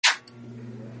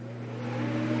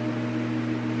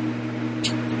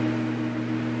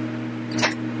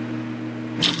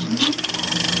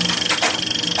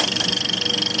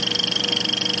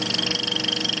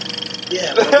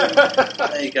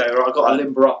There you go. Right, I've got to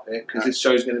limber up here because this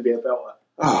show's going to be a belter.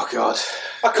 Oh, God.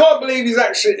 I can't believe he's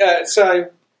actually...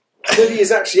 Woody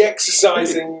is actually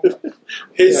exercising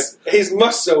his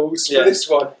muscles for this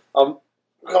one.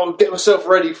 I'll get myself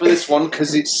ready for this one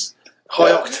because it's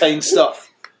high-octane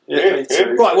stuff. Yeah, me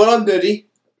too. Right, well, I'm Nuddy.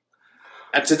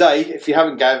 And today, if you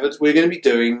haven't gathered, we're going to be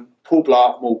doing Paul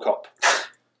Blart Mall Cop.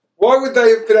 Why would they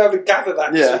have been able to gather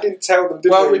that? Because we didn't tell them, did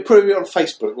we? Well, we put it on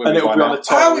Facebook. And it'll be on the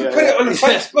top. Oh, we put it on the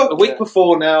Facebook. A week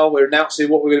before now, we're announcing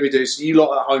what we're going to be doing, so you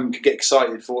lot at home can get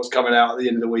excited for what's coming out at the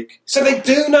end of the week. So they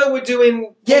do know we're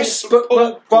doing... Yes, but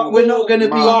we're not going to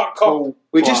be... Blart Cop.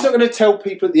 We're just not going to tell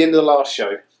people at the end of the last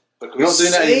show. But we're not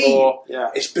doing that anymore. Yeah.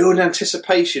 It's building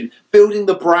anticipation, building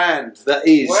the brand that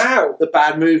is the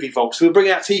bad movie vault. So we're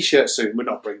bringing out T-shirts soon. We're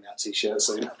not bringing out T-shirts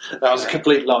soon. That was a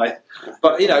complete lie.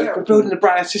 But we're building the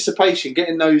brand anticipation,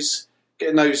 getting those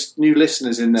new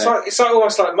listeners in there. It's like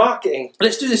almost like marketing.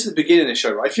 Let's do this at the beginning of the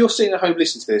show, right? If you're sitting at home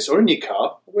listening to this, or in your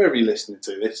car, wherever you're listening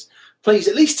to this, please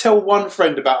at least tell one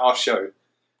friend about our show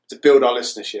to build our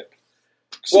listenership.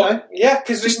 Well, yeah,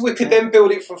 because we could then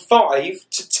build it from 5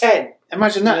 to 10.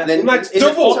 Imagine that. Yeah. And then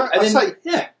double.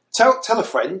 Tell a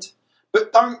friend,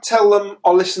 but don't tell them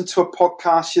I listened to a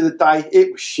podcast the other day.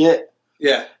 It was shit.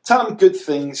 Yeah. Tell them good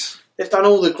things. They've done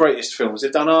all the greatest films.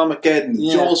 They've done Armageddon,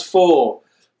 Jaws 4,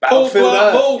 Paul Battlefield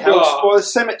Earth, House by the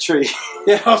Cemetery.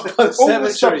 House by the All Cemetery.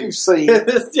 the stuff you've seen.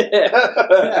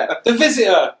 The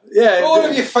Visitor. Yeah. All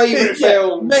of your favourite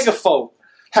films. Megafold.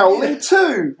 Howling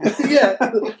 2.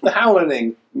 The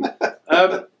Howling.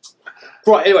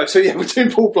 Right, anyway, so we're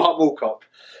doing Paul Blart Mall Cop.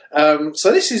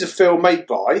 So this is a film made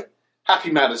by Happy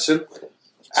Madison.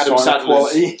 Adam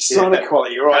Sandler's Sign of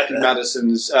quality, right. Happy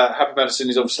Madison is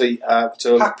obviously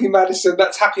Happy Madison,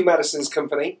 that's Happy Madison's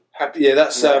company.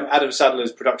 That's Adam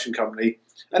Sandler's production company.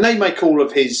 And they make all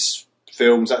of his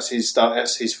films, that's his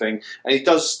thing. And he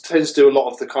tends to do a lot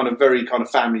of the kind of very kind of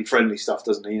family friendly stuff,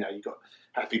 doesn't he? You've got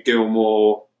Happy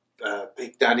Gilmore,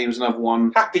 Big Daddy was another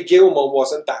one. Happy Gilmore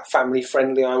wasn't that family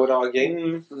friendly, I would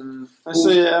argue.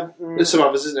 There's some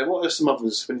others, isn't there? What are some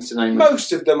others we need to name?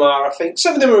 Most of them are, I think.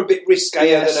 Some of them are a bit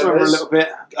riskier than some are a others. little bit.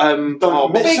 Big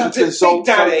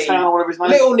Daddy, whatever his name.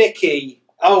 Little Nicky.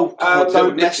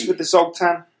 Don't mess with the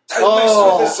Zoltan. Don't mess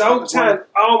with the Zoltan.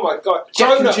 Oh my God.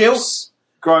 Jack and Jill.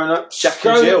 Grown-ups. Jack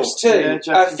and Jill. Too.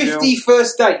 Yeah, 50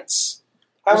 First Dates.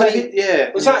 How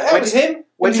many? Was him?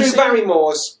 Drew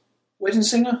Barrymore's Wedding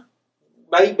Singer?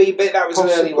 Maybe, but that was an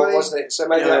early one, wasn't it? So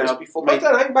maybe that was before. I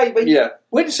don't know, maybe. Yeah.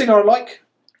 Wedding Singer I like.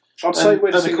 I'd say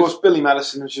Wedding Singer. And of course Billy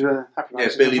Madison, which is Happy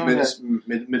Madison. Billy Middleton.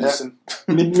 Middleton.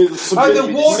 Oh,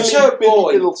 the Water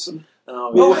Boy. Middleton.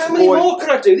 Oh, how many more can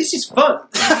I do? This is fun.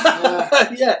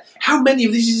 How many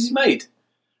of these has he made?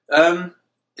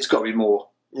 It's got to be more.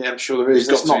 Yeah, I'm sure there is.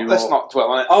 Let's not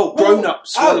dwell on it. Oh, Grown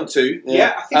Ups 1 and 2.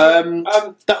 Yeah, I think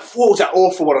what was that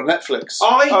awful one on Netflix?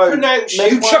 I pronounce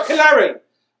you Chuckalari.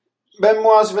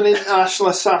 Memoirs of an International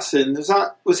Assassin.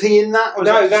 Was he in that? Or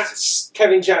No, that's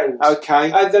Kevin James. Okay.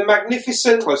 The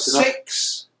Magnificent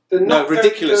Six.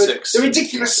 Ridiculous Six. The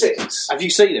Ridiculous Six. Have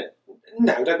you seen it?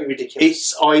 No, don't be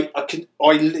ridiculous. I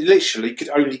literally could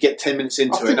only get 10 minutes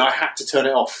into it and I had to turn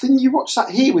it off. Didn't you watch that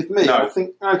here with me? No. I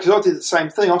think because I did the same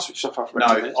thing. I switched off after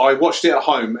 10 minutes. I watched it at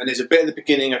home and there's a bit at the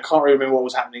beginning, I can't really remember what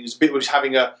was happening. There's a bit where he was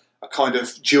having a kind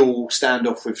of dual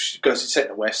standoff with, because it's set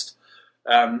in the West.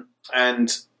 And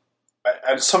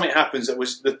something happens that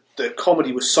was, the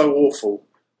comedy was so awful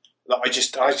that I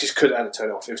just couldn't have to turn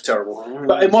it off. It was terrible.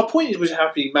 But my point with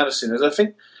Happy Madison is I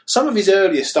think some of his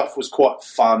earlier stuff was quite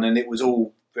fun and it was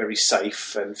all very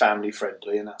safe and family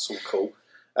friendly and that's all cool.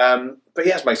 But he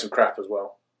has made some crap as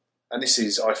well. And this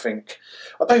is, I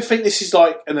don't think this is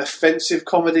like an offensive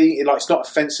comedy. It's not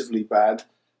offensively bad,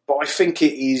 but I think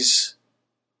it is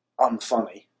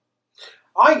unfunny.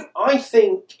 I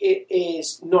think it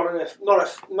is not an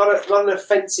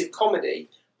offensive comedy,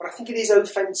 but I think it is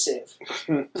offensive.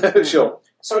 Sure.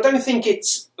 So I don't think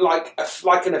it's like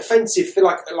an offensive.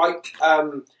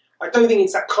 I don't think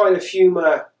it's that kind of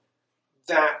humour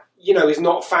that is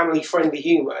not family friendly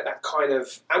humour. That kind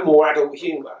of more adult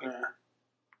humour. Yeah.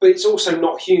 But it's also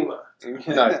not humour.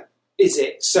 No, is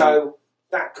it? So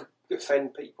that could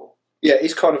offend people. Yeah,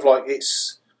 it's kind of like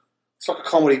it's like a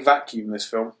comedy vacuum. This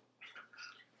film.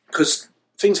 Because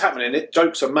things happen in it,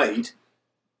 jokes are made,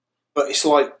 but it's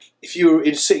like if you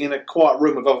were sitting in a quiet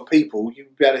room with other people,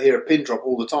 you'd be able to hear a pin drop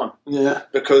all the time. Yeah.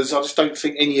 Because I just don't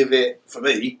think any of it, for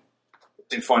me,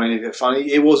 didn't find any of it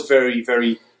funny. It was very,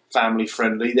 very family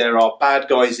friendly. There are bad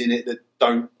guys in it that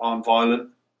aren't violent,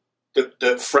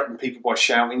 that threaten people by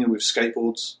shouting and with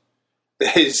skateboards.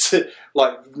 There's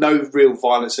like no real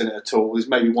violence in it at all. There's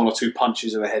maybe one or two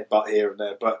punches of a headbutt here and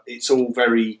there, but it's all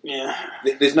very. Yeah.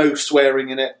 There's no swearing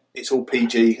in it. It's all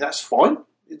PG. That's fine.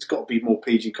 It's got to be more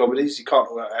PG comedies. You can't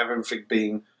have everything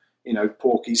being,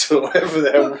 Porky's or whatever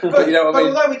the hell. But you know what I mean?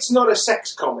 although it's not a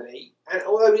sex comedy, and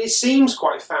although it seems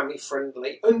quite family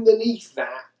friendly, underneath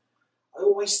that, I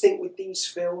always think with these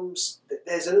films that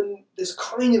there's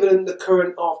kind of an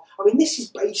undercurrent of. I mean, this is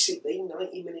basically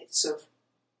 90 minutes of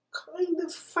kind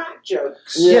of fat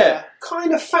jokes. Yeah.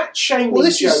 Kind of fat shaming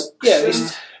But jokes.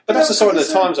 that's the sign of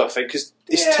the times, I think, because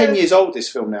it's 10 years old, this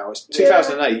film now. It's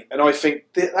 2008, and I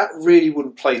think that really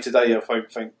wouldn't play today, I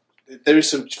don't think. There is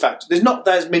some fat... There's not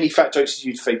as many fat jokes as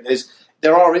you'd think. They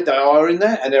are in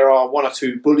there, and there are one or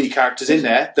two bully characters in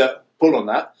there that pull on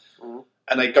that,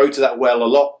 and they go to that well a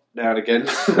lot now and again.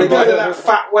 They go to that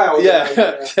fat well. Yeah.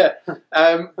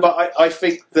 But I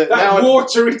think that now...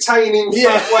 water-retaining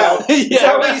fat well. Is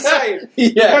that what you're saying? Yeah.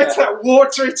 You go to that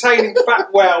water-retaining fat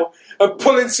well and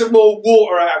pulling some more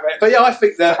water out of it. But yeah, I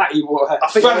think that... Fatty water.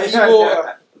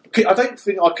 I don't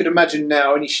think I could imagine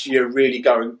now any studio really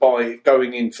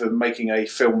going in for making a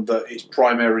film that its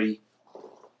primary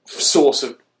source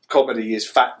of comedy is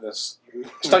fatness. I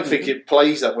just don't think it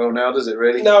plays that well now, does it?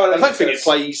 Really? No, I don't think it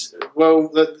plays well.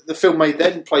 The film made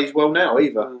then plays well now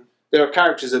either. There are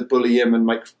characters that bully him and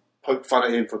poke fun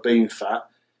at him for being fat,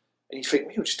 and you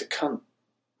think you're just a cunt.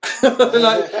 But then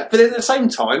at the same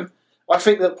time, I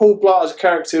think that Paul Blart as a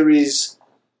character is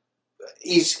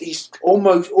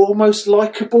almost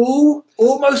likable,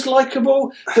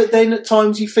 but then at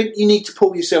times you think you need to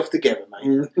pull yourself together,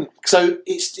 mate. So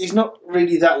he's not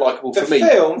really that likable for me. The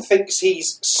film thinks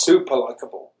he's super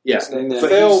likable. Yeah, the but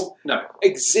film no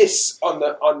exists on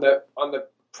the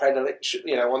predilection,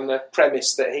 on the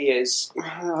premise that he is.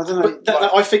 I don't know.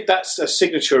 But I think that's a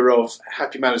signature of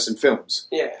Happy Madison films.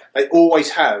 Yeah, they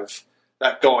always have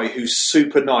that guy who's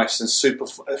super nice and super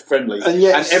friendly,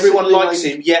 and everyone likes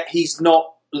him, yet he's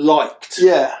not liked.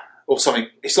 Yeah. Or something.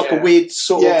 It's like a weird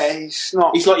sort of... Yeah, he's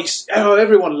not...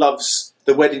 everyone loves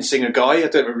the wedding singer guy. I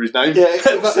don't remember his name. Yeah,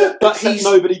 but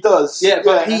nobody does. Yeah,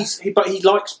 but he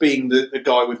likes being the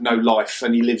guy with no life,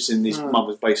 and he lives in his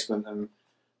mother's basement.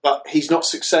 But he's not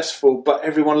successful, but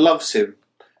everyone loves him.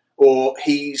 Or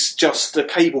he's just a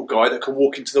cable guy that can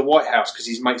walk into the White House because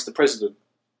his mate's the president.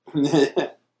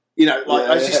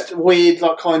 It's just a weird,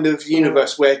 kind of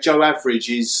universe where Joe Average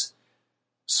is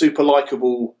super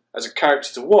likeable as a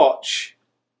character to watch,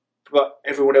 but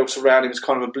everyone else around him is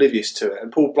kind of oblivious to it.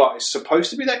 And Paul Blart is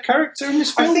supposed to be that character in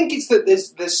this film. I think it's that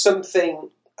there's something.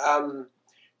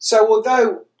 So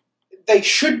although they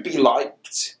should be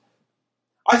liked,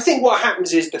 I think what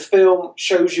happens is the film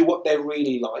shows you what they're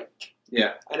really like.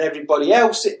 Yeah, and everybody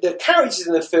else, the characters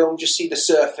in the film just see the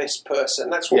surface person.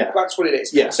 That's what it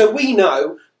is. Yeah. So we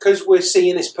know, because we're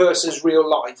seeing this person's real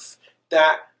life,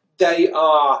 that they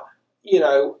are,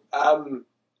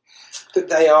 that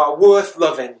they are worth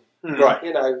loving. Right.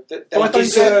 That they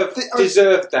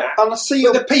deserve that. And I see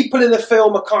but the people in the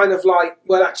film are kind of like,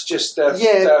 well, that's just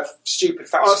the stupid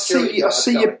fat security. I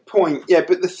see your point. Yeah,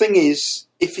 but the thing is,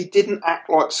 if he didn't act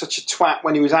like such a twat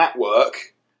when he was at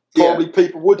work, probably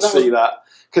people would see that,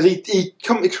 because he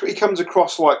comes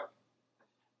across like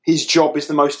his job is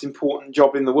the most important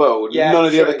job in the world. Yeah, none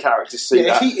of the other characters see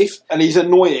that, and he's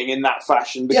annoying in that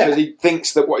fashion because he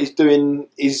thinks that what he's doing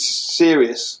is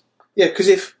serious. Yeah, because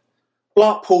if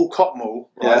Blart Paul Cottonmall,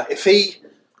 right, if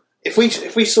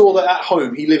we saw that at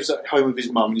home, he lives at home with his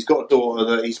mum, and he's got a daughter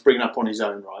that he's bringing up on his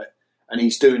own, right, and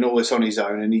he's doing all this on his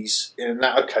own, and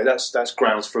that's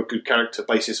grounds for a good character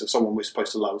basis of someone we're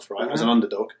supposed to love, right, as an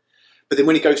underdog. But then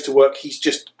when he goes to work, he's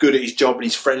just good at his job, and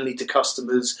he's friendly to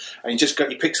customers, and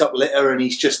he picks up litter, and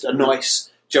he's just a nice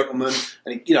gentleman,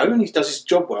 and he does his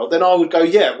job well. Then I would go,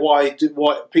 why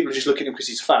people are just looking at him because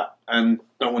he's fat, and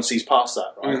no one sees past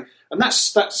that, right? And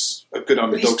that's a good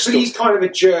underdog story. But he's kind of a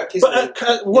jerk, isn't he? But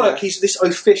at work, he's this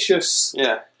officious.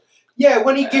 Yeah,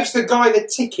 when he gives the guy the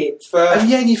ticket for... And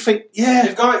you think, he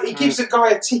gives the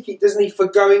guy a ticket, doesn't he, for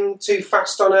going too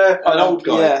fast on an old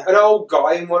guy. Yeah. An old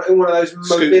guy in one of those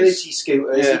mobility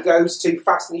scooters. Yeah. He goes too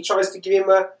fast and he tries to give him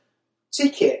a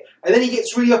ticket. And then he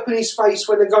gets really up in his face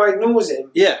when the guy ignores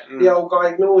him. Yeah. The old guy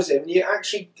ignores him. You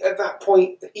actually, at that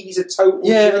point, he's a total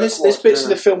jerk. There's bits in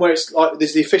the film where it's like,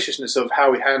 there's the officiousness of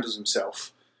how he handles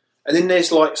himself. And then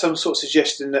there's like some sort of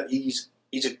suggestion that he's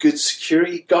a good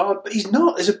security guard, but he's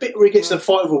not. There's a bit where he gets in a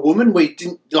fight with a woman where he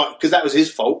didn't because that was his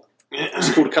fault.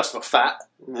 It's called a customer fat.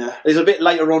 Yeah. There's a bit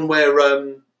later on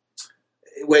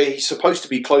where he's supposed to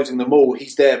be closing the mall.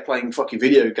 He's there playing fucking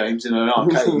video games in an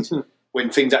arcade when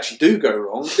things actually do go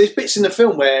wrong. There's bits in the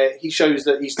film where he shows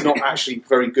that he's not actually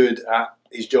very good at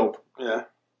his job. Yeah.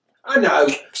 I know.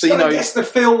 So, but I guess the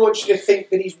film wants you to think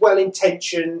that he's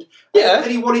well-intentioned. Yeah. That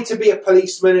he wanted to be a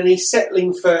policeman and he's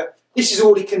settling for this is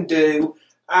all he can do.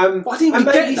 I think and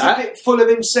we maybe get he's that. a bit full of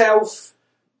himself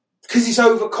because he's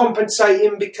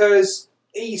overcompensating because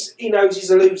he knows he's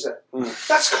a loser.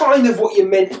 That's kind of what you're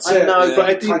meant to. I know, but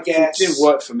I guess it didn't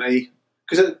work for me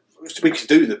because we could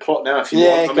do the plot now if you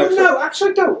want. No,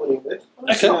 actually, I don't want to.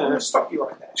 Okay. I'm going to stop you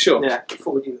right there. Sure. Yeah.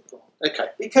 Before we do the plot. Okay.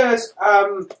 Because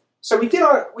so we did.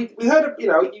 We heard.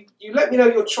 You let me know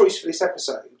your choice for this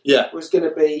episode. Yeah. Was going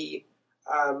to be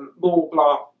Maul,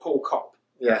 Blart, Paul Cop.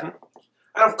 Yeah.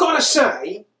 And I've got to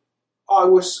say, I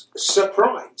was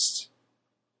surprised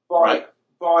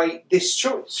by this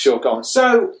choice. Sure, go on.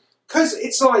 So, because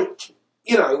it's like,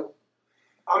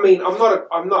 I mean, I'm not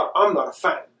a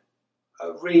fan,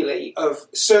 really, of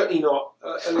certainly not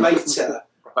a later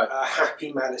Right.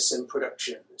 Happy Madison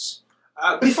Productions.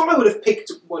 But if I would have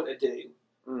picked one to do,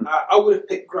 I would have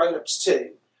picked Grown Ups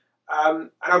 2.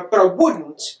 But I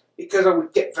wouldn't because I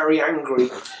would get very angry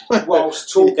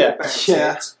whilst talking about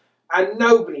it. And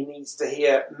nobody needs to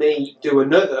hear me do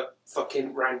another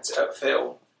fucking rant at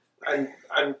film and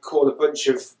call a bunch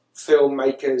of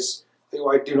filmmakers who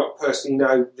I do not personally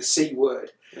know the C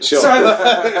word. Sure.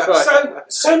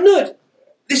 So Nud,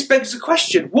 this begs the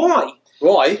question: why?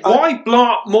 Why? Why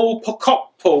Blart, Maul,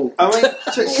 Cop, Paul? I mean,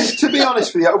 to be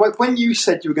honest with you, when you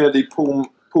said you were going to do Paul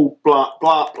Blart,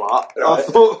 I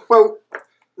thought, well,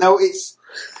 no, it's...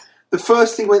 The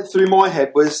first thing went through my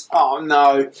head was, oh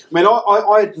no. I mean,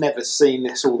 I had never seen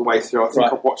this all the way through. I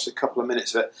think I've watched a couple of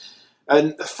minutes of it.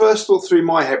 And the first thought through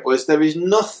my head was, there is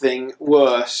nothing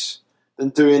worse than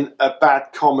doing a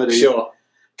bad comedy. Sure.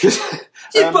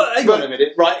 But hang on a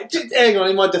minute, right? Hang on,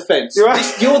 in my defence.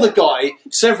 You're the guy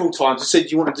several times who said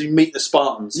you wanted to meet the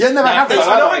Spartans. Yeah, never have.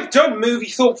 I've done Movie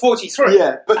Thought 43.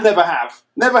 Yeah, but never have.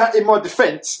 In my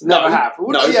defence, never have.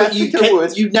 But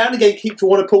you now and again keep to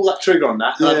want to pull that trigger on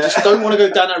that. And I just don't want to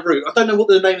go down that route. I don't know what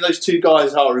the name of those two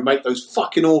guys are who make those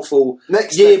fucking awful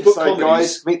yearbook comedies.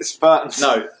 Guys, meet the Spartans.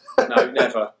 No,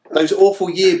 never. Those awful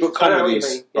yearbook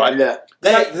comedies, right? Yeah.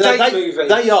 They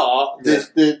are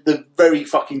the very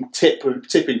fucking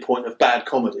tipping point of bad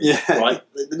comedy, right?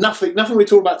 Nothing we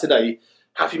talk about today.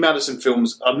 Happy Madison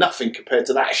films are nothing compared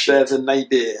to that shit. There's a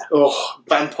nadir. Oh,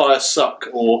 Vampire Suck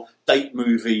or Date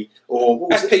Movie or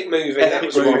what was Epic Movie. That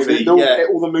was Movie.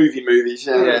 All the movies.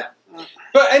 Yeah.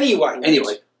 But anyway,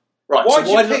 right. Why'd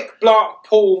you pick Blart,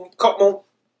 Paul, Cop, Paul,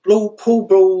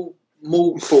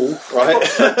 Maul, Paul, right?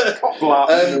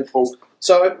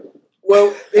 So,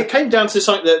 it came down to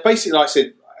something that basically, like I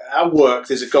said, at work,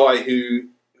 there's a guy who,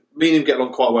 me and him get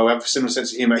along quite well, we have a similar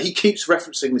sense of humour. He keeps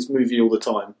referencing this movie all the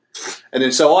time. And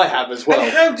then so I have as well.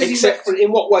 And how does he reference,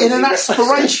 in what way? In an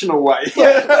aspirational way.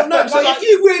 If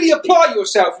you really apply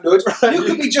yourself, Nud, you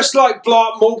could be just like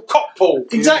Blart, Maul, Cop, Paul.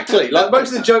 Exactly. Like,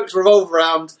 most of the jokes revolve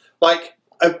around, like,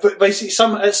 basically,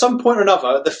 at some point or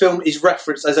another, the film is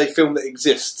referenced as a film that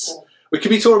exists. We could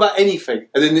be talking about anything,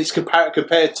 and then it's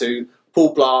compared to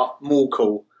Paul Blart, Maul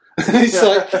Cool.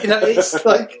 It's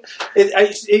like,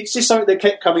 it's just something that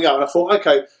kept coming up, and I thought,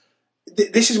 okay,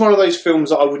 this is one of those films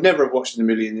that I would never have watched in a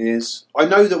million years. I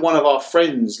know that one of our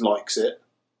friends likes it.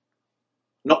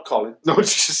 Not Colin. No,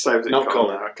 just say it. Not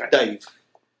Colin. Okay. Dave.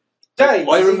 Dave.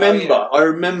 I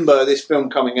remember this film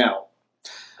coming out,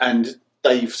 and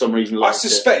Dave, for some reason, liked it. I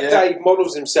suspect Dave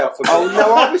models himself a bit. Oh,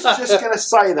 no, I was just going to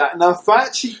say that. No,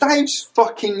 actually, Dave's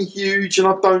fucking huge, and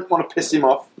I don't want to piss him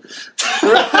off.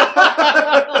 But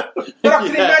I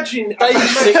can imagine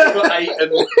Dave's 6'8",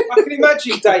 and I can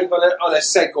imagine Dave on a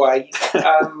Segway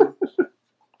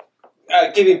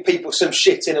giving people some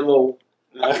shit in a mall.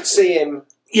 I could see him.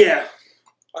 Yeah,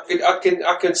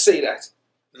 I can see that.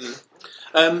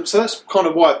 So that's kind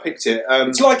of why I picked it.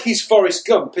 It's like he's Forrest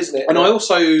Gump, isn't it? And I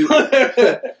also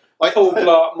Paul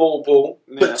Blart, Maul, Ball.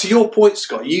 But to your point,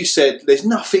 Scott, you said there's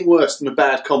nothing worse than a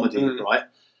bad comedy, right?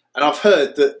 And I've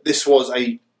heard that this was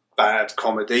a bad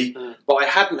comedy, but I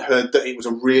hadn't heard that it was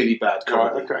a really bad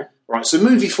comedy. Right, so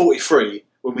movie 43,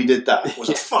 when we did that, was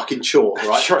a fucking chore,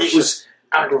 right? It was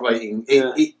aggravating.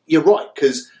 You're right,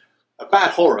 because a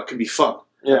bad horror can be fun.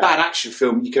 A bad action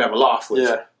film you can have a laugh with,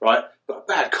 right? But a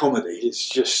bad comedy, it's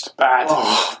just bad.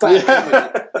 Oh, bad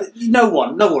comedy. No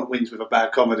one wins with a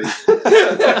bad comedy.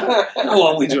 No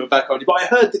one wins with a bad comedy. But I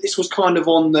heard that this was kind of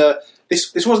on the.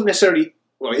 This wasn't necessarily.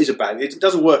 Well, it is a bad. It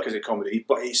doesn't work as a comedy,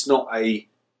 but it's not a.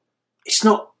 It's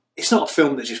not a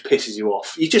film that just pisses you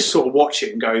off. You just sort of watch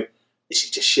it and go, "This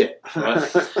is just shit." Right?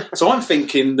 So I'm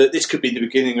thinking that this could be the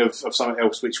beginning of something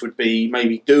else, which would be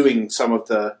maybe doing some of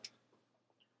the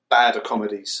badder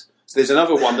comedies. So there's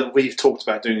another one that we've talked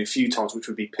about doing a few times, which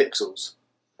would be Pixels,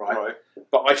 right?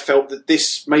 but I felt that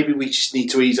this, maybe we just need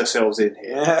to ease ourselves in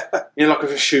here. Yeah. You know, like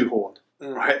with a shoehorn,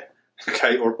 right?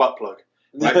 Okay, or a butt plug.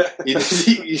 Right? I'll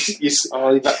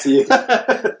leave that to you.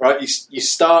 Right? You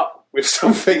start with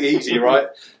something easy, right?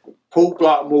 Paul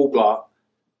Blart and Wall Blart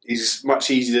is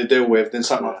much easier to deal with than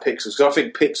something like Pixels, because I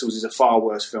think Pixels is a far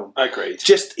worse film. Agreed.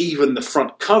 Just even the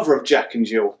front cover of Jack and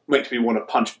Jill makes me want to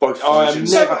punch both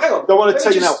versions. Hang on. I want to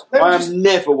tell you now, I am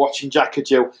never watching Jack and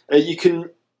Jill. You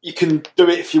can do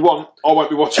it if you want. I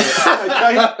won't be watching it.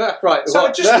 Okay? Right. So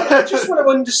I just want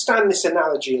to understand this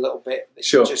analogy a little bit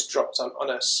that you just dropped on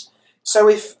us. So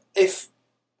if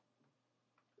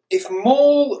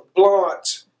Maul,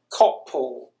 Blart,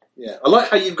 Cockpool. Yeah, I like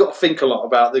how you've got to think a lot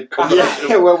about the combination.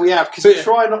 Yeah, well, we have, because we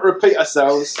try not to repeat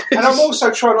ourselves. And I'm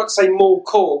also trying not to say Maul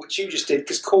Call, which you just did,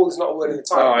 because call is not a word in the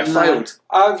title. Oh, I failed.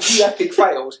 You epic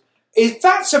failed. If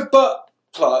that's a butt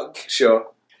plug,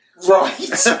 Sure.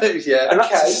 right? Yeah. And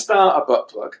that's a starter butt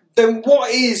plug. Then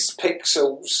what is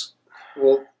Pixels?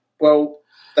 Well,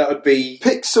 that would be...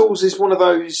 Pixels is one of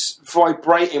those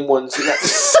vibrating ones that you have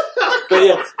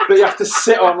to, but you have to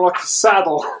sit on like a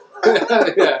saddle.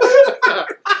 Yeah.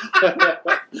 And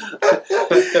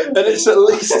it's at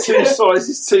least 2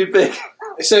 sizes too big.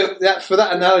 So for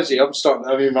that analogy, I'm starting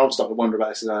to wonder about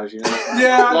this analogy. You know?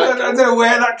 Yeah, I don't know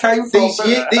where that came from.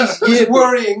 These yearbook,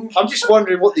 worrying. I'm just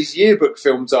wondering what these yearbook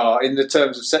films are in the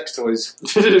terms of sex toys.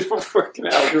 Fucking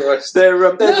hell. They're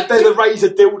the razor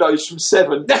dildos from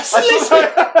Seven. That's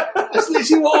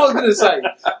literally what I was going to say.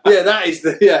 Yeah, that is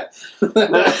that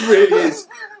really is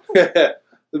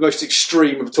the most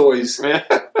extreme of toys. Yeah.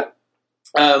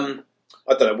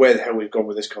 I don't know where the hell we've gone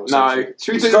with this conversation. No,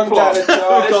 should we do the plot? We've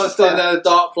gone down a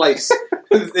dark place.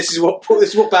 This is what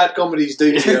bad comedies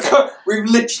do to you. We've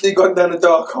literally gone down a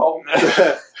dark hole.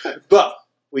 But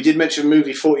we did mention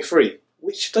movie 43,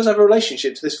 which does have a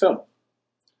relationship to this film.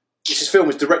 This film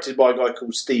was directed by a guy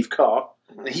called Steve Carr,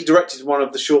 and he directed one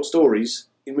of the short stories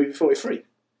in movie 43.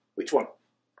 Which one?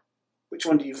 Which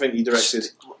one do you think he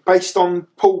directed? Based on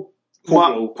Paul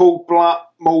Blart,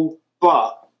 Maul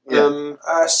Blart. Yeah.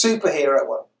 Superhero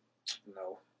one.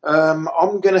 No.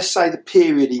 I'm going to say the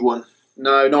periody one.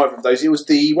 No, neither of those. It was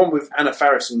the one with Anna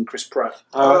Faris and Chris Pratt.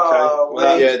 Oh,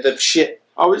 okay. Yeah, the shit.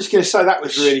 I was just going to say that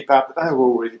was really bad, but they were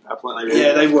all really bad, weren't they? Really?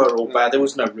 Yeah, they were all bad. There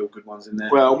was no real good ones in there.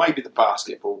 Well, maybe the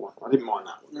basketball one. I didn't mind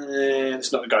that one.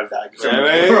 It's not a go that.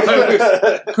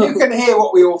 You can hear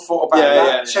what we all thought about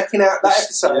that, checking out that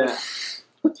episode. Yeah.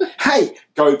 Hey,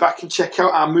 go back and check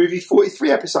out our movie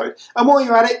 43 episode. And while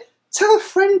you're at it, tell a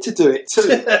friend to do it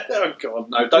too. Oh God,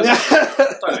 no! Don't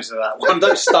listen to that one.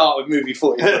 Don't start with movie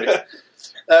 43.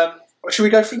 Should we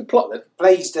go through the plot then?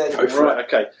 Please do. Right.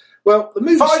 Okay. Well, the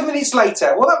movie. 5 minutes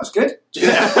later. Well, that was good.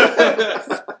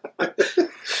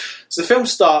 So the film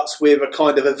starts with a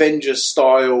kind of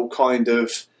Avengers-style kind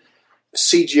of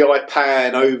CGI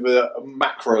pan over a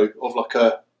macro of like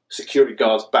a security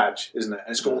guard's badge, isn't it? And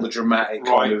it's got all the dramatic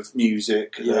kind of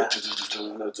music and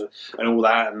all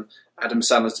that. And Adam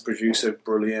Sandler's the producer,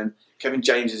 brilliant. Kevin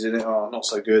James is in it, not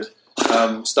so good.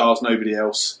 Stars nobody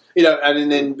else,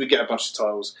 and then we get a bunch of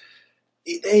titles.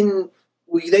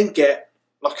 We then get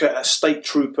like a state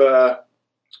trooper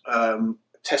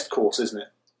test course, isn't it?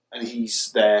 And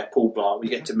he's there, Paul Blart. We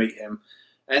get to meet him,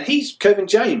 and he's Kevin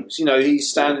James. He's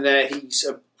standing there. He's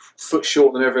a foot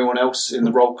shorter than everyone else in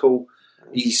the roll call.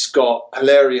 He's got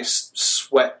hilarious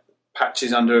sweat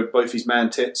patches under both his man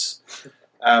tits.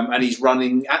 And he's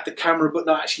running at the camera but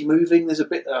not actually moving. There's a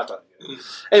bit... I don't know.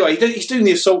 Anyway, he's doing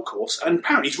the assault course, and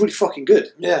apparently he's really fucking good.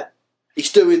 Yeah.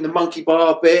 He's doing the monkey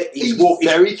bar bit. He's walking,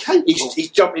 very capable. He's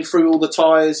jumping through all the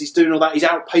tyres. He's doing all that. He's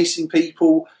outpacing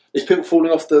people. There's people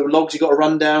falling off the logs. He's got to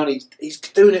run down. He's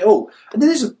doing it all. And then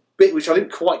there's a bit which I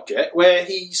didn't quite get, where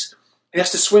he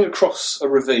has to swing across a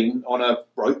ravine on a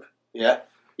rope. Yeah.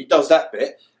 He does that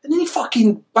bit. And then he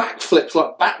fucking backflips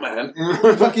like Batman.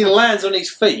 Fucking lands on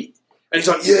his feet. And he's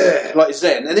like, yeah, like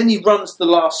Zen. And then he runs the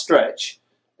last stretch,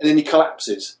 and then he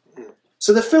collapses.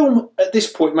 So the film, at this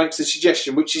point, makes the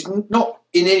suggestion, which is not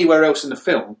in anywhere else in the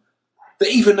film, that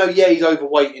even though, he's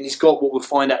overweight and he's got what we'll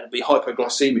find out to be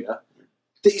hypoglycemia,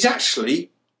 that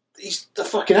he's the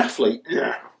fucking athlete.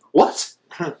 Yeah. What?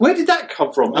 Where did that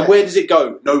come from? And where does it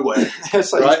go? Nowhere.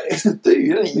 It's like, right? It's the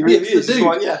dude, isn't it? He really is. The dude.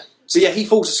 Like, yeah. So he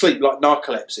falls asleep like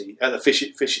narcolepsy at the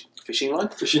fishing line?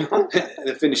 Fishing line?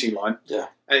 The finishing line. Yeah.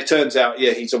 And it turns out,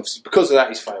 he's obviously, because of that,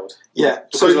 he's failed. Yeah.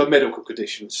 Because of a medical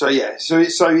condition. So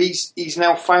he's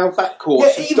now failed that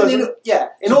course. Yeah,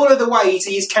 in all of the ways,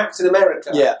 he is Captain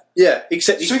America. Yeah. Yeah,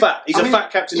 except he's fat. He's a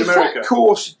fat Captain America. If that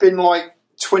course had been like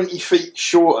 20 feet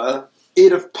shorter,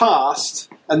 he'd have passed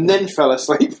and then fell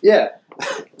asleep. Yeah.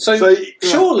 So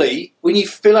surely, when you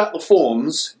fill out the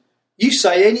forms, You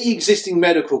say any existing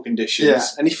medical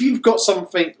conditions, and if you've got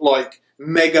something like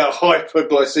mega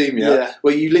hyperglycemia,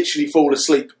 where you literally fall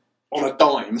asleep on a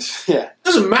dime, it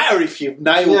doesn't matter if you've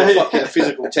nailed the fucking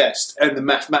physical test and the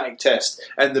mathematic test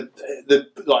and the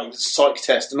like psych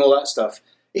test and all that stuff.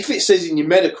 If it says in your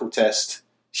medical test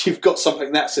you've got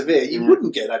something that severe, you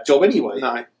wouldn't get that job anyway.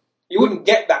 No. You wouldn't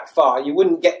get that far. You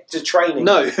wouldn't get to training.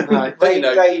 No.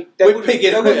 They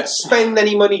wouldn't spend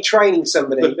any money training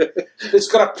somebody that's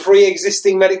got a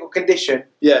pre-existing medical condition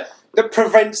that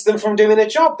prevents them from doing a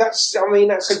job. That's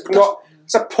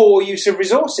a poor use of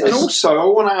resources. And also, I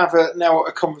want to have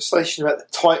a conversation about the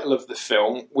title of the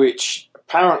film, which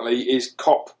apparently is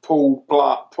Cop Paul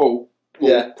Blart. Paul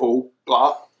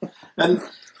Blart. And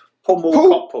Paul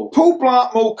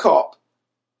Blart Mall Cop,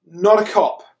 not a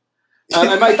cop. And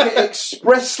they make it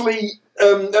expressly,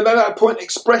 they make that point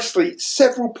expressly,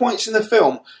 several points in the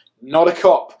film, not a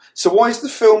cop. So why is the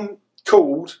film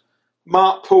called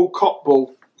Mark Paul Cop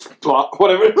Ball Blart,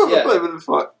 whatever the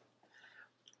fuck?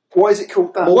 Why is it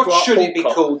called that? What should it be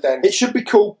called then? It should be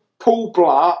called Paul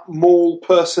Blart Mall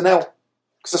Personnel,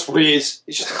 because that's what he is.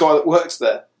 He's just a guy that works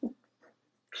there.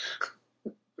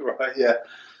 Right, yeah.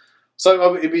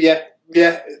 So,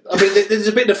 yeah. I mean, there's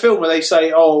a bit in the film where they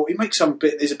say, he makes some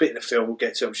bit. There's a bit in the film we'll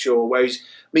get to, I'm sure, where he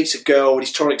meets a girl and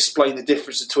he's trying to explain the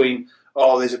difference between.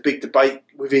 There's a big debate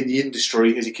within the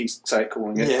industry, as he keeps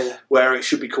calling it, where it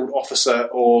should be called officer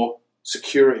or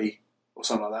security or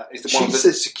something like that. She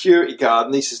says security guard,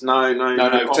 and he says no,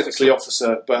 technically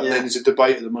officer. But then there's a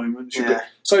debate at the moment.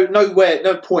 So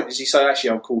no point does he say, actually,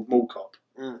 I'm called mall cop,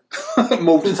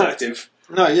 mall detective.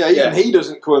 No, even he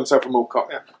doesn't call himself a mall cop.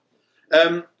 Yeah.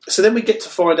 So then we get to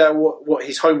find out what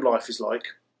his home life is like,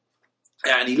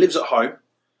 and he lives at home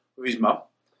with his mum,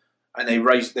 and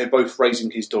they're both raising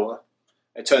his daughter.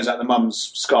 It turns out the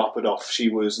mum's scarpered off. She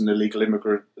was an illegal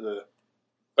immigrant.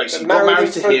 Basically, got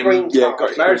married to him.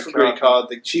 Got married for a green card.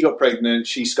 She got pregnant.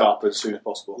 She scarpered as soon as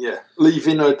possible. Yeah,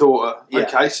 leaving her daughter. Yeah.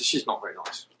 Okay, so she's not very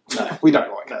nice. No, we don't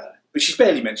like her. No. But she's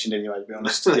barely mentioned anyway. To be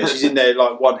honest, she's in there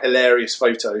like one hilarious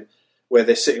photo where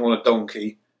they're sitting on a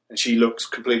donkey. And she looks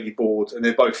completely bored, and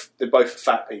they're both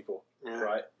fat people,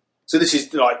 right? So this is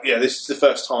this is the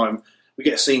first time we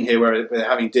get a scene here where they're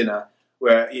having dinner,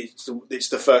 where it's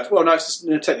the first. Well, no, it's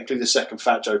technically the second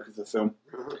fat joke of the film.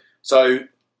 Mm-hmm. So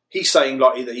he's saying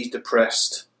that he's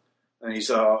depressed, and he's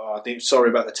I think sorry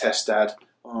about the test, Dad.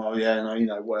 Oh yeah,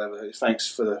 no, whatever. Thanks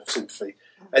for the sympathy.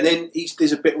 And then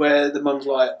there's a bit where the mum's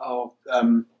like,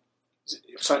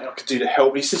 something I could do to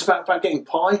help. He says about getting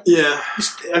pie. Yeah.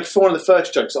 For one of the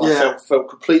first jokes, I felt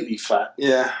completely fat.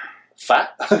 Yeah.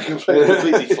 Fat?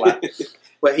 completely flat.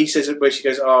 Where she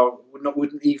goes,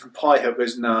 wouldn't even pie help? He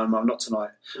goes, no, Mum, not tonight.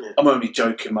 Yeah. I'm only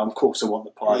joking, Mum. Of course I want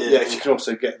the pie. Yeah, if you can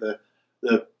also get the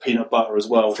peanut butter as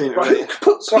well. Put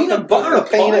peanut butter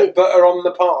on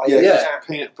the pie. Yeah.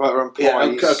 Peanut butter and pie. Yeah,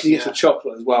 I can get some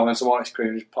chocolate as well and some ice cream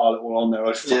and just pile it all on there.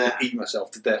 I'd fucking eat myself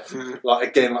to death. Mm.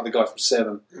 Like the guy from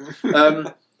Seven.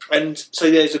 And so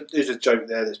there's a joke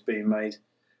there that's being made.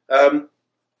 And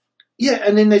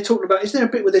then they're talking about, is there a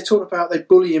bit where they're talking about they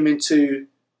bully him into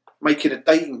making a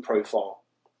dating profile?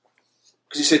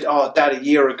 Because he said, Dad, a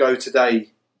year ago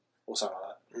today, or something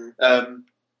like that.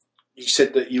 You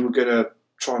said that you were going to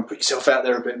try and put yourself out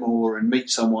there a bit more and meet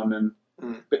someone and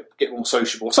get more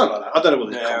sociable, something like that. I don't know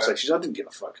what the conversation is. I didn't give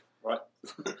a fuck, right?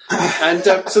 And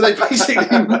so they basically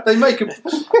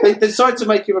they decide to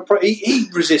make him a he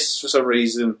resists for some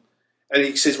reason, and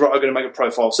he says, right, I'm going to make a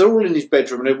profile. So they're all in his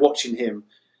bedroom and they're watching him,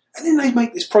 and then they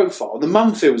make this profile. The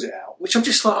mum fills it out, which I'm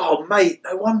just like, oh mate,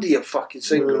 no wonder you're fucking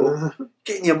single.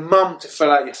 Getting your mum to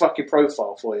fill out your fucking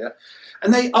profile for you,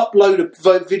 and they upload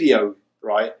a video.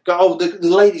 Right? Go, the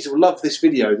ladies will love this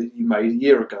video that you made a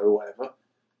year ago or whatever.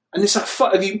 And it's like,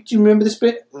 do you remember this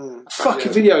bit? A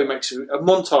fucking video he makes, a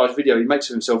montage video he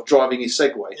makes of himself driving his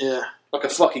Segway. Yeah. Like a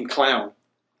fucking clown.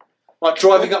 Like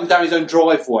driving up and down his own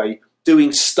driveway,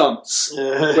 doing stunts,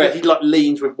 where he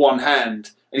leans with one hand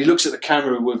and he looks at the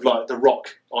camera with the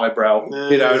Rock eyebrow,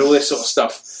 and all this sort of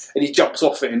stuff. And he jumps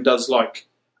off it and does I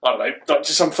don't know,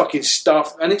 just some fucking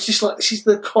stuff. And it's just this is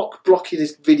the cock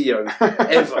blockiest video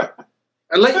ever.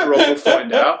 And later on, we'll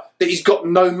find out that he's got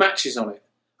no matches on it.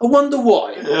 I wonder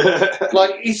why.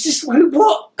 It's just,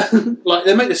 what?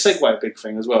 They make the Segway a big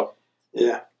thing as well.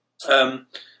 Yeah.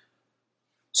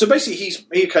 So basically,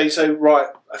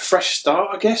 a fresh start,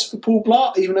 I guess, for Paul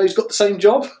Blart, even though he's got the same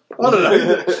job. I don't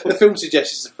know. The film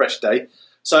suggests it's a fresh day.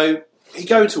 So he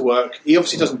goes to work. He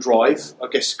obviously doesn't drive, I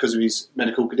guess, because of his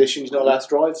medical condition. He's not allowed to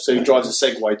drive, so he drives a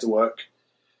Segway to work.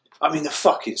 I mean, the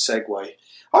fucking Segway.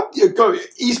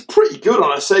 He's pretty good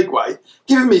on a Segway.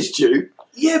 Give him his due.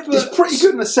 Yeah, but He's pretty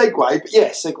good in the segue, but yeah,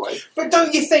 segue. But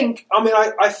don't you think? I mean,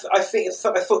 I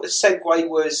thought the segue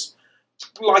was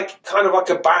like kind of like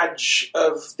a badge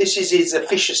of this is his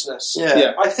officiousness.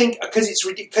 Yeah. I think because it's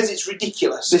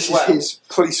ridiculous. This as well. is his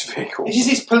police vehicle. This is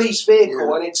his police vehicle,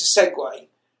 Yeah. and it's a segue.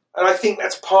 And I think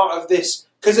that's part of this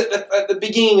because at the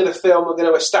beginning of the film, we're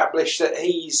going to establish that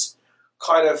he's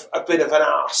kind of a bit of an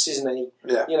arse, isn't he?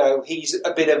 Yeah. You know, he's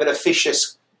a bit of an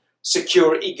officious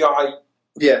security guy.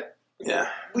 yeah, Yeah.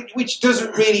 Which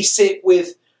doesn't really sit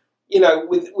with, you know,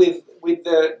 with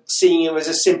the seeing him as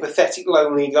a sympathetic,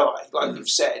 lonely guy, like you've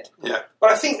said. Yeah.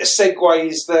 But I think the segue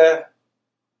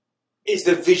is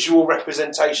the visual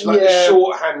representation, like the Yeah.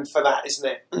 shorthand for that, isn't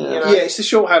it? Yeah. You know? yeah, it's the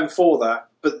shorthand for that.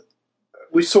 But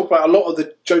we talk about a lot of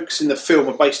the jokes in the film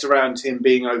are based around him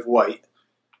being overweight,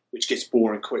 which gets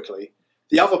boring quickly.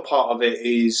 The other part of it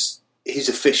is his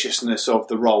officiousness of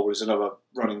the role is another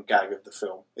running gag of the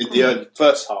film in the early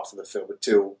first half of the film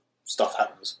until stuff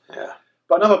happens. Yeah.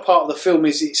 But another part of the film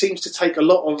is it seems to take a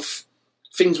lot of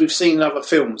things we've seen in other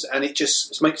films and it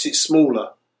just makes it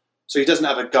smaller. So he doesn't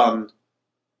have a gun,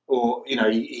 or he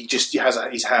has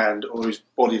his hand or his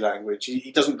body language.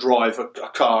 He doesn't drive a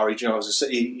car. He has a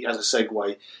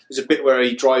Segway. There's a bit where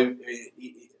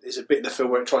there's a bit in the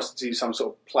film where it tries to do some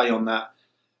sort of play on that,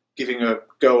 giving a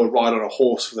girl a ride on a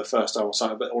horse for the first time or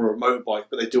something, or a motorbike,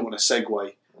 but they do it on a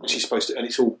Segway. And she's supposed to, and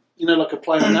it's all, like a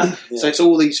play on that. Yeah. So it's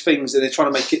all these things, and they're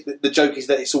trying to make it. The joke is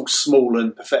that it's all small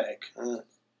and pathetic.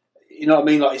 You know what I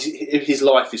mean? Like his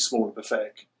life is small and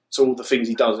pathetic. So all the things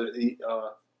he does,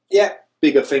 Yeah.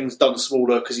 bigger things done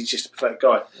smaller because he's just a pathetic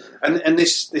guy. And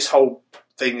this whole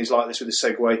thing is like this with the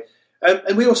Segway.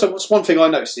 And we also, what's one thing I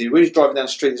noticed here, when he's driving down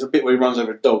the street, there's a bit where he runs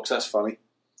over a dog, so that's funny.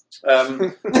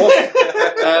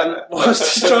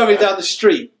 Whilst he's driving down the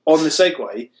street on the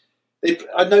Segway,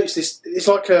 I noticed this, it's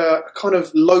like a kind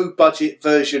of low-budget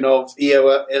version of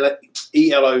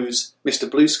ELO's Mr.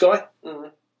 Blue Sky,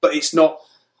 but it's not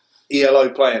ELO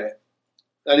playing it.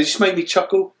 And it just made me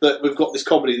chuckle that we've got this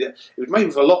comedy that it was made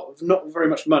with not very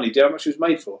much money. Do you know how much it was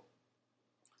made for?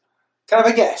 Can I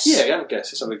have a guess? Yeah, have a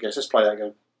guess. Let's have a guess. Let's play that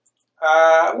game.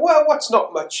 Well, what's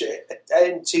not much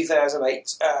in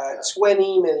 2008?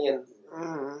 20 million.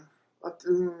 I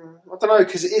don't know,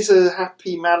 because it is a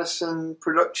Happy Madison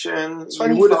production.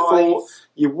 25.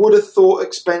 You would have thought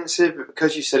expensive, but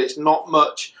because you said it's not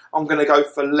much, I'm going to go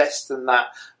for less than that.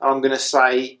 And I'm going to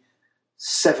say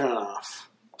 7.5.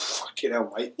 Fucking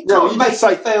hell, mate. You No, can't you make did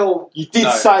say- a film. You did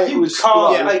No. say it You was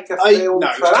can't make a film No,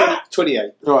 it for was that.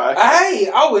 28. right. Okay.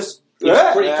 Hey, I was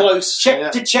Pretty Yeah. close.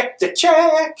 check. Pretty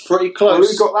Well,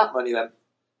 close. who got that money then?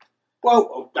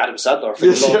 Well, Adam Sandler, I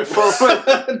think. Yes, yeah,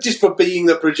 for- Just for being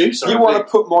the producer. You I want to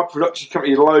think. put my production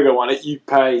company's logo on it, you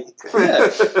pay.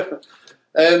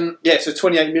 So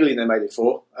 28 million they made it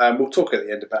for. We'll talk at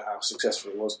the end about how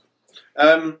successful it was.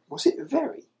 Was it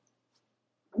very?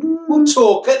 We'll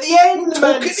talk at the end.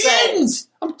 Talk at the end!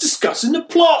 I'm discussing the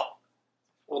plot!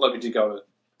 Although we did go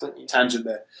on a tangent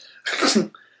there.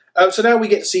 So now we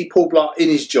get to see Paul Blart in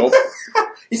his job.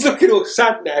 He's looking all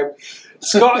sad now.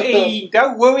 Scotty,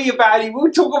 don't worry about it.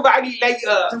 We'll talk about it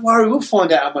later. Don't worry, we'll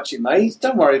find out how much it made.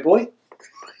 Don't worry, boy.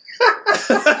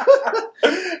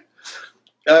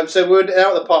 So we're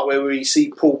now at the part where we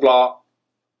see Paul Blart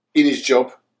in his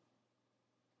job.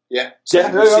 Yeah. So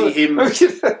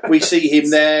we see him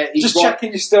there. He's Just checking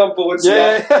you're still on board.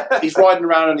 Yeah. He's riding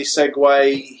around on his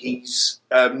Segway. He's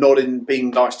nodding,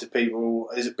 being nice to people.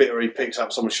 There's a bit where he picks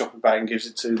up someone's shopping bag and gives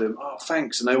it to them. Oh,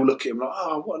 thanks. And they all look at him like,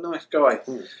 oh, what a nice guy.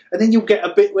 And then you'll get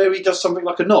a bit where he does something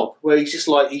like a knob, where he's just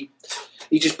like, he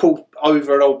just pulled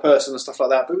over an old person and stuff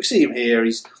like that. But we see him here.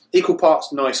 He's equal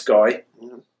parts nice guy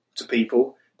to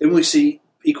people. Then we see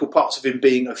equal parts of him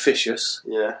being officious.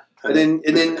 Yeah. And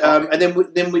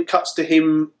then we cuts to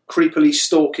him creepily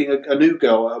stalking a new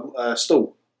girl at a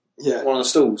stall. Yeah. One of the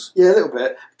stalls. Yeah, a little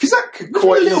bit. Because that could Quite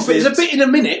quite a little bit. easily... There's a bit in a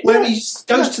minute where he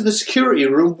goes to the security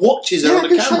room, watches her on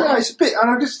the camera. It's a bit,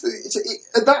 and I guess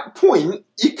at that point,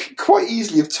 you could quite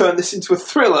easily have turned this into a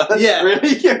thriller. Yeah.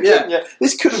 Really? Yeah.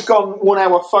 This could have gone 1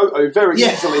 hour photo very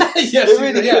easily. Yes, it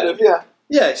really could have, yeah.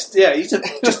 He's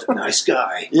just a nice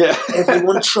guy. Yeah.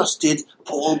 Everyone trusted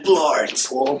Paul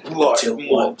Blart. Till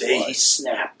one day he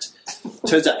snapped.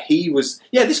 Turns out he was...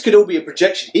 Yeah, this could all be a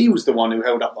projection. He was the one who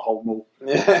held up the whole mall.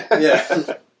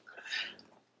 Yeah.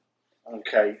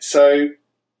 Okay, so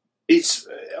it's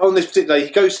on this particular day,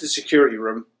 he goes to the security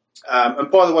room.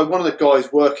 And by the way, one of the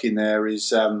guys working there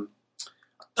is... I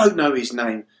don't know his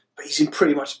name, but he's in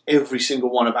pretty much every single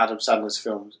one of Adam Sandler's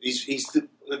films. He's the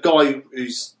guy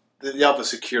who's the other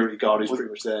security guard who's pretty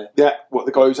much there. Yeah, what,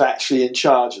 the guy who's actually in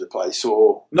charge of the place,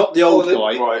 or not the old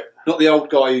guy, right? Not the old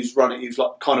guy who's running, who's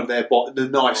like kind of their boss, the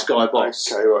nice guy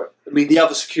boss. Okay, right. I mean, the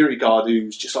other security guard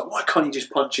who's just like, why can't he just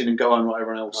punch in and go on like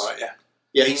everyone else? Right, yeah.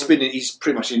 Yeah, he's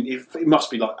pretty much in. He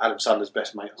must be like Adam Sandler's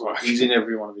best mate. Right. He's in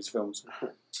every one of his films.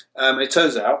 It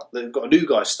turns out they've got a new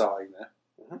guy starring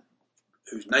there,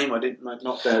 whose name I didn't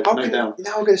note down.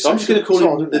 So I'm just going to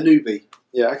call him the newbie.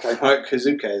 Yeah, okay. Right, because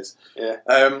who cares? Yeah.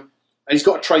 And he's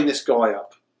got to train this guy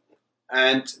up.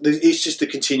 And it's just a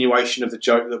continuation of the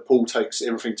joke that Paul takes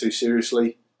everything too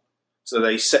seriously. So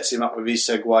they sets him up with his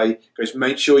segue, goes,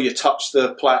 make sure you touch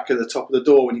the plaque at the top of the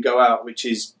door when you go out, which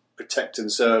is protect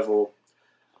and serve, or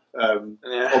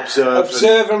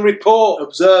observe and report.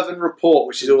 Observe and report,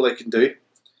 which is all they can do.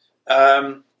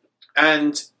 And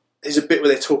there's a bit where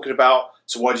they're talking about,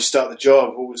 so why did you start the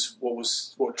job?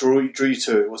 What drew you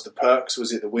to it? Was the perks?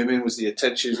 Was it the women? Was the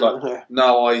attention? It's like,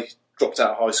 no, I dropped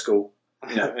out of high school.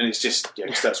 You know, and it's just,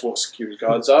 because that's what security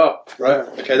guards are, right?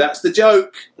 Okay, that's the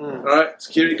joke, right?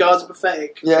 Security guards are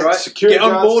pathetic, right? Get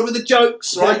on board with the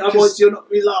jokes, right? Otherwise you're not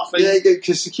going to be laughing. Yeah,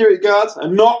 because security guards are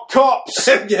not cops.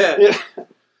 yeah.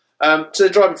 So they're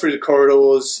driving through the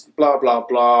corridors, blah, blah,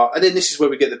 blah. And then this is where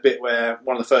we get the bit where,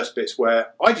 one of the first bits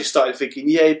where I just started thinking,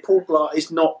 Paul Blart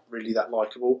is not really that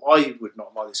likeable. I would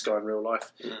not like this guy in real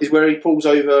life. Is where he pulls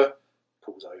over,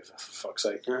 for fuck's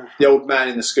sake, the old man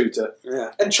in the scooter.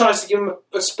 Yeah. And tries to give him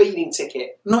a speeding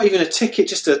ticket. Not even a ticket,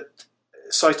 just a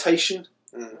citation.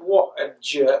 What a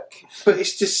jerk. But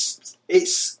it's just,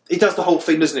 he does the whole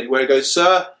thing, doesn't it? Where he goes,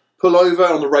 sir, pull over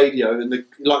on the radio, and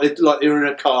like they're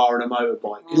in a car and a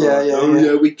motorbike.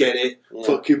 Yeah, we get it. Yeah.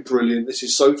 Fucking brilliant. This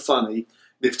is so funny.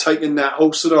 They've taken that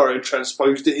whole scenario and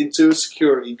transposed it into a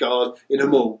security guard in a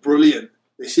mall. Brilliant.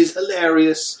 This is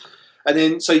hilarious. And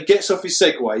then, so he gets off his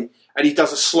Segway, and he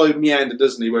does a slow meander,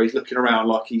 doesn't he, where he's looking around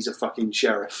like he's a fucking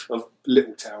sheriff of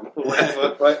Littletown or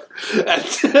whatever, right?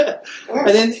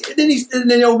 And then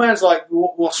the old man's like,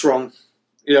 what's wrong?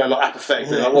 Like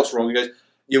apathetically, like, what's wrong? He goes,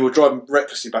 you were driving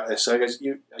recklessly back there. So he goes,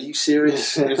 are you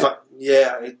serious? And he's like,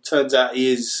 yeah, it turns out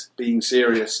he is being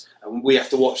serious. And we have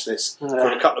to watch this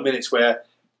for a couple of minutes where,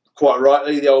 quite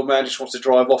rightly, the old man just wants to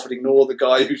drive off and ignore the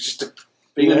guy who's just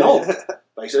being a knob,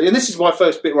 basically. And this is my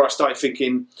first bit where I started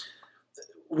thinking,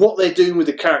 what they're doing with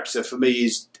the character for me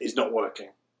is not working.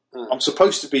 I'm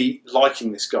supposed to be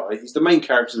liking this guy. He's the main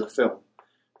character of the film.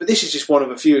 But this is just one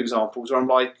of a few examples where I'm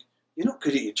like, you're not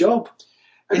good at your job.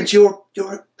 And you're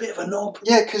a bit of a knob.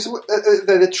 Yeah, because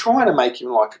they're trying to make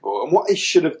him likeable. And what he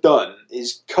should have done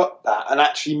is cut that and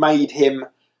actually made him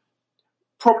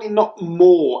probably not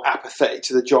more apathetic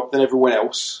to the job than everyone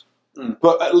else,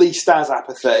 but at least as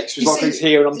apathetic. So it's like he's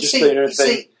here and I'm just doing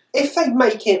everything. If they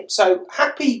make him... So,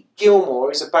 Happy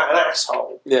Gilmore is about an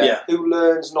asshole who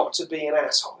learns not to be an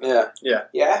asshole.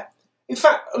 Yeah? In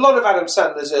fact, a lot of Adam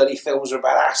Sandler's early films are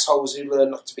about assholes who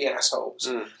learn not to be assholes.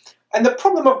 And the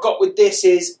problem I've got with this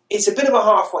is it's a bit of a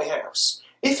halfway house.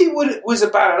 If it was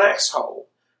about an asshole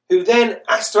who then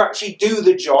has to actually do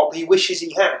the job he wishes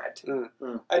he had,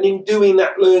 and in doing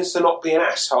that learns to not be an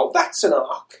asshole, that's an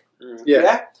arc.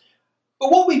 Yeah?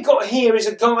 But what we've got here is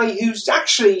a guy who's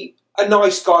actually a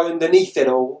nice guy underneath it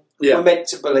all, we're meant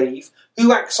to believe,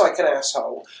 who acts like an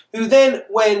asshole, who then,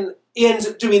 when he ends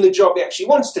up doing the job he actually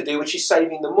wants to do, which is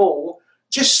saving them all,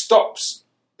 just stops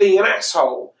being an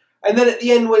asshole. And then at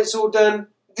the end, when it's all done,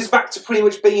 he goes back to pretty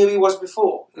much being who he was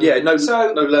before. Yeah, no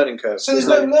learning curve. So there's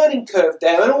no learning curve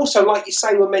there. And also, like you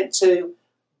say, we're meant to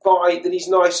buy that he's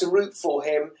nice and root for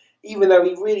him, even though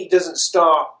he really doesn't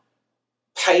start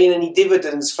paying any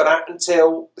dividends for that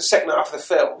until the second half of the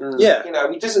film. Yeah.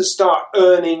 He doesn't start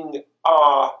earning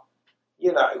our,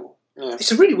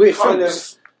 It's a really weird film.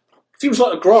 If he was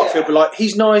like a graph, he'd be like,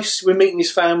 he's nice, we're meeting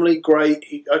his family,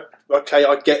 great, okay,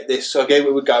 I get this, I get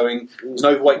where we're going. He's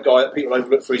an overweight guy that people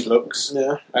overlook for his looks,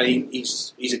 and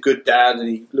he's a good dad, and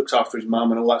he looks after his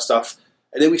mum and all that stuff.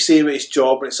 And then we see him at his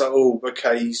job, and it's like, oh,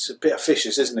 okay, he's a bit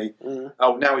officious, isn't he?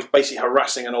 Oh, now he's basically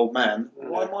harassing an old man.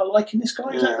 Why am I liking this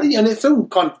guy exactly? And the film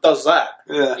kind of does that.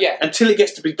 Until it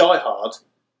gets to be Die Hard,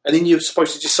 and then you're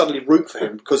supposed to just suddenly root for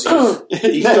him because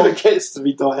he never gets to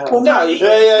be Die Hard. Well, no, It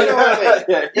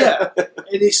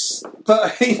is,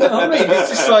 but you know what I mean? It's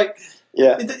just like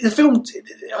the film.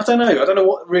 I don't know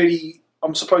what really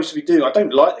I'm supposed to be doing. I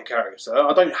don't like the character.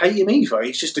 I don't hate him either.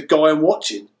 He's just a guy I'm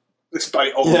watching.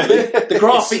 The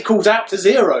graphic calls out to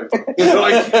 0.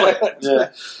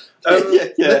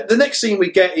 The next scene we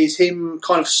get is him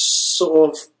kind of sort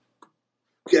of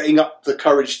getting up the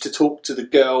courage to talk to the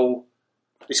girl.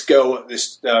 This girl at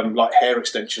this like hair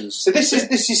extensions. So this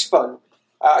is fun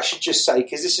I should just say,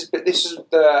 because this is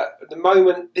the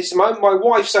moment. This is my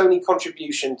wife's only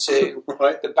contribution to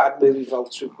Right. the bad movie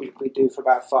vaults we do for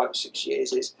about 5 or 6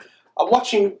 years. Is I'm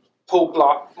watching Paul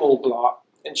Blart,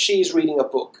 and she's reading a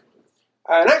book.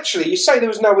 And actually, you say there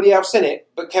was nobody else in it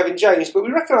but Kevin James, but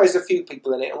we recognised a few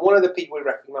people in it. And one of the people we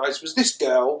recognised was this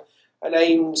girl. Her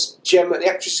name's Gemma. The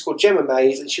actress is called Gemma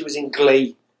Mays, and she was in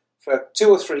Glee for 2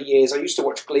 or 3 years. I used to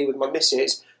watch Glee with my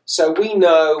missus, so we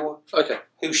know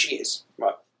who she is.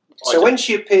 Right. So when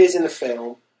she appears in the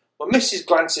film, my missus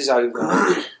glances over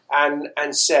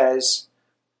and says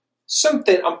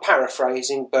something, I'm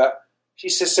paraphrasing, but she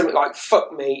says something like,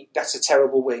 "Fuck me, that's a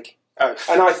terrible wig." Oh.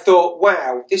 And I thought,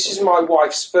 wow, this is my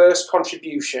wife's first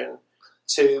contribution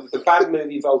to the bad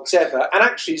movie vault ever. And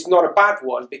actually, it's not a bad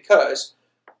one, because,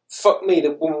 fuck me,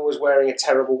 the woman was wearing a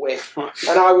terrible wig.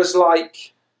 And I was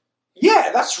like,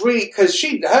 yeah, that's really, because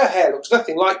her hair looks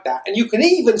nothing like that. And you can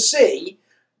even see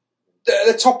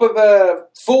the top of her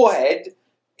forehead,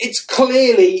 it's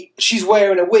clearly she's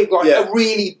wearing a wig, like a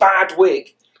really bad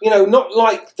wig. You know, not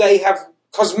like they have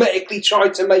cosmetically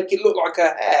tried to make it look like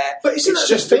her hair. But isn't it's that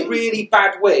just the a thing? really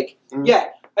bad wig. Yeah.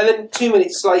 And then 2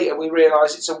 minutes later, we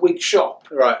realise it's a wig shop.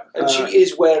 Right. And she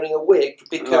is wearing a wig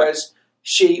because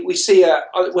we see her,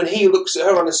 when he looks at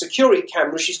her on a security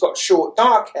camera, she's got short,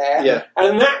 dark hair. Yeah.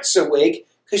 And that's a wig,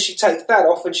 because she takes that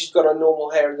off and she's got her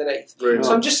normal hair underneath. Really?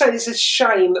 So I'm just saying it's a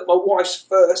shame that my wife's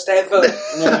first ever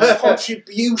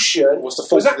contribution What's the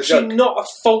fault was of the actually joke? not a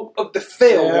fault of the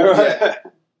film. Yeah, right.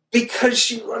 Because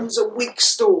she runs a wig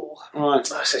store. Right.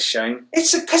 That's a shame.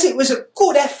 It's because it was a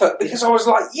good effort, because I was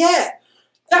like, yeah,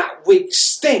 that wig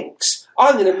stinks.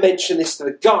 I'm going to mention this to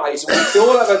the guys, and we can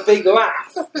all have a big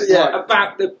laugh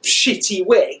about the shitty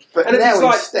wig. But and now it's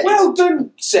like, instead- well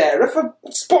done, Sarah, for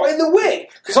spotting the wig.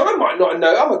 Because I might not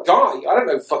know. I'm a guy. I don't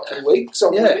know fucking wigs.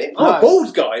 I'm women. I'm a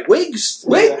bald guy. Wigs?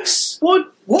 Wigs?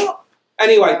 What?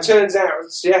 Anyway, turns out,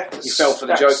 you fell for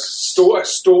the joke. A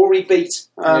story beat.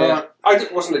 Yeah.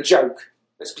 It wasn't a joke.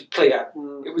 Let's be clear.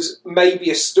 It was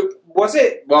maybe was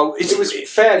it? Well, It was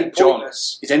fairly John,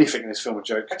 pointless. is anything in this film a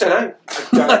joke? I don't know.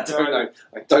 I don't know.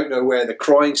 I don't know where the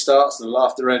crying starts and the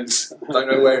laughter ends. I don't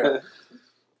know where.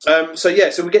 So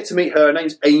we get to meet her. Her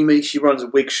name's Amy. She runs a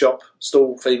wig shop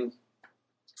stall thing.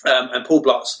 And Paul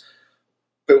Blutz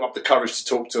built up the courage to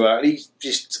talk to her, and he's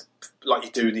just like you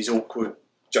do in these awkward,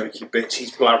 jokey bits.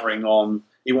 He's blabbering on.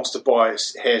 He wants to buy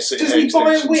hair Does he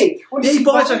buy a wig? What does He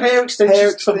buys her hair extensions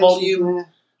for extensions, volume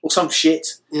or some shit.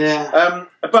 Yeah.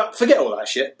 But forget all that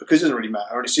shit, because it doesn't really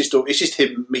matter, and it's just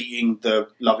him meeting the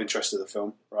love interest of the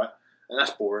film, right? And that's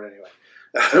boring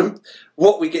anyway.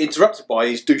 What we get interrupted by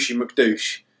is Douchey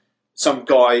McDouche, some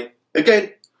guy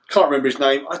again. Can't remember his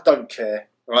name. I don't care.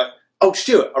 Right? Oh,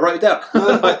 Stuart. I wrote it down.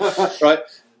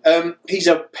 Right. He's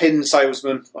a pen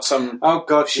salesman or some. Oh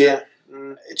God, shit.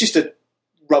 Just a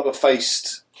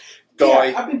rubber-faced guy.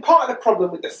 Yeah, I mean, part of the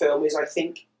problem with the film is I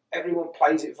think everyone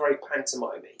plays it very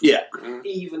pantomimey. Yeah.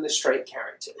 Even the straight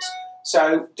characters.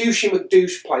 So Douchey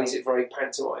McDouche plays it very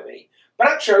pantomimey. But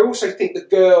actually, I also think the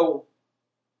girl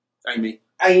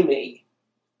Amy,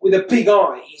 with her big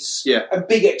eyes and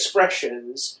big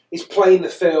expressions, is playing the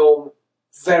film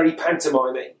very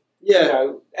pantomimey. Yeah. You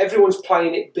know, everyone's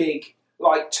playing it big,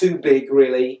 like too big,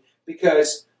 really,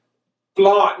 because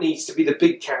Blart needs to be the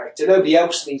big character. Nobody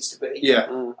else needs to be. Yeah.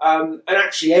 And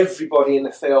actually, everybody in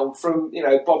the film, from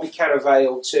Bobby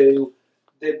Cannavale to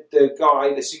the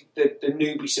guy, the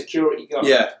newbie security guy.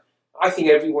 Yeah. I think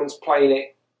everyone's playing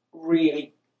it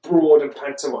really broad and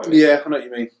pantomime. Yeah, I know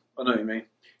what you mean.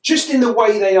 Just in the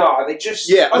way they are, they just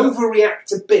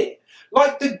overreact a bit.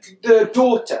 Like the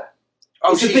daughter.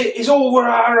 Oh, It's all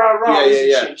rah rah rah.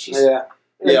 Yeah. She's I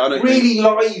know what you really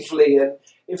lively, and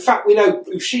in fact, we know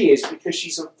who she is because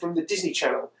she's from the Disney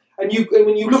Channel. And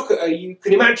when you look at her, you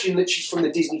can imagine that she's from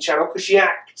the Disney Channel because she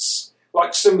acts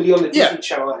like somebody on the Disney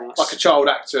Channel acts. Like a child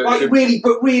actor. Like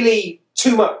really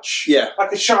too much. Yeah.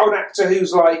 Like a child actor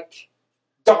who's like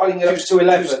dialing it up to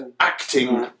 11. Acting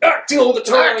all the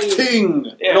time.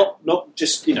 Acting! Yeah. Not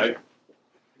just,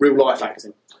 real life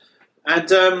acting.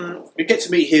 And we get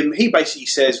to meet him. He basically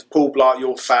says, Paul Blart,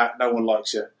 you're fat, no one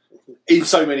likes you. In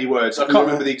so many words. I can't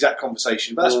remember the exact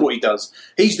conversation, but that's what he does.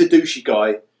 He's the douchey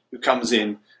guy who comes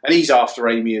in, and he's after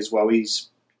Amy as well. He's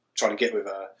trying to get with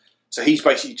her. So he's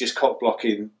basically just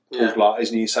cock-blocking Paul Blart,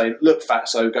 isn't he? He's saying, look,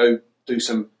 fatso, go do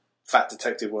some fat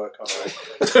detective work. I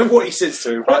don't know what he says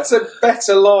to him. Right? That's a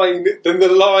better line than the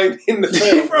line in the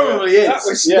film. It probably is. That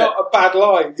was not a bad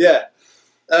line. Yeah.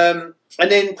 And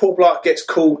then Paul Blart gets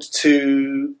called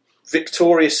to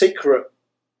Victoria's Secret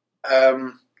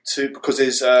because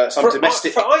there's some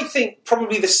domestic... I think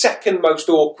probably the second most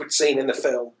awkward scene in the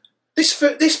film.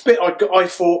 This bit, I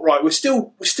thought, right, we're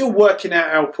still working out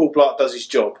how Paul Blart does his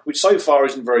job, which so far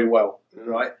isn't very well,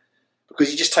 right? Because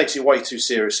he just takes it way too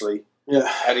seriously.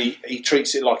 Yeah. And he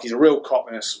treats it like he's a real cop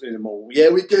in a mall. Yeah,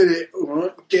 we get it. All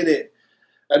right, we get it.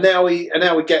 And now we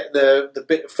get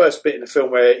the first bit in the film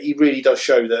where he really does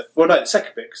show that. Well, no, the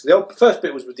second bit, because the first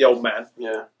bit was with the old man.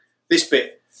 Yeah. This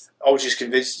bit, I was just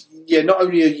convinced. Yeah, not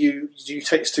only do you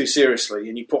take this too seriously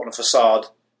and you put on a facade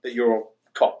that you're a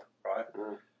cop, right?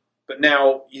 Mm. But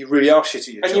now you really are shit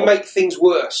at your job. And you make things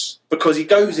worse. Because he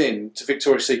goes in to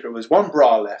Victoria's Secret, there's one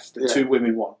bra left that two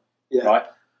women want, right?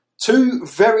 Two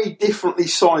very differently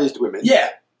sized women. Yeah.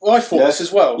 Well, I thought this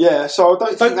as well. Yeah, so I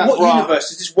don't think that what bra...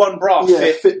 universe does this one bra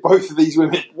fit both of these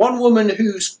women? One woman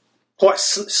who's quite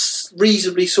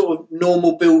reasonably sort of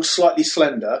normal build, slightly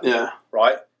slender,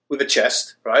 right, with a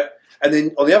chest, right? And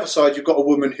then on the other side, you've got a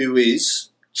woman who is...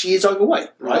 She is overweight,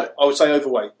 right? I would say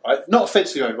overweight, right? Not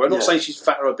offensively overweight. I'm not saying she's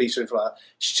fat or obese or anything like that.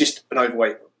 She's just an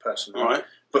overweight person, right?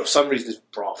 But for some reason, this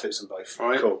bra fits them both.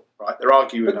 Right. Cool, right? They're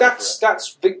arguing. But that's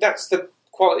the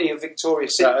quality of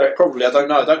Victoria's Secret. Probably, I don't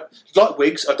know. I don't like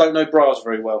wigs. I don't know bras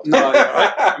very well. No,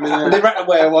 right? I mean, they're to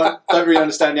wear one. Don't really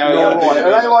understand how.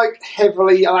 Are they like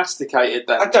heavily elasticated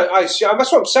then? I don't. That's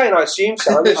what I'm saying. I assume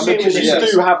so. I'm assuming because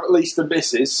you do have at least the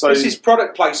misses. So this is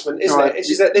product placement, isn't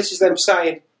it? This is them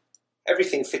saying.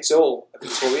 Everything fits all. A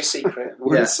Victoria's Secret.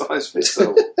 One size fits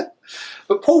all.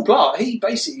 But Paul Blart, he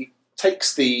basically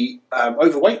takes the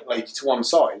overweight lady to one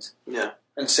side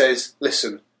and says,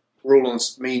 listen, we're all on,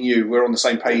 me and you, we're on the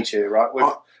same page here, right?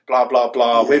 We're blah, blah,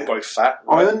 blah, we're both fat.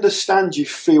 Right? I understand you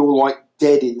feel like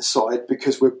dead inside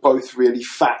because we're both really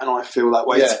fat and I feel that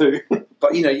way too.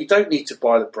 But, you don't need to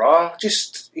buy the bra.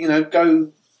 Just,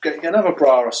 go get another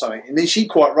bra or something. And then she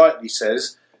quite rightly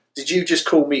says, did you just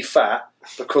call me fat?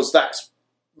 Because that's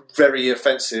very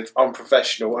offensive,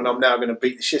 unprofessional, and I'm now going to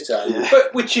beat the shit out of you.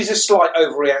 But which is a slight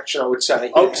overreaction, I would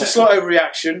say. Oh, it's a slight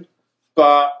overreaction,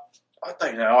 but I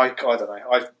don't know. I don't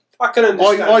know. I can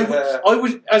understand. I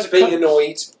would as being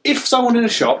annoyed if someone in a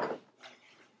shop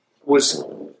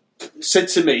said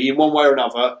to me in one way or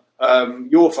another,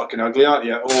 "You're fucking ugly, aren't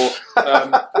you?" Or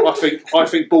I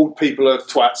think bald people are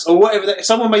twats, or whatever. If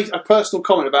someone made a personal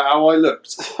comment about how I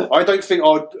looked, I don't think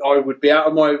I would be out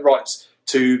of my rights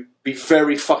to be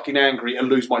very fucking angry and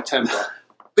lose my temper.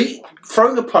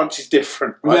 Throwing a punch is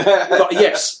different, right? But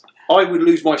yes, I would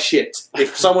lose my shit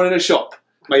if someone in a shop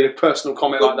made a personal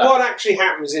comment like that. What actually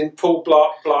happens in Paul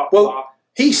Blart?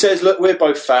 He says, look, we're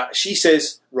both fat. She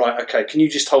says, right, okay, can you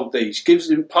just hold these?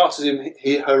 Passes him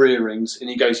her earrings, and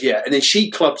he goes, yeah. And then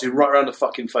she clubs him right around the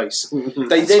fucking face.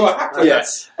 That's what happens. Yeah.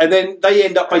 And then they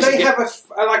end up basically... And they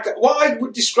have what I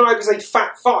would describe as a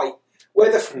fat fight, where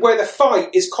the fight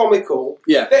is comical.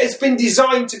 Yeah. That has been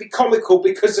designed to be comical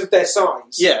because of their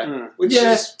size. Yeah. Which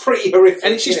is pretty horrific.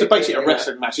 And it's just basically a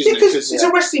wrestling match, isn't it? Because it's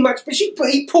a wrestling match, but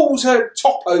he pulls her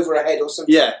top over her head or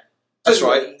something. Yeah. That's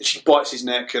right. She bites his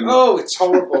neck, and it's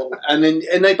horrible. and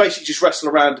they basically just wrestle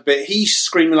around a bit. He's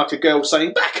screaming like a girl,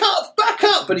 saying "Back up, back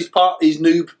up!" But his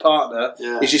noob partner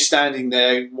is just standing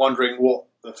there, wondering what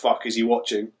the fuck is he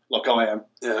watching, like I am.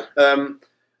 Yeah.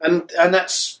 And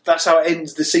that's how it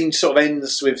ends. The scene sort of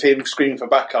ends with him screaming for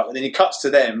backup, and then he cuts to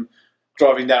them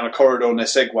driving down a corridor on their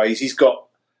segways. He's got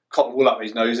cotton wool up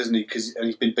his nose, hasn't he? And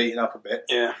he's been beaten up a bit.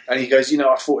 Yeah. And he goes,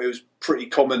 I thought it was pretty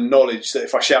common knowledge that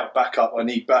if I shout backup, I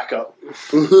need backup.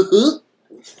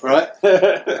 Right?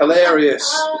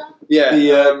 Hilarious. Yeah.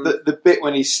 The bit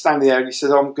when he's standing there and he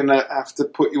says, I'm going to have to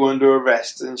put you under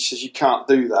arrest. And she says, you can't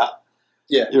do that.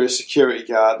 Yeah. You're a security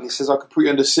guard. And he says, I can put you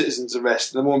under citizen's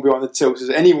arrest. And the woman behind the till says,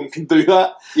 anyone can do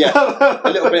that. Yeah. A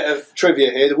little bit of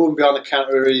trivia here. The woman behind the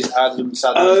counter is Adam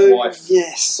Sandler's wife.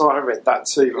 Yes, I read that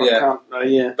too. Yeah. I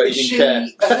can't, But he didn't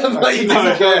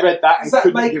care. I read that. Does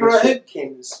that make her a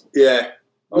Hootkins? Yeah.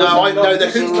 No, I know the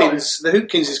Hootkins. The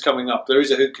Hootkins is coming up. There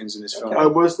is a Hootkins in this film. Oh,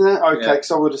 was there? Okay,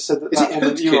 because I would have said that. Is it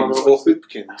Hootkins or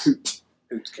Hoopkins?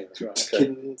 Hootkins, right.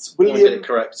 Hootkins. William. Get it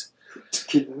correct.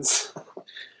 Hootkins.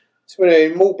 So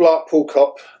anyway, Paul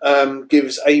Cop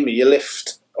gives Amy a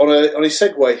lift on his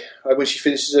Segway when she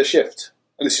finishes her shift.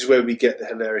 And this is where we get the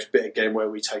hilarious bit again where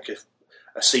we take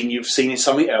a scene you've seen in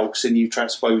something else and you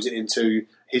transpose it into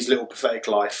his little pathetic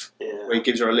life, where he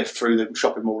gives her a lift through the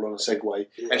shopping mall on a Segway.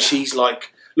 And she's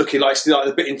like looking like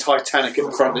the bit in Titanic at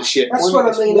the front of the ship. That's what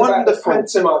I mean about the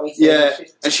pantomime thing. Yeah,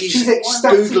 and she's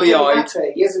googly-eyed,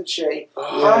 happy, isn't she?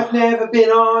 I've never been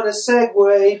on a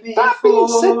Segway before. That being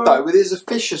said, though, with his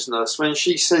officiousness, when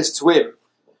she says to him,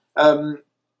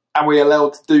 "Are we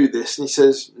allowed to do this?" and he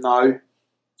says, "No."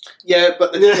 Yeah,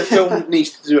 but the film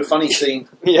needs to do a funny scene.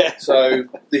 Yeah. So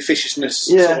the officiousness,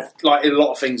 sort of, like in a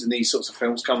lot of things in these sorts of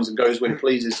films, comes and goes when it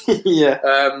pleases. Yeah.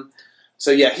 So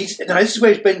yeah, this is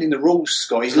where he's bending the rules,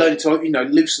 Scott. He's learning to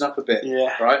loosen up a bit.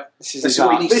 Yeah, right. This is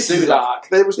what he needs to do. Arc.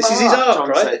 There was this no is his arc,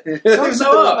 right? There was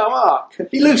no arc.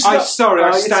 He loosened up. Sorry,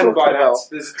 I stand by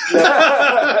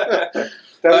that.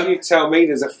 Don't you tell me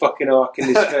there's a fucking arc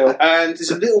in this film. And there's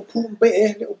a little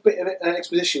bit of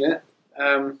exposition here.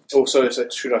 Also,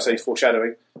 should I say,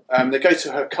 foreshadowing. They go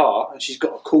to her car, and she's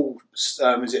got a cool,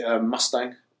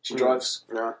 Mustang she drives.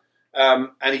 Yeah.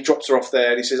 And he drops her off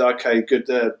there, and he says, "Okay, good,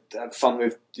 have fun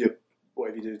with your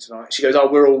whatever you do tonight." She goes, "Oh,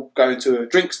 we're all going to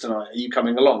drinks tonight. Are you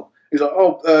coming along?" He's like,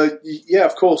 "Oh, yeah,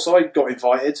 of course. I got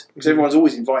invited because everyone's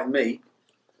always inviting me."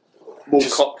 More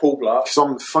Paul Blart, because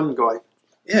I'm the fun guy.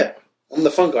 Yeah, I'm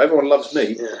the fun guy. Everyone loves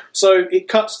me. Yeah. So it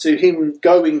cuts to him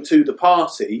going to the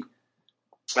party,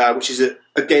 which is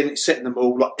again it's setting them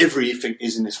all like everything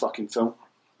is in this fucking film,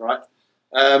 right?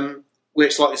 Where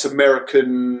it's like this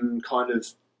American kind of.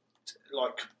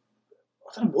 Like, I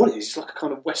don't know what it is. It's like a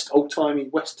kind of old-timey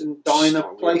Western diner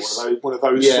place. One of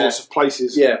those sorts of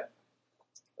places. Yeah.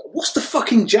 What's the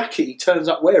fucking jacket he turns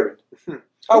up wearing?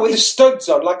 With the studs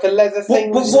on, like a leather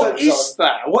thing. What is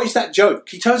that? What is that joke?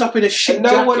 He turns up in a shit and no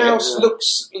jacket. one else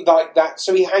looks like that,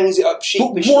 so he hangs it up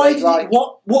sheepishly. Why?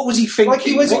 What was he thinking? Like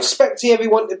he was expecting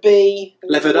everyone to be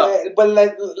leathered up.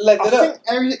 Leathered I think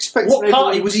he was expecting. What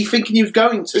party was he thinking he was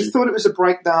going to? He thought it was a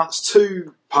breakdance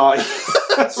 2 party.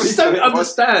 I don't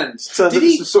understand. Did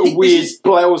he some sort of weird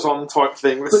blouse on type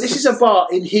thing? But this is a bar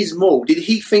in his mall. Did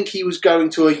he think he was going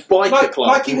to a biker club?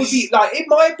 Like it would be like it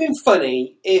might have been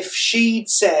funny if she'd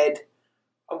said,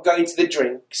 "I'm going to the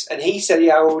drinks," and he said,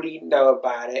 "Yeah, I already know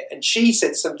about it," and she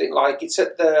said something like, "It's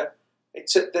at the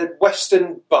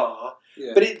Western bar."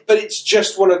 Yeah. But it's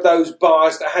just one of those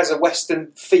bars that has a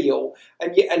Western feel,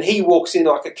 and he walks in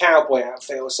like a cowboy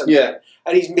outfit or something,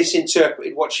 and he's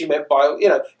misinterpreted what she meant by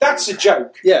that's a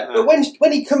joke. Yeah. But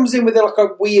when he comes in with like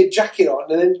a weird jacket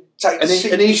on and then gets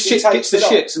the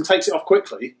shits and takes it off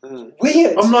quickly,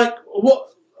 weird. I'm like,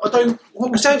 what?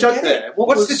 What was the joke there?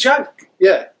 What's the joke?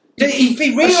 Yeah. If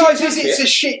he realises it's a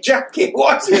shit jacket,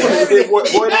 why is he wearing it? Why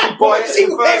did he buy it in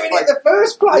the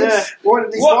first place? Yeah. Why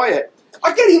did he buy it?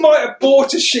 I get he might have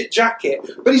bought a shit jacket,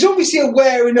 but he's obviously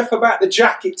aware enough about the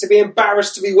jacket to be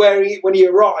embarrassed to be wearing it when he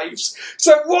arrives.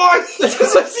 So why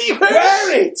does he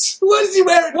wear it? Why does he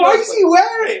wear it? Why does he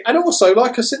wear it? And also,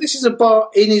 like I said, this is a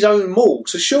bar in his own mall,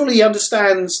 so surely he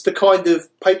understands the kind of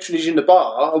patronage in the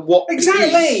bar and what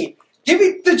exactly. Give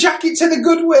it the jacket to the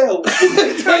Goodwill.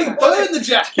 Don't burn the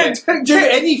jacket. Do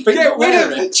anything. Get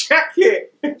rid of the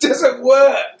jacket. It doesn't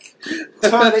work.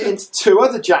 Turn it into 2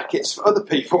 other jackets for other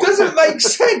people. Doesn't make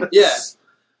sense. Yeah.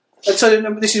 And so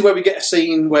this is where we get a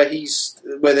scene where he's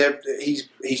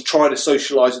trying to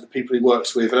socialise with the people he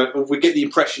works with. And we get the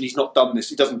impression he's not done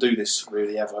this. He doesn't do this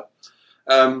really ever.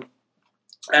 And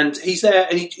he's there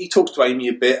and he talks to Amy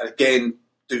a bit. Again,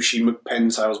 douchey pen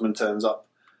salesman turns up.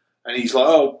 And he's like,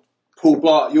 "Oh, Paul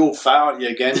Blart, you're fat, aren't you,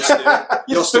 again?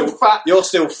 You're still fat. You're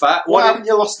still fat. Why haven't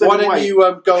you lost any weight? Why don't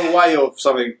you go away or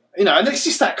something?" And it's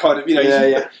just that kind of,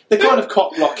 the kind of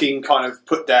cock-blocking kind of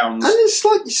put-downs. And it's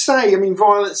like you say, I mean,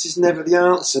 violence is never the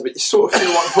answer, but you sort of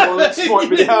feel like violence might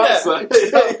be the answer.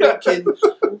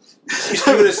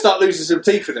 You're going to start losing some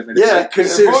teeth in a minute. Yeah,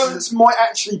 because violence might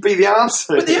actually be the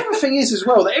answer. But the other thing is as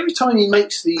well, that every time he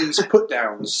makes these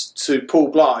put-downs to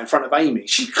Paul Blart in front of Amy,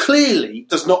 she clearly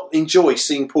does not enjoy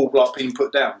seeing Paul Blart being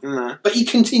put down. No. But he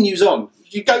continues on.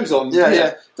 He goes on.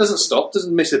 Yeah. Doesn't stop,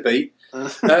 doesn't miss a beat.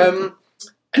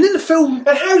 And in the film...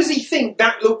 And how does he think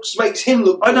that makes him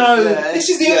look good? I know. Yeah. This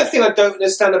is the other thing I don't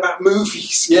understand about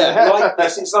movies like like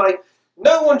this. It's like,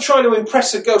 no one trying to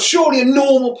impress a girl. Surely a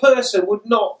normal person would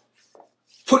not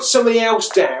put somebody else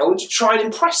down to try and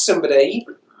impress somebody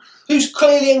who's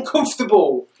clearly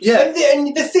uncomfortable. Yeah.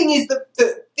 And the thing is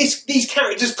that these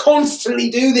characters constantly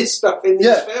do this stuff in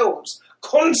these films.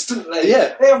 Constantly.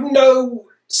 Yeah. They have no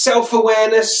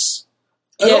self-awareness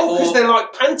at all because they're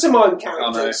like pantomime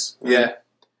characters. I know. Yeah.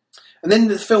 And then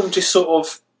the film just sort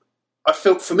of, I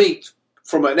felt for me,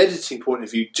 from an editing point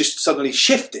of view, just suddenly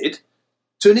shifted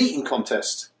to an eating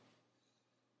contest.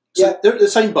 So they're at the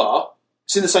same bar,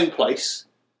 it's in the same place.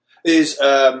 There's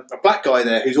a black guy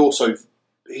there he's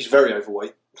very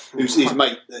overweight, who's his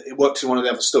mate, that works in one of the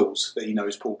other stalls that he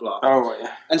knows, Paul Blart. Oh, right,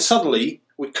 yeah. And suddenly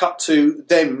we cut to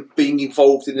them being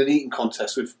involved in an eating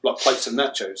contest with like plates of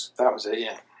nachos. That was it,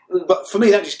 yeah. But for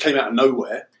me, that just came out of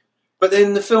nowhere. But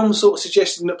then the film sort of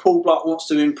suggesting that Paul Blart wants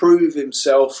to improve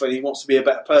himself and he wants to be a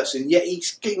better person, yet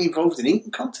he's getting involved in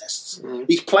eating contests. Mm.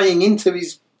 He's playing into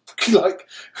his like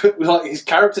his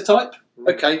character type.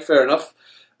 Mm. Okay, fair enough.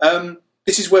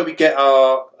 This is where we get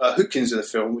our Hookins of the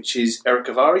film, which is Eric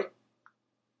Avari,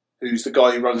 who's the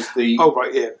guy who runs the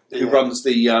who runs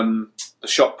the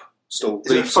shop stall.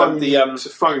 It's a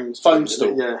phone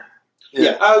stall. Yeah.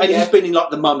 Yeah, he's been in like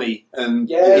The Mummy and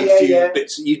a few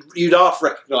bits. You'd half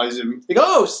recognise him. You go,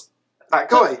 oh, it's that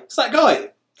guy. It's that guy.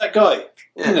 That guy.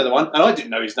 Yeah. You know the one. And I didn't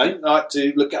know his name. I had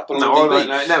to look it up on IMDb. I don't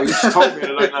know. No, you just told me. I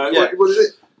don't know. Yeah. What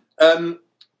is it?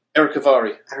 Eric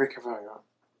Avari. Eric Avari. Right.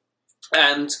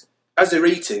 And as they're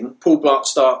eating, Paul Blart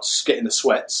starts getting the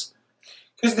sweats.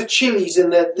 Because the chilies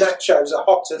and the nachos are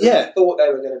hotter than he thought they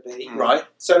were going to be. Right.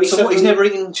 So he's never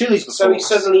eaten chilies before. So he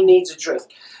suddenly needs a drink.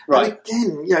 Right.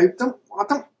 And again, I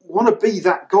don't want to be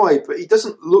that guy, but he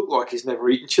doesn't look like he's never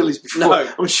eaten chilies before.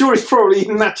 No. I'm sure he's probably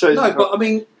eaten nachos before. But I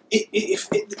mean,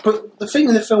 but the thing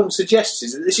the film suggests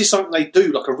is that this is something they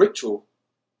do, like a ritual.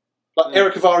 Like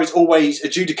Eric Avari's always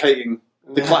adjudicating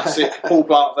the classic Paul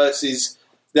Blart versus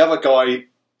the other guy,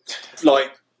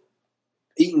 like,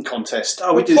 eating contest.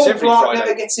 Oh, we do this every Blart Friday.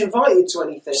 Never gets invited to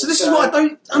anything. So this is what I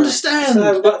don't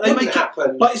understand. But they make it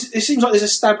happen. Like it seems like there's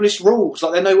established rules,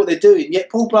 like they know what they're doing. Yet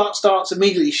Paul Blart starts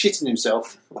immediately shitting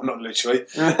himself. Well, not literally,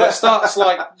 but starts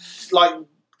like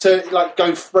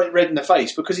going red in the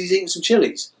face because he's eating some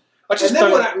chilies. I just and then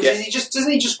don't what happens get. is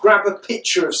doesn't he just grab a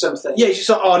picture of something? Yeah, he's just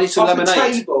like, oh, I need some off lemonade.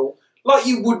 The table, like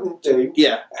you wouldn't do.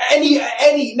 Yeah.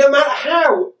 Any, no matter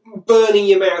how burning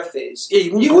your mouth is,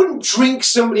 you wouldn't drink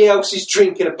somebody else's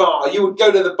drink in a bar. You would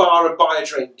go to the bar and buy a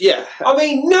drink. Yeah. I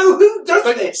mean, who does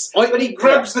this? But he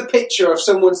grabs the picture of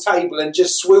someone's table and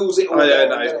just swills it all down. Yeah,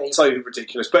 no, it's so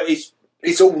ridiculous. But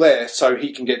it's all there so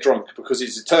he can get drunk because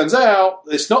it turns out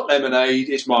it's not lemonade,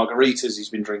 it's margaritas he's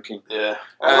been drinking. Yeah.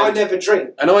 And I never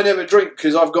drink. And I never drink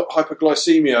because I've got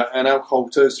hypoglycemia and alcohol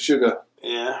turns to sugar.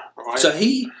 Yeah, right. So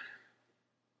he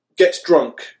gets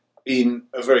drunk in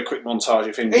a very quick montage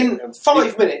of him. In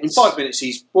 5 minutes. In 5 minutes,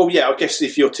 I guess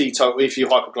if you're if you're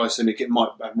hypoglycemic, it might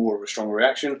have more of a stronger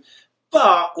reaction.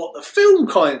 But what the film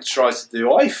kind of tries to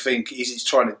do, I think, is it's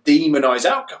trying to demonise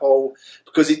alcohol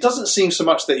because it doesn't seem so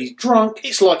much that he's drunk,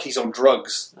 it's like he's on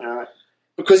drugs. Right.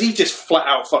 Because he just flat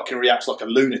out fucking reacts like a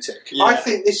lunatic. Yeah. I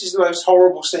think this is the most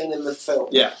horrible scene in the film.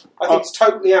 Yeah. I think it's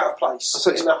totally out of place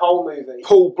in the whole movie.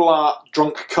 Paul Blart,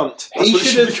 drunk cunt.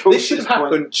 This should have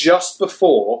happened just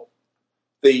before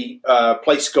the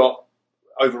place got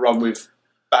overrun with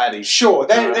baddies. Sure,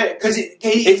 because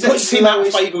it puts him out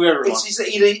of favour with everyone.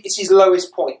 It's his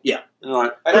lowest point. Yeah,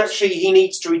 right. And actually, he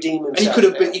needs to redeem himself.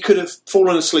 And he could have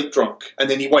fallen asleep drunk, and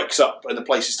then he wakes up and the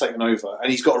place is taken over, and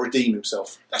he's got to redeem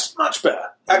himself. That's much better.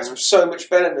 That's so much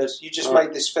better, Nuz. You just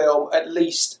made this film at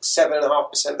least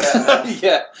 7.5% better.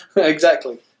 Yeah,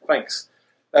 exactly. Thanks.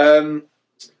 And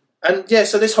yeah,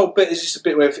 so this whole bit is just a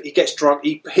bit where he gets drunk,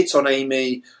 he hits on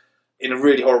Amy in a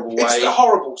really horrible way. It's the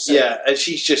horrible scene. Yeah, and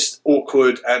she's just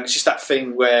awkward, and it's just that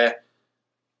thing where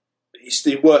it's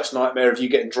the worst nightmare of you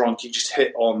getting drunk, you just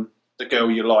hit on the girl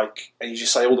you like, and you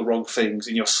just say all the wrong things,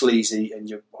 and you're sleazy, and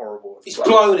you're horrible. He's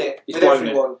blown it with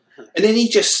everyone. And then he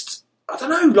just, I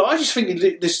don't know, I just think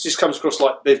this just comes across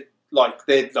like like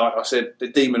I said, they're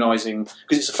demonising,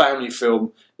 because it's a family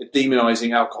film, they're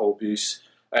demonising alcohol abuse,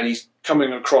 and he's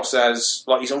coming across as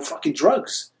like he's on fucking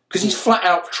drugs. Because he's flat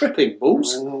out tripping,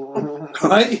 balls,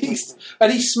 right?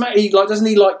 Doesn't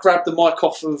he grab the mic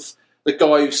off of the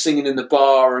guy who's singing in the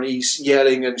bar and he's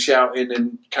yelling and shouting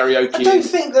and karaoke? I don't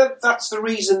think that's the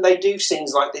reason they do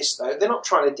scenes like this, though. They're not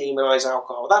trying to demonise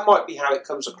alcohol. That might be how it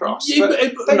comes across. Yeah, but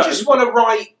they just want to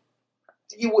write,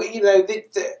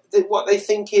 what they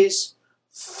think is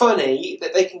funny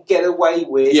that they can get away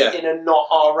with in a not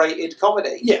R-rated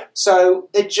comedy. Yeah. So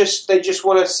they just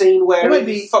want a scene where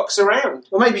he fucks around.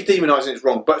 Well, maybe demonising is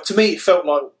wrong, but to me it felt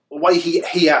like the way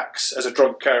he acts as a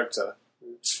drug character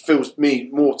feels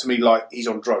more to me like he's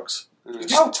on drugs.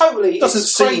 Totally. Doesn't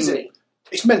it's seem crazy.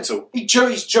 It's mental.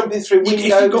 He's jumping through windows.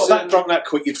 If you got that drunk that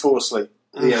quick, you'd fall asleep.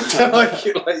 Yeah,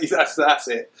 that's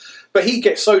it. But he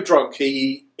gets so drunk,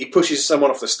 he pushes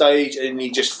someone off the stage and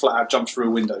he just flat out jumps through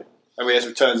a window. And as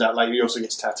it turns out later, he also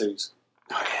gets tattoos.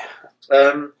 Oh,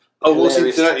 yeah.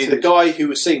 The guy who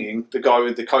was singing, the guy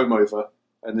with the comb over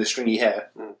and the stringy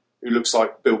hair, who looks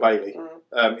like Bill Bailey,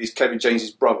 is Kevin James's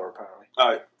brother, apparently.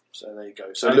 Oh. So there you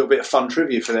go. So a little bit of fun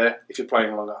trivia for there, if you're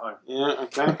playing along at home. Yeah,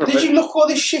 okay. Did you look all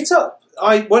this shit up?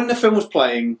 When the film was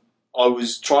playing, I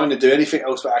was trying to do anything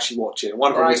else but actually watch it.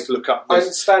 One of them was to look up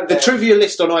the trivia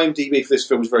list on IMDb for this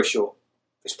film was very short.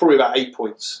 It's probably about 8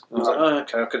 points. I was like,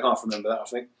 okay, I can half remember that, I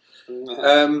think.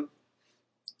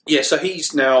 So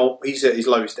he's at his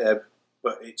lowest ebb,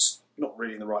 but it's not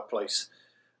really in the right place.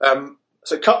 So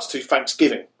it cuts to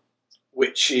Thanksgiving,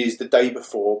 which is the day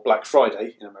before Black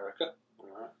Friday in America.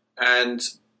 And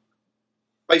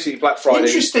basically Black Friday...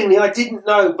 Interestingly, I didn't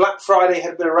know Black Friday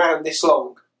had been around this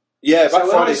long. Yeah, Black So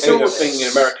when I Friday's saw been a this- thing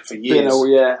in America for You years. know,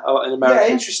 a lot in America.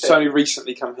 Yeah, interesting. It's only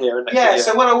recently come here, isn't it? Yeah,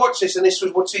 so when I watched this, and this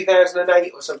was,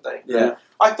 2008 or something, Yeah.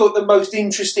 I thought the most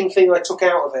interesting thing I took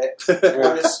out of it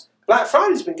was Black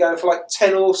Friday's been going for like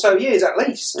 10 or so years at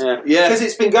least. Yeah. Yeah. Because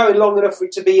it's been going long enough for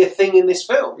it to be a thing in this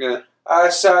film. Yeah.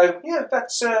 That's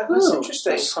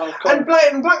interesting. That's so cool. And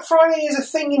Black Friday is a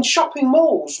thing in shopping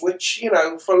malls, which,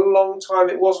 for a long time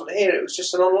it wasn't here. It was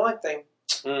just an online thing.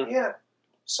 Mm. Yeah.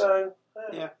 So,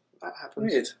 Yeah. That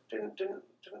happens. Weird.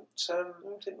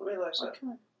 didn't realise that.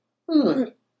 Okay. Hmm.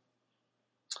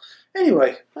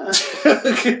 Anyway.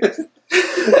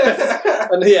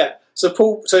 And yeah,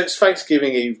 so it's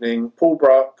Thanksgiving evening. Paul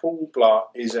Blart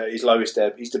is his lowest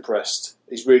ebb. He's depressed.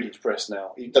 He's really depressed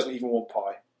now. He doesn't even want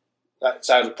pie. That's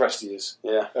how depressed he is.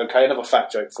 Yeah. Okay, another fat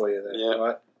joke for you then. Yeah.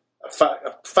 Right? A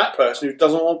fat person who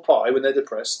doesn't want pie when they're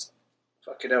depressed.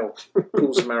 Fucking hell.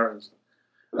 Cool Samaritans.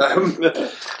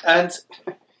 And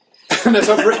as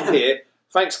I've written here,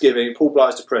 Thanksgiving, Paul Blart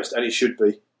is depressed, and he should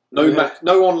be. No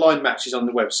online matches on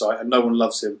the website, and no one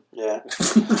loves him. Yeah.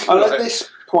 And at this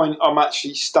point, I'm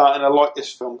actually starting to like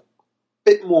this film a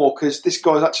bit more because this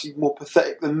guy's actually more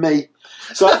pathetic than me.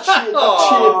 So that cheered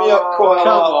me up quite a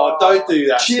Come lot. on, don't do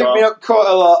that, Cheered Scott. me up quite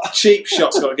a lot. Cheap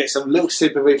Shot's got to get some little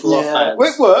sympathy from our fans.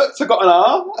 Well, it worked. I got an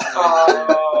arm.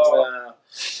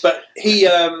 But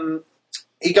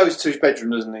he goes to his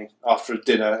bedroom, doesn't he, after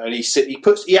dinner, and he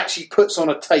actually puts on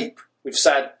a tape with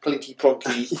sad plinky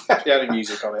plonky piano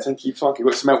music on it. Thank you, Funky.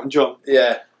 What's Melton John?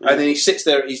 Yeah, and then he sits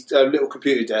there at his little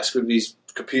computer desk with his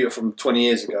computer from 20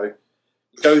 years ago.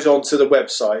 Goes on to the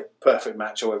website, Perfect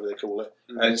Match, or whatever they call it,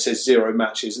 and it says 0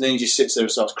 matches, and then he just sits there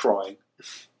and starts crying.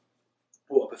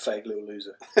 What a pathetic little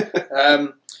loser!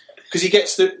 Because he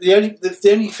gets the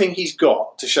only thing he's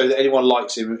got to show that anyone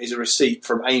likes him is a receipt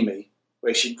from Amy,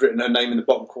 where she'd written her name in the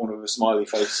bottom corner with a smiley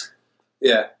face.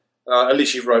 Yeah. At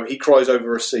least she wrote, he cries over a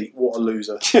receipt. What a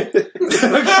loser.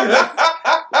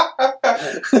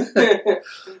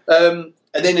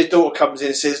 And then his daughter comes in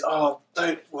and says, "Oh,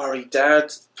 don't worry,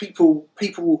 Dad. People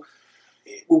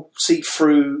will see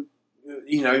through,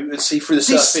 and see through the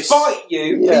surface. Despite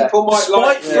you, Yeah. people might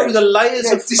like Despite through the layers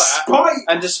of fat,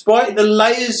 and despite the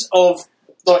layers of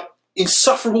like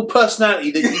insufferable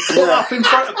personality that you put up in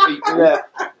front of people, Yeah.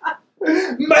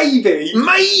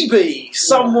 Maybe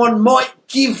someone might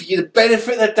give you the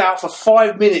benefit of the doubt for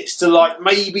 5 minutes to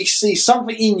maybe see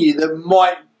something in you that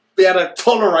might be able to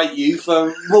tolerate you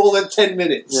for more than 10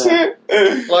 minutes." Yeah.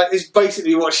 It's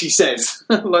basically what she says.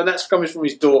 That's coming from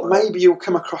his daughter. Maybe you'll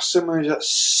come across someone who's at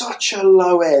such a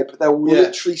low ebb they'll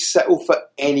literally settle for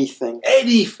anything.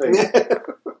 Anything.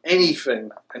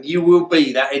 Anything. And you will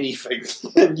be that anything.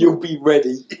 And you'll be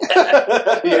ready.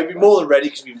 You'll be more than ready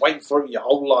because you've been waiting for it your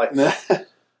whole life.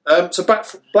 So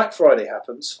Black Friday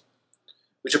happens,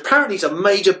 which apparently is a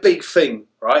major big thing,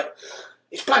 right?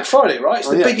 It's Black Friday, right? It's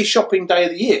the biggest shopping day of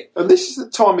the year. And this is the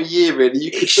time of year, really,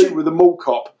 you could do with a mall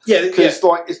cop. Yeah, Because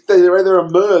there are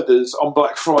murders on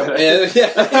Black Friday.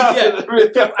 Yeah.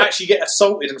 People actually get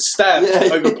assaulted and stabbed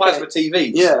over plasma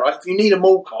TVs, right? If you need a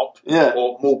mall cop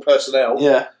or mall personnel,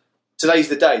 today's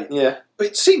the day. Yeah. But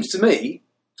it seems to me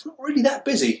it's not really that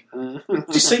busy. It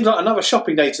just seems like another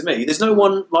shopping day to me. There's no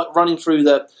one running through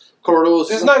the corridors.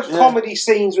 There's no comedy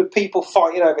scenes with people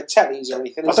fighting over tellies or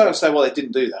anything. I don't understand why they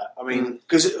didn't do that. I mean,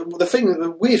 because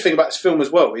the weird thing about this film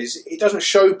as well is it doesn't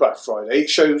show Black Friday. It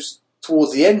shows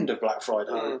towards the end of Black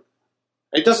Friday.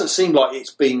 It doesn't seem like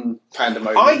it's been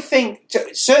pandemonium. I think,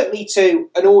 certainly to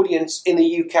an audience in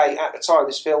the UK at the time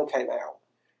this film came out,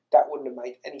 that wouldn't have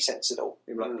made any sense at all.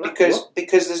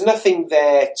 Because there's nothing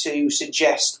there to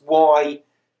suggest why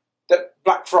that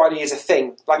Black Friday is a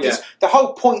thing. The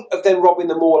whole point of them robbing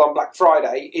the mall on Black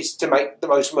Friday is to make the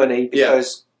most money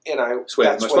because that's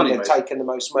when they're taking the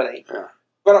most money. Yeah.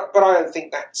 But I don't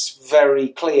think that's very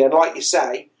clear. And like you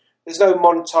say, there's no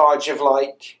montage of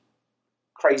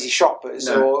crazy shoppers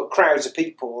or crowds of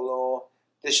people or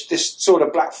this sort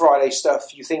of Black Friday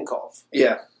stuff you think of.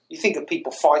 Yeah. You think of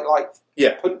people fight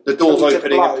the doors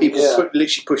opening and people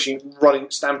literally pushing, running,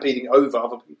 stampeding over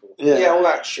other people. Yeah, all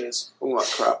that shit. All that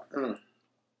crap.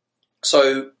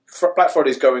 So Black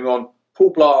Friday's going on.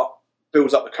 Paul Blart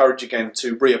builds up the courage again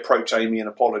to reapproach Amy and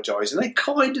apologise, and they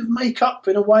kind of make up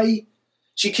in a way.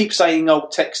 She keeps saying, "Oh,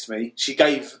 text me." She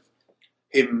gave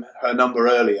him her number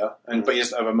earlier, but he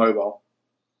doesn't have a mobile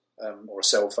or a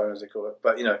cell phone, as they call it.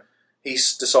 But he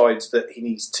decides that he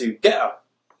needs to get a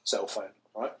cell phone,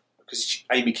 right? Because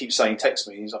Amy keeps saying, "Text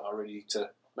me." He's like, "I really need to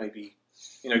maybe,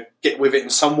 get with it in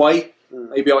some way.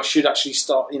 Maybe I should actually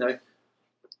start,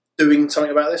 doing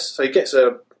something about this." So he gets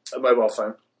a mobile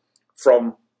phone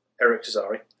from Eric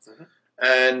Kazari,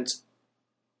 and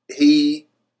he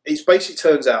it basically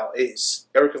turns out it's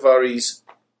Eric Avari's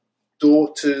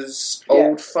daughter's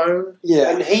old phone.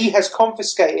 Yeah. And he has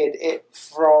confiscated it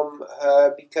from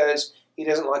her because he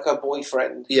doesn't like her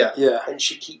boyfriend. Yeah. Yeah. And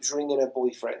she keeps ringing her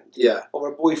boyfriend. Yeah. Or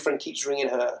her boyfriend keeps ringing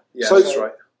her. Yeah, So- that's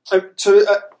right.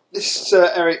 This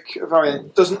Eric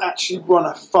Avarian doesn't actually run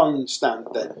a phone stand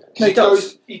then. No, he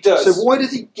does. He does. So why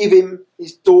does he give him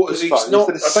his daughter's Because phone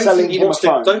instead of selling him a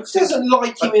phone? He doesn't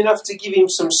like him enough to give him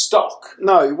some stock.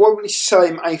 No, why wouldn't he sell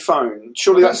him a phone?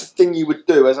 Surely that's the thing you would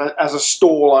do as a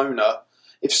stall owner.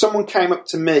 If someone came up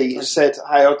to me and said,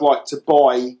 "Hey, I'd like to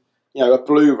buy, a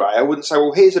Blu-ray," I wouldn't say,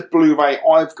 "Well, here's a Blu-ray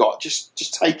I've got. Just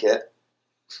take it."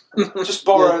 Just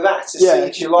borrow that to see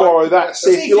if you like. Borrow that.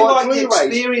 See if you like the Blu-rays.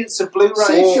 experience of Blu-ray.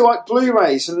 See if you like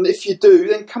Blu-rays, and if you do,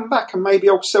 then come back and maybe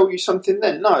I'll sell you something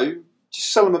then. No,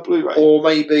 just sell them a Blu-ray. Or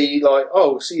maybe like,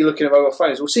 oh, so you're looking at mobile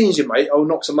phones. Well, seeing as you, mate, I'll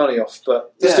knock some money off,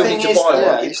 but you Yeah. still The need thing to is, buy though,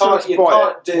 one. you You still have can't, to you buy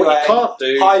can't do What you a can't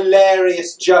do.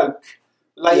 hilarious joke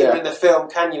later Yeah. in the film,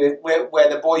 can you? Where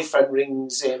the boyfriend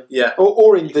rings him. Yeah.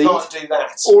 Or You indeed, can't do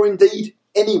that.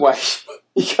 anyway,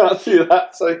 you can't do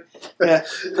that. So yeah,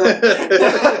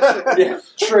 Yeah,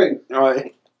 true.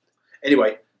 right.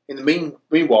 Anyway, in the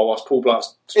meanwhile, whilst Paul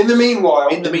Blart's In the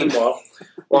meanwhile,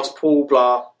 whilst Paul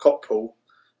Blart Cockpool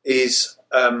is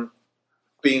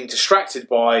being distracted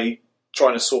by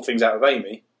trying to sort things out with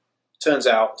Amy, turns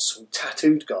out some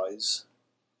tattooed guys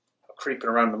are creeping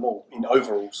around the mall in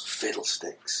overalls,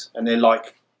 Fiddlesticks. and they're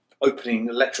like opening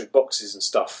electric boxes and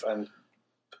stuff and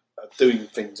doing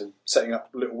things and setting up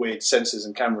little weird sensors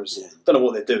and cameras. Yeah. Don't know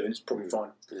what they're doing. It's probably fine.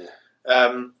 Yeah.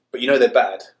 But they're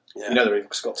bad. Yeah. They've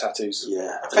got tattoos.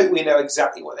 Yeah. I think we know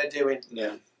exactly what they're doing.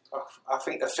 Yeah. I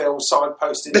think the film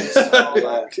signposted this.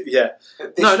 Yeah.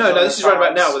 This is right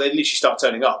about now where they literally start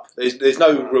turning up. There's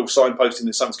no real signposting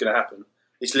that something's going to happen.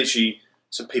 It's literally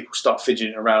some people start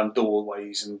fidgeting around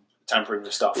doorways and tampering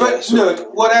with stuff. But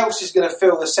what else is going to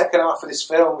fill the second half of this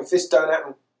film if this don't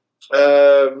happen?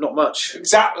 Not much.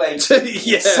 Exactly.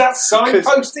 Yeah. Is that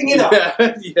signposting enough?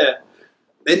 Yeah.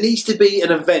 There needs to be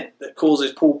an event that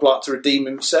causes Paul Blart to redeem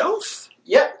himself.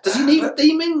 Yep. Does he need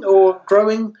redeeming or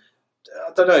growing?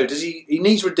 I don't know. Does he? He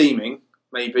needs redeeming,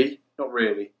 maybe. Not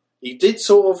really. He did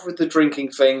sort of with the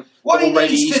drinking thing. What he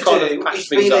already needs he's to kind do of patched is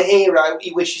things be the up. hero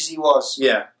he wishes he was.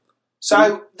 Yeah.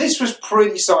 So this was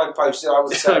pretty signposted, I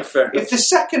would say. Fair enough. If the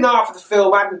second half of the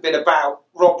film hadn't been about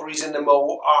robberies in the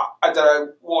mall, I don't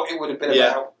know what it would have been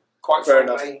about. Quite Fair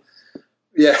frankly.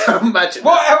 Yeah, imagine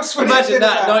What that. else would it Imagine have been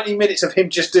that, about? 90 minutes of him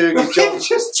just doing his job.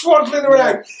 Just twaddling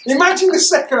around. Imagine the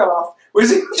second half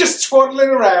was him just twaddling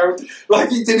around like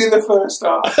he did in the first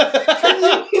half.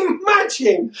 Can you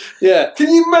imagine? Yeah. Can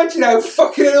you imagine how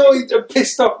fucking annoyed and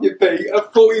pissed off you'd be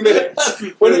at 40 minutes when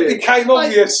it Brilliant. became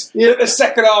obvious that the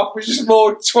second half was just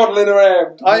more twaddling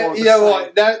around? You know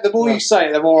what? Now, the more you say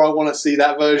it, the more I want to see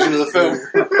that version of the film.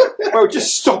 Well,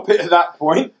 just stop it at that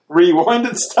point, rewind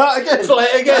and start again. Play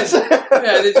it again.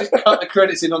 Yeah, they just cut the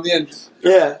credits in on the end.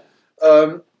 Yeah.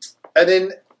 And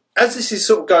then, as this is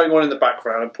sort of going on in the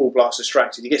background and Paul Blart's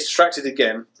distracted, he gets distracted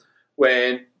again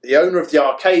when the owner of the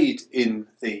arcade in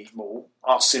the mall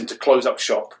asks him to close up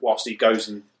shop whilst he goes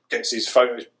and gets his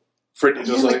photos printed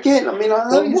or And something. again, I mean, I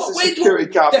know he's a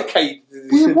security guard. Decade.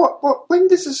 When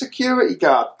does a security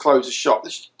guard close a shop?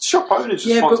 The shop owner's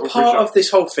Yeah, responsible but for a part shop. of this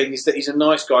whole thing is that he's a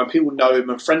nice guy and people know him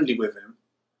and friendly with him.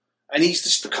 And he's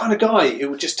just the kind of guy who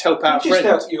would just help out He just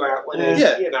friends. helps you out when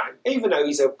Yeah. even though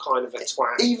he's a kind of a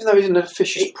twat. Even though he's an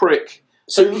officious prick.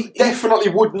 So He definitely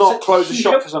would not close a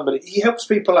shop for somebody. He helps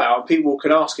people out and people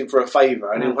can ask him for a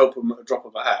favour and he'll help them at a drop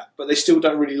of a hat. But they still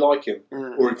don't really like him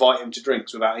or invite him to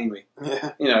drinks without Amy.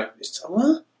 Yeah. It's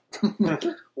what?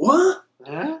 What?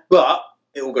 Yeah. But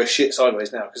it all goes shit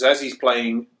sideways now because as he's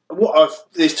playing,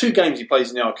 there's two games he plays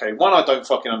in the arcade. One I don't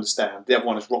fucking understand. The other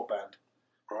one is Rock Band.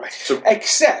 Right. So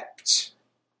Except,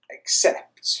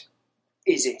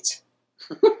 is it?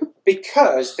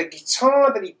 Because the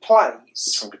guitar that he it's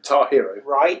plays, from Guitar Hero.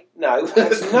 right? No,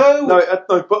 has no, No, it had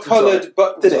no buttons on coloured it.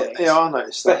 buttons Did on it? it Yeah, I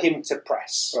noticed for that. him to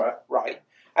press. Right. Right.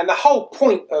 And the whole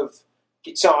point of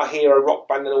Guitar Hero, Rock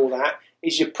Band, and all that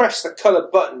is you press the colour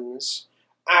buttons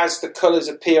as the colours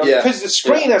appear Yeah. because the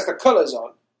screen has the colours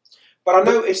on. But I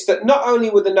noticed that not only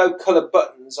were there no colour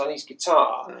buttons on his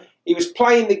guitar, he was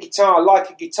playing the guitar like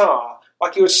a guitar,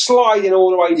 like he was sliding all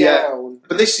the way Yeah. down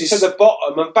But this is to the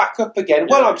bottom and back up again.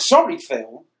 Well, Yeah. I'm sorry,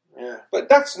 film, Yeah. but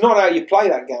that's not how you play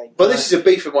that game. But this is a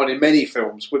beef of mine in many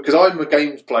films because I'm a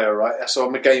games player, right? So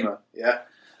I'm a gamer, yeah.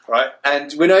 right?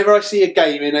 And whenever I see a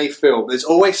game in a film, there's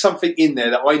always something in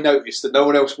there that I notice that no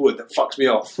one else would, that fucks me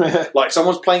off. Like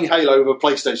someone's playing Halo with a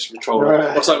PlayStation controller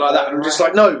or something like that, and I'm just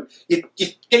like, no, you're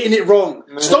getting it wrong.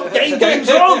 Stop getting games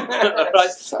wrong! Right?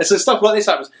 And so stuff like this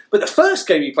happens. But the first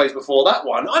game he plays before that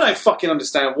one, I don't fucking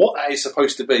understand what that is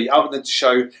supposed to be, other than to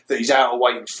show that he's out of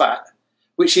weight and fat.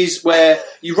 Which is where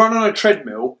you run on a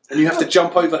treadmill and you have to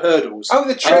jump over hurdles. Oh,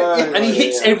 the treadmill. And he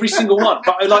hits every single one.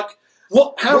 But like,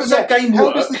 what? How does that game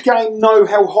work? How does the game know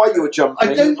how high you're jumping?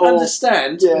 I don't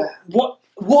understand. Yeah. What?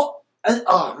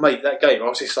 Oh, mate, that game. I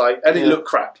was just like, and it looked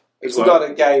crap. It's not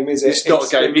a game, is it? It's not a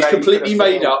game. It's completely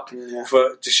made up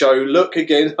to show. Look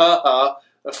again, a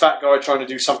fat guy trying to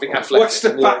do something athletic. What's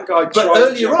the fat guy? But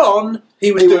earlier on,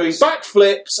 he was doing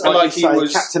backflips and like he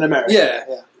was Captain America.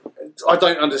 Yeah. I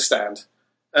don't understand.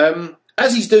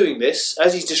 As he's doing this,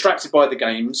 as he's distracted by the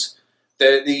games,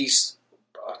 there are these.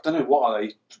 I don't know what are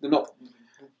they. They're not.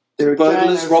 They're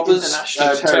burglars, robbers,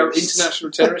 international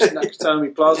terrorists in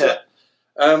Nakatomi Plaza.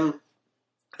 Yeah.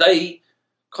 They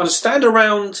kind of stand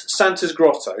around Santa's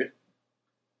grotto,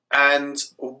 and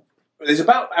there's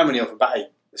about how many of them? About 8.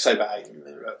 Let's say about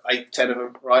 8, 10 of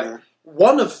them, right? Yeah.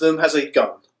 One of them has a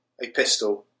gun, a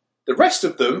pistol. The rest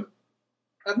of them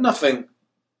have nothing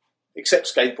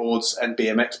except skateboards and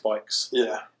BMX bikes.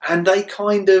 Yeah. And they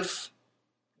kind of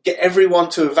get everyone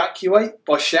to evacuate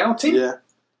by shouting. Yeah.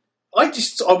 I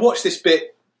watched this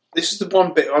bit. This is the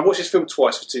one bit. I watched this film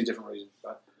twice for 2 different reasons.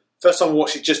 Right? First time I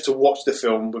watched it just to watch the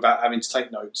film without having to take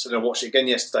notes. And I watched it again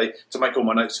yesterday to make all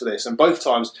my notes for this. And both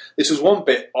times, this was one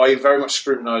bit I very much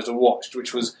scrutinised and watched,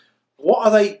 which was, what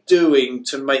are they doing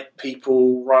to make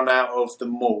people run out of the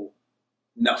mall?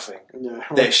 Nothing. Yeah.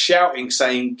 They're shouting,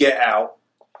 saying, get out.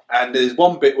 And there's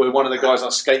one bit where one of the guys on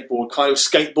a skateboard kind of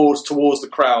skateboards towards the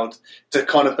crowd to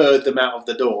kind of herd them out of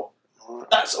the door.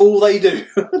 That's all they do.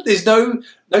 There's no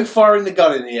firing the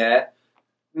gun in the air,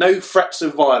 no threats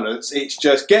of violence. It's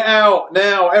just, get out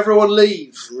now, everyone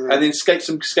leave. Yeah. And then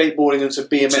some skateboarding and some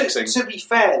BMXing. To be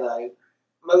fair, though,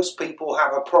 most people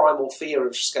have a primal fear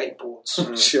of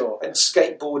skateboards. Sure. And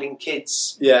skateboarding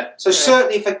kids. Yeah. So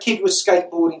certainly if a kid was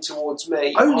skateboarding towards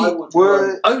me, I would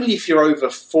run. Only if you're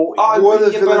over 40. Were the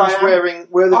villains wearing...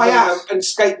 I am, and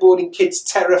skateboarding kids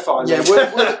terrify me. Yeah, were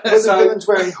the villains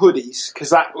wearing hoodies? Because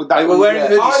they were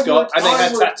wearing hoodies, Scott, and they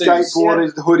had tattoos.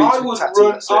 Skateboarders, the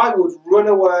hoodies I would run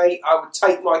away. I would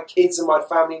take my kids and my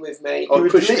family with me. I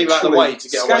would push people out of the way to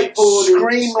get away.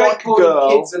 Scream like a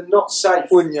girl. Kids are not safe.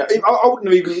 Wouldn't you? I wouldn't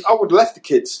have I would have left the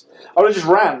kids. I would have just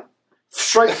ran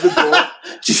straight to the door.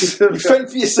 You fend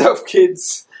for yourself,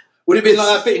 kids. Would it be like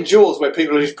that bit in Jaws where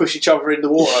people just push each other in the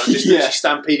water and just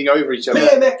stampeding over each other?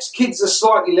 BMX kids are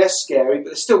slightly less scary, but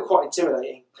they're still quite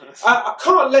intimidating. I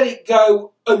can't let it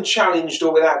go unchallenged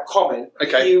or without comment.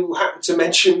 Okay. You happen to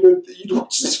mention that you'd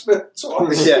watched this film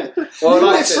twice. Yeah. Well,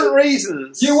 for different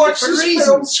reasons. You watched this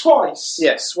film twice?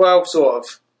 Yes, well, sort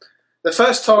of. The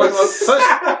first time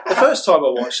I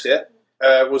watched it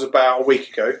was about a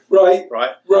week ago. Right.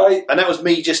 And that was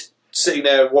me just sitting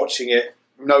there watching it,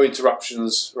 no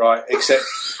interruptions, right? Except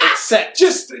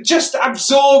just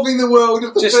absorbing the world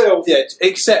of the film. Yeah.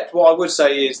 Except what I would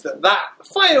say is that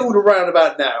failed around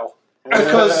about now.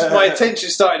 Because my attention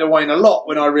started to wane a lot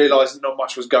when I realised that not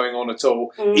much was going on at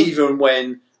all. Even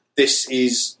when this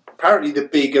is apparently the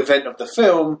big event of the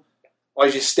film, I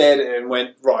just stared at it and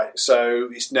went, right, so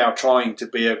it's now trying to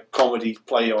be a comedy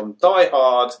play on Die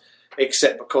Hard,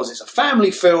 except because it's a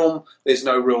family film, there's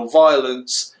no real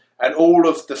violence, and all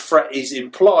of the threat is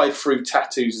implied through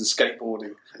tattoos and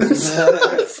skateboarding.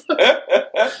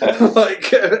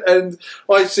 And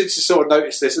I since sort of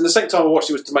noticed this, and the second time I watched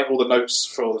it was to make all the notes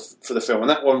for the film, and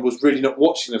that one was really not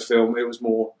watching the film, it was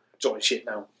more jotting shit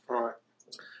down. Right.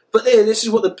 But there, this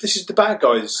is the bad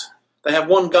guys. They have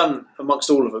one gun amongst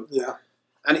all of them. Yeah.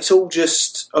 And it's all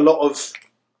just a lot of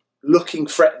looking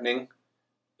threatening,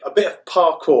 a bit of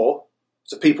parkour.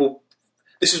 So people,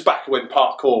 this was back when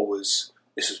parkour was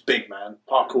big, man.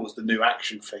 Parkour was the new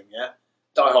action thing, yeah?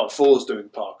 Die Hard 4's doing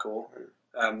parkour.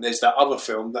 There's that other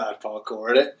film that had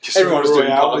parkour in it. Everyone was doing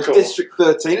parkour. District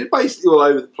 13, it's basically all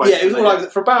over the place. Yeah, it was all over.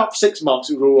 For about 6 months,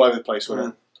 it was all over the place, wasn't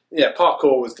it? Yeah,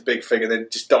 parkour was the big thing, and then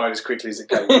just died as quickly as it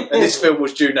came. And this film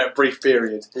was during that brief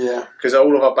period. Yeah. Because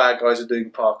all of our bad guys are doing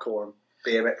parkour and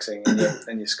BMXing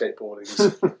and your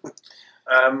skateboarding.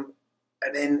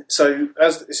 And then, so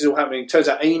as this is all happening, it turns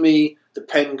out Amy, the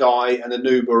pen guy, and the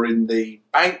noob are in the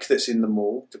bank that's in the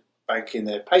mall to bank in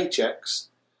their paychecks.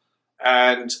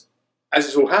 And as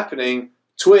it's all happening,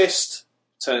 twist,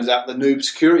 turns out the noob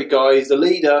security guy is the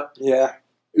leader. Yeah.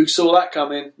 Who saw that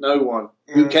coming? No one.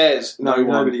 Who cares? No,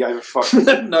 nobody gave a fuck.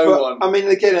 No one. I mean,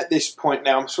 again, at this point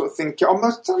now, I'm sort of thinking,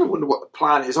 I don't wonder what the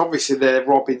plan is. Obviously, they're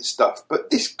robbing stuff, but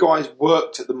this guy's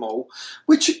worked at the mall,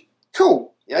 which,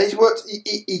 cool. Yeah, he's worked.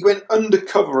 He went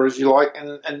undercover, as you like,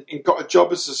 and got a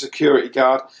job as a security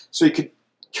guard, so he could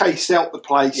case out the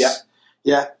place.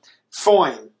 Yeah,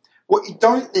 fine. What you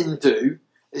don't then do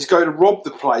is go to rob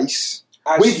the place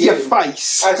with your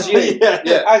face. As you,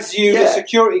 the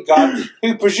security guard,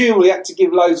 who presumably had to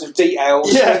give loads of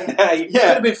details. It could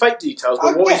have been fake details,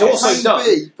 but what he's also done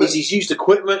is he's used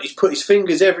equipment, he's put his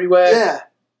fingers everywhere. Yeah.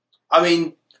 I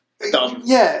mean, dumb.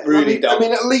 Yeah. Really dumb. I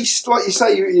mean, at least, like you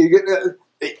say, you get...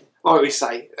 Like we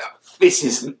say, this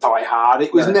isn't Die Hard.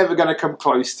 It was never going to come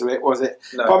close to it, was it?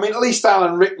 No. But I mean, at least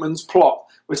Alan Rickman's plot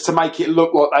was to make it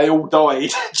look like they all died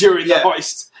during the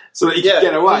heist, so that he could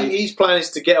get away. His plan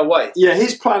is to get away. Yeah,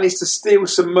 his plan is to steal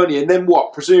some money and then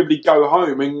what? Presumably go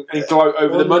home and gloat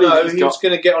over the money. No, he was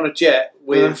going to get on a jet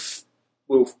with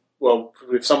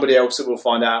somebody else that we'll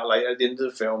find out later at the end of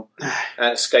the film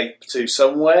and escape to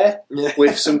somewhere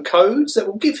with some codes that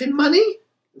will give him money.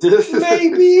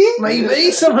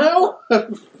 Maybe somehow.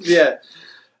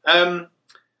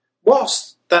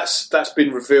 Whilst that's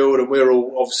been revealed, and we're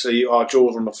all obviously our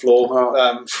jaws on the floor.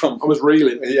 I was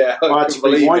reeling. Yeah, I had to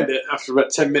rewind it after about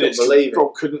 10 minutes.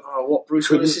 Couldn't. Bruce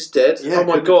Willis is dead. Yeah, oh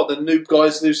my god, the noob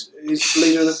guy's is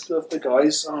leader of the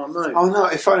guys. Oh no. Oh no!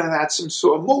 If only they had some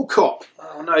sort of mall cop.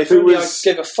 Oh no! If only I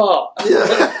gave a fart.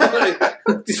 Yeah.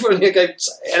 If only I gave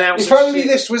an ounce. If only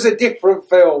this was a different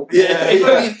film.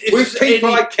 Yeah. With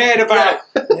people I cared about.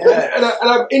 And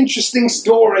an interesting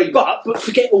story. But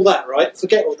forget all that, right?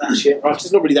 Forget all that shit, right?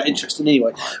 It's not really that interesting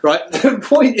anyway, right? The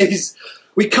point is,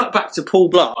 we cut back to Paul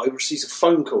Blart, who receives a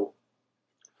phone call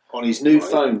on his new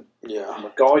phone from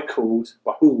a guy called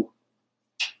Bahul.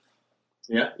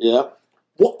 Yeah? Yeah.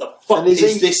 What the fuck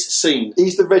is this scene?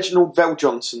 He's the Reginald Vell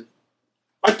Johnson.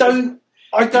 I don't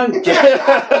get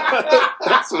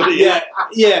That's what he is.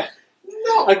 Yeah.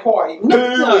 Not quite.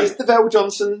 Who is the Vell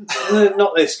Johnson?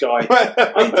 Not this guy.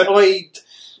 I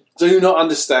do not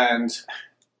understand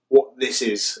what this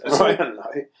is. I don't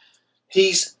know.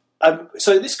 He's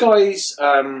so this guy's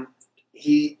Bahood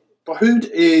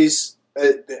is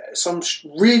some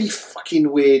really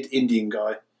fucking weird Indian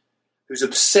guy who's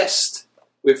obsessed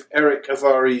with Eric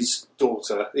Avari's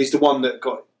daughter. He's the one that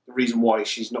got the reason why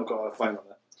she's not got her phone on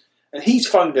her, and he's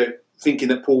phoned her thinking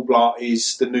that Paul Blart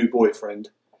is the new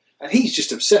boyfriend. And he's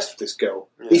just obsessed with this girl.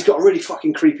 Yeah. He's got a really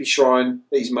fucking creepy shrine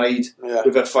that he's made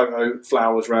with her photo,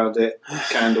 flowers around it,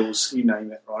 candles, you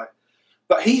name it, right?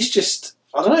 But he's just,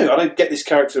 I don't know, I don't get this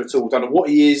character at all. Don't know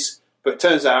what he is, but it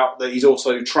turns out that he's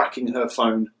also tracking her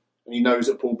phone and he knows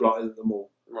that Paul Blart is at the mall.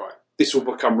 Right. This will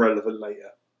become relevant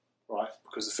later, right?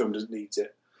 Because the film doesn't need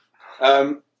it.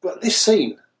 But this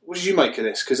scene, what did you make of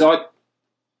this? Because I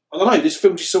don't know, this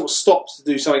film just sort of stops to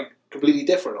do something completely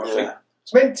different, I think.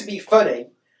 It's meant to be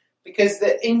funny. Because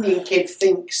the Indian kid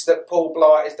thinks that Paul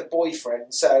Blart is the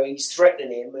boyfriend, so he's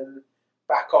threatening him and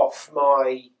back off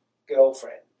my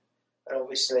girlfriend. And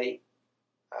obviously,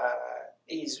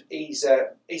 he's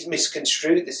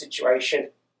misconstrued the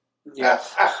situation. Yeah.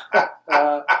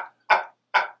 But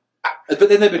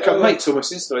then they become mates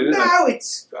almost instantly, don't they? No,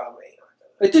 it's. I mean,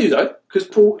 they do though,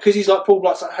 because he's like Paul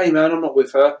Blart's like, hey man, I'm not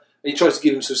with her, and he tries to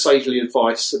give him some sagely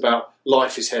advice about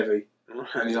life is heavy.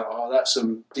 And he's like, oh, that's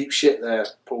some deep shit there,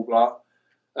 Paul Blart.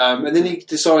 And then he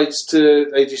decides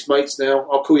they're just mates now.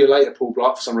 I'll call you later, Paul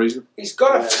Blart, for some reason. He's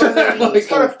got a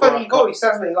funny voice,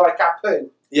 hasn't he, like Apu?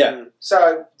 Yeah.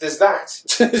 So there's that.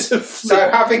 So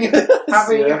having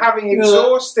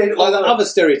exhausted like that other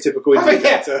stereotypical Indian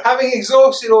actor. Having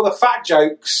exhausted all the fat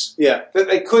jokes that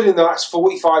they could in the last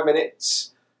 45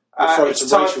 minutes, it's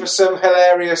time for some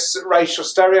hilarious racial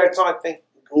stereotyping.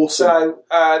 Awesome. So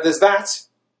there's that.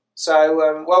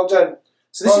 So well done.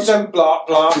 So well done, Blart.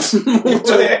 You've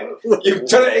done it. You've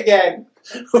done it again.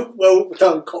 Well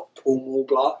done, Paul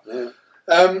Blart.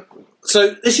 Yeah.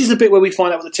 So this is the bit where we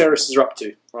find out what the terrorists are up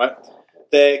to. Right?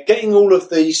 They're getting all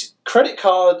of these credit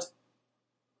card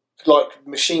like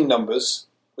machine numbers,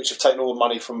 which have taken all the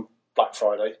money from Black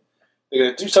Friday. They're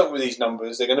going to do something with these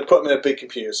numbers. They're going to put them in a big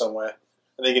computer somewhere,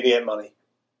 and they're going to get money.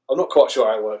 I'm not quite sure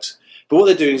how it works, but what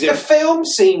they're doing is the film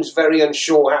seems very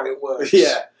unsure how it works.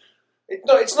 Yeah.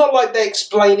 It's not like they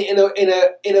explain it in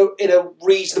a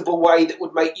reasonable way that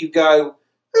would make you go,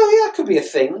 oh yeah, that could be a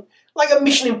thing. Like a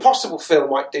Mission Impossible film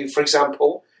might do, for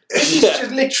example. It's just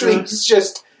literally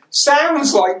just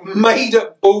sounds like made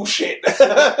up bullshit.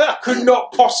 Could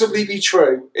not possibly be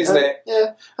true, isn't it?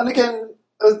 Yeah. And again,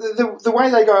 at the way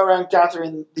they go around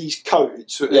gathering these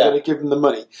codes that they're going to give them the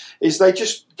money is they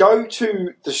just go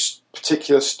to this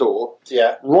particular store,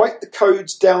 write the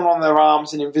codes down on their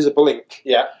arms in invisible ink,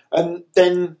 and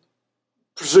then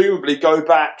presumably go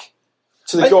back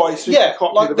to the guys who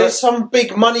like there's some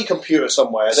big money computer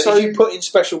somewhere that if you put in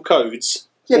special codes,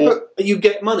 but you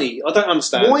get money. I don't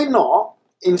understand. Why not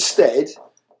instead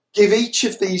give each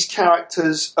of these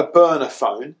characters a burner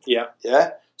phone?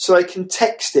 So they can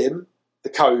text him the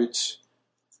codes.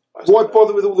 Why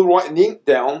bother with all the writing the ink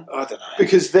down? I don't know.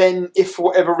 Because then, if for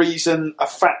whatever reason a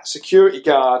fat security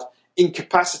guard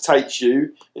incapacitates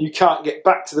you and you can't get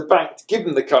back to the bank to give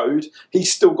him the code,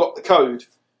 he's still got the code.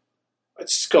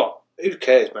 Scott, who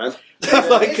cares, man?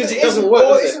 Because it doesn't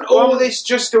work. Isn't all this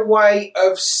just a way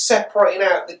of separating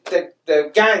out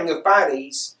the gang of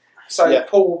baddies so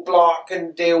Paul Blart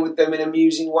can deal with them in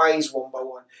amusing ways one by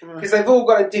one? Because they've all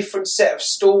got a different set of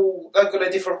they've got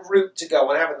a different route to go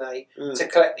on, haven't they, to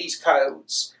collect these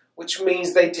codes, which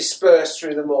means they disperse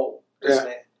through them all, doesn't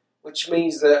it? Which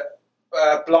means that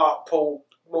Blart Paul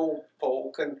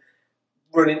can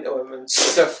run into them and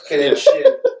stuff can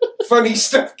ensue. Funny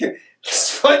stuff can...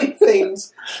 Funny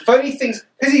things,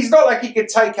 because he's not like he could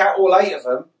take out all 8 of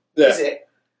them, is it?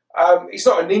 He's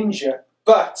not a ninja,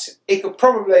 but he could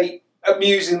probably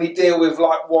amusingly deal with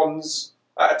like ones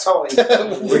at a time,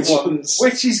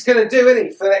 which he's going to do, isn't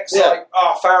he, for the next like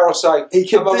half hour or so. He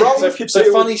can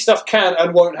so funny stuff can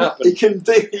and won't happen. He can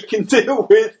deal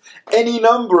with any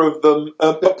number of them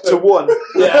up to 1.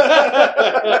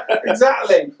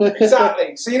 Exactly.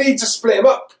 So you need to split them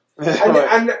up,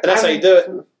 and that's how you do it.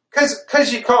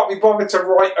 Because you can't be bothered to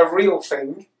write a real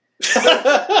thing,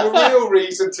 the real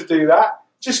reason to do that,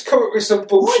 just come up with some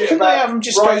bullshit. Why couldn't they have them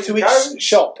just go to each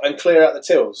shop and clear out the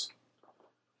tills?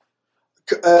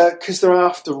 Because they're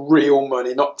after real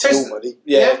money, not till money.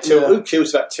 Who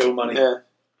kills that till money? Yeah.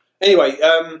 Anyway,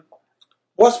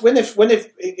 when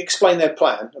they've explained their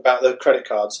plan about the credit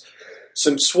cards,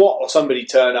 some SWAT or somebody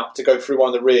turn up to go through one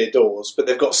of the rear doors, but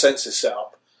they've got sensors set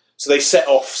up. So they set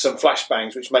off some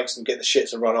flashbangs, which makes them get the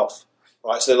shits and run off.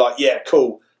 Right, so they're like, yeah,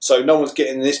 cool. So no one's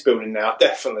getting in this building now,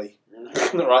 definitely.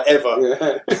 Right,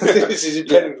 ever. This is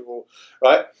impenetrable.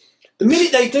 Right? The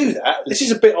minute they do that, this is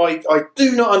a bit I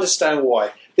do not understand why.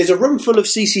 There's a room full of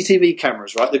CCTV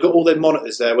cameras, right? They've got all their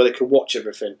monitors there where they can watch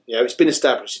everything. You know, it's been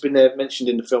established. It's been mentioned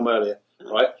in the film earlier,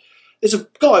 right? There's a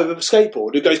guy with a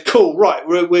skateboard who goes, cool, right,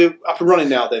 we're up and running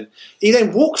now then. He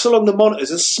then walks along the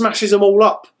monitors and smashes them all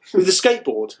up with the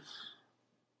skateboard.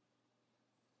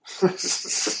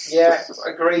 Yeah,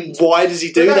 agreed. Why does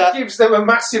he do that? That gives them a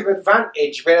massive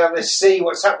advantage, being able to see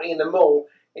what's happening in the mall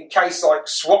in case, like,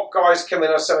 SWAT guys come in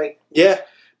or something. Yeah.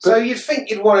 So you'd think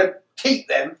you'd want to keep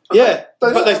them. Yeah,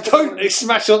 but they don't. They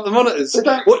smash up the monitors.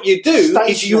 What you do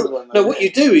is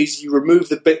you remove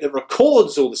the bit that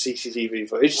records all the CCTV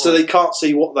footage, so they can't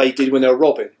see what they did when they were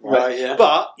robbing. Right? Yeah.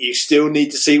 But you still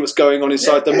need to see what's going on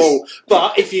inside the mall.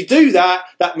 But if you do that,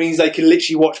 that means they can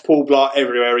literally watch Paul Blart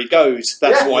everywhere he goes.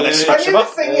 That's why they smash him up.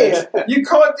 The thing is, you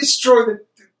can't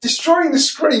destroying the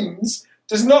screens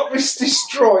does not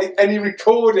destroy any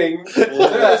recording that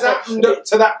has happened up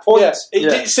to that point.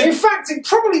 In fact, it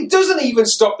probably doesn't even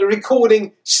stop the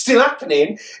recording still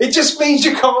happening. It just means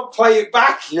you can't play it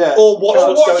back or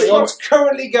watch what's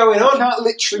currently going on. You can't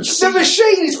literally the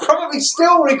machine is probably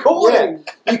still recording.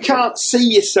 Yeah. You can't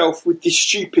see yourself with this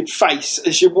stupid face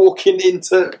as you're walking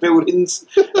into buildings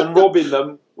and robbing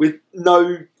them with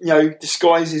no,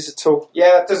 disguises at all.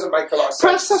 Yeah, that doesn't make a lot of sense.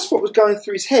 Perhaps that's what was going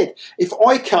through his head. If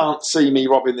I can't see me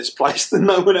robbing this place, then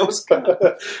no one else can.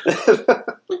 So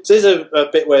there's a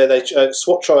bit where they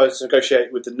SWAT tries to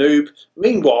negotiate with the noob.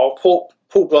 Meanwhile, Paul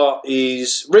Blart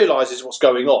realises what's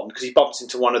going on because he bumps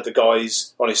into one of the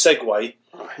guys on his Segway,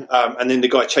 and then the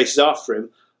guy chases after him.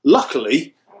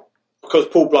 Luckily, because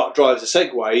Paul Blart drives a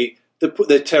Segway,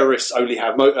 the terrorists only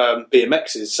have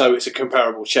BMXs, so it's a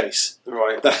comparable chase.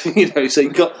 Right.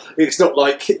 So it's not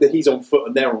like he's on foot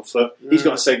and they're on foot. He's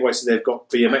got a Segway, so they've got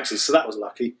BMXs, so that was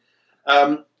lucky.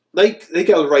 They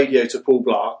get a radio to Paul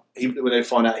Blart when they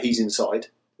find out he's inside,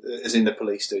 as in the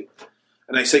police do.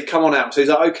 And they say, come on out. So he's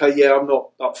like, okay, yeah, I'm not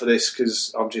up for this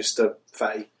because I'm just a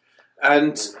fatty.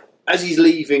 And as he's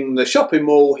leaving the shopping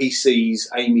mall, he sees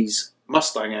Amy's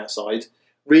Mustang outside,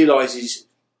 realises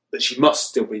that she must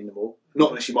still be in the mall,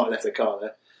 not that she might have left her car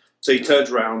there. So he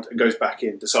turns around and goes back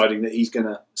in, deciding that he's going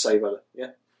to save her.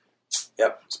 Yeah?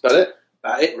 Yep, that's about it.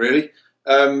 About it, really.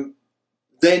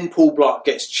 Then Paul Blart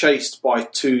gets chased by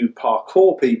 2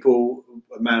 parkour people,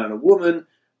 a man and a woman.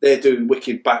 They're doing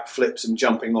wicked backflips and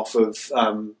jumping off of,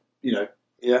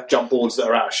 jump boards that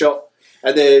are out of shot.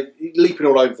 And they're leaping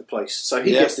all over the place. So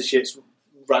he gets the shits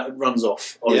runs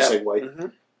off on a Segway. Mm-hmm.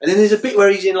 And then there's a bit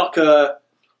where he's in like a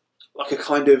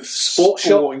kind of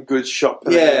sporting goods shop.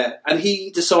 Yeah, and he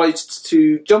decides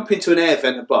to jump into an air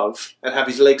vent above and have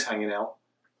his legs hanging out.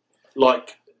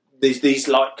 Like these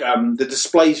like the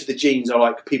displays for the jeans are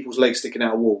like people's legs sticking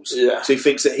out of walls. Yeah. So he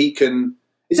thinks that he can.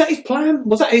 Is that his plan?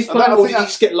 Was that his plan, or did he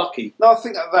just get lucky? No, I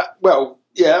think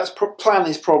plan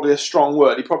is probably a strong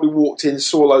word. He probably walked in,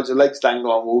 saw loads of legs dangling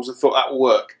on walls, and thought that will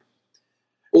work.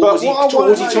 Or was he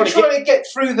trying to get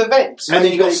through the vents? And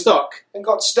then he got stuck.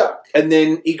 And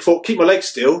then he thought, keep my legs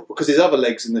still, because there's other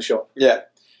legs in the shop. Yeah.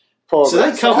 Probably. So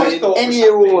they cover any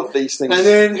or all of these things. And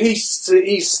then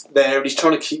he's there, and he's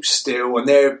trying to keep still, and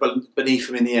they're beneath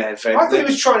him in the air vent. I thought he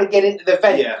was trying to get into the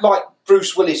vent like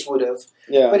Bruce Willis would have.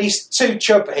 Yeah. But he's too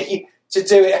chubby to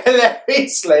do it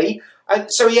hilariously. And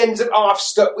so he ends up half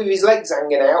stuck with his legs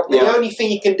hanging out. The only thing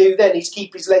he can do then is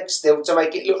keep his legs still to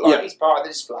make it look like he's part of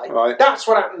the display. Right. That's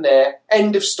what happened there.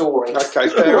 End of story. Okay,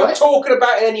 We're not talking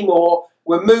about it anymore.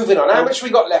 We're moving on. How much we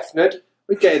got left, Nud?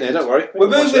 We're getting there, don't worry. We're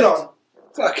moving on.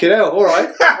 Fucking hell,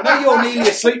 alright. I know you're nearly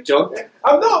asleep, John.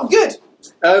 I'm not, I'm good.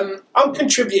 I'm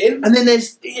contributing. And then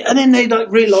they like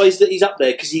realise that he's up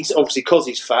there, because he's obviously, because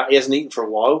he's fat, he hasn't eaten for a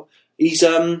while. He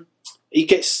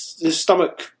gets the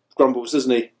stomach grumbles,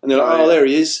 doesn't he? And they're like, oh, there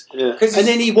he is. Yeah. And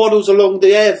then he waddles along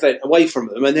the air vent away from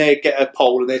them, and they get a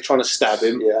pole and they're trying to stab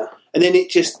him. Yeah. And then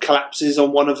it just collapses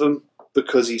on one of them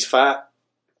because he's fat.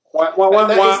 Is that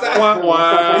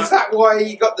why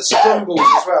he got the grumbles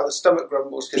as well, the stomach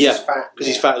grumbles, because he's fat? Because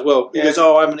he's fat as well. He goes,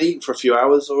 oh, I haven't eaten for a few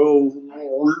hours.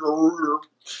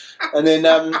 And then,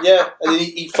 and then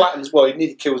he flattens, well, he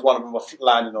nearly kills one of them by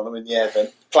landing on him in the air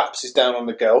vent, collapses down on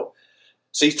the girl.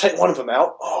 So he's taken one of them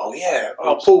out. Oh, yeah.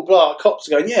 Oh, Paul Blart. Cops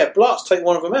are going, yeah, Blart's taken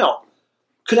one of them out.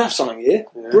 Could have something here.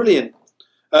 Yeah. Brilliant.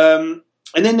 And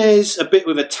then there's a bit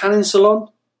with a tanning salon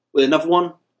with another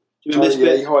one. Do you remember this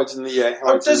bit? He hides in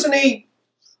the... doesn't he...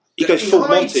 He goes full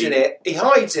Monty. He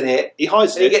hides in it. He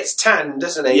hides in it. He gets tanned,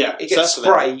 doesn't he? Yeah. He gets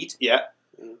sprayed. Yeah.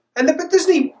 But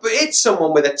doesn't he hit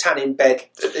someone with a tanning bed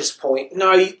at this point?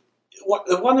 No,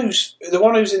 the one who's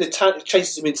in the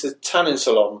chases him into the tanning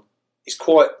salon is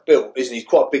quite built, isn't he? He's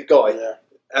quite a big guy. Yeah.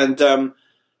 And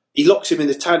he locks him in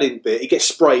the tanning bit. He gets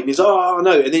sprayed, and he's oh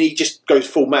no, and then he just goes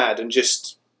full mad and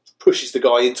just pushes the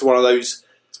guy into one of those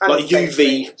like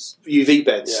UV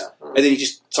beds, and then he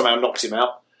just somehow knocks him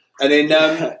out, and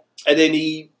then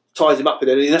he ties him up,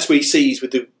 and that's where he sees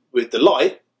with the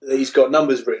light that he's got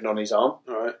numbers written on his arm.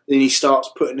 Right. Then he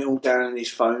starts putting it all down in his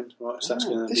phone. Right, so that's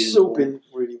going to be. This has all been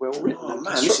really well written. Oh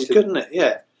man, this is good, isn't it?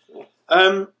 Yeah.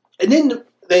 And then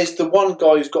there's the one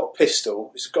guy who's got a pistol.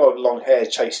 There's a guy with long hair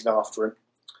chasing after him.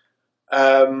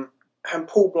 And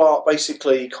Paul Blart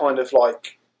basically kind of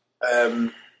like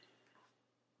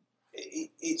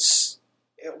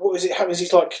what is it happens?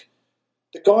 He's like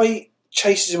the guy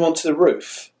chases him onto the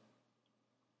roof.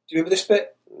 Do you remember this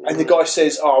bit? And the guy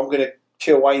says, "Oh, I'm going to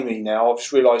kill Amy now. I've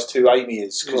just realised who Amy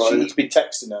is because he's been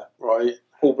texting her." Right.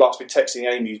 Paul Blart's been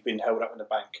texting Amy, who's been held up in the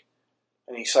bank,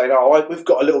 and he's saying, "Oh, we've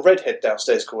got a little redhead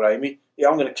downstairs called Amy. Yeah,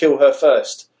 I'm going to kill her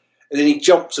first." And then he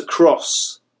jumps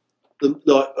across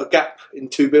a gap in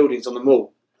two buildings on the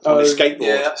mall on his skateboard.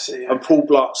 Yeah, that's it, yeah. And Paul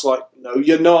Blart's like, "No,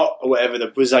 you're not," or whatever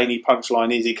the zany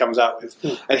punchline is he comes out with.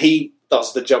 And he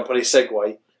does the jump on his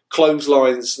Segway,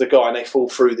 clotheslines the guy, and they fall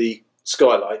through the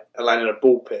skylight and land in a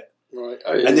ball pit. Right.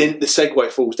 And then the Segway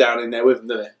falls down in there with him,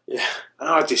 doesn't it? Yeah. And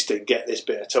I just didn't get this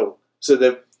bit at all. So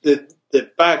the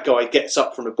bad guy gets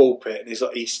up from the ball pit and he's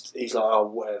like, oh,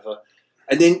 whatever.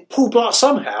 And then Paul Blart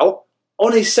somehow,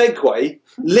 on his Segway,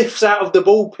 lifts out of the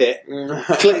ball pit,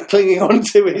 clinging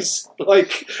onto his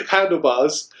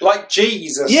handlebars, like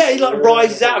Jesus. Yeah, he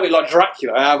rises out of it like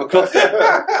Dracula out of a coffin,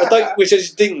 which I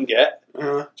just didn't get,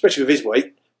 especially with his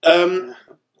weight.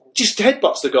 Just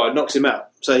headbutts the guy and knocks him out.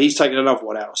 So he's taken another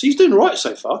one out. So he's doing right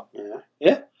so far.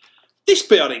 Yeah. This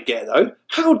bit I didn't get though.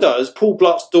 How does Paul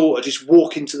Blart's daughter just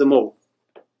walk into the mall?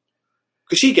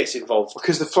 Because she gets involved.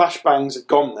 Because the flashbangs have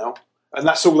gone now. And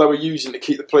that's all they were using to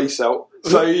keep the police out.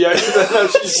 So, yeah,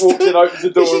 she just walks in, opens the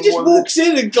door. She just walks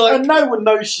in and no one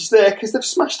knows she's there because they've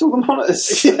smashed all the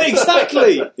monitors. Yeah,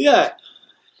 exactly, yeah.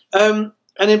 And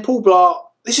then Paul Blart,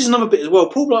 this is another bit as well.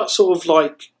 Paul Blart's sort of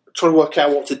trying to work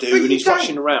out what to do, and he's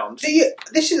rushing around.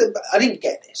 I didn't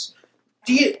get this.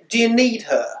 Do you need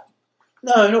her?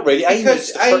 No, not really.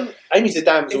 Amy's the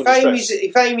damsel in distress.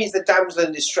 If Amy's the damsel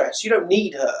in distress, you don't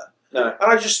need her. No.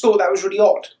 And I just thought that was really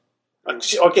odd. I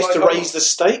guess to raise the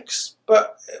stakes,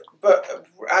 but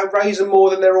raise them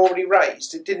more than they're already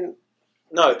raised. It didn't.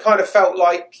 No, it kind of felt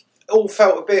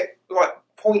a bit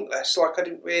pointless. Like I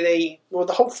didn't really. Well,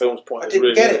 the whole film's pointless. I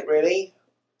didn't get it really.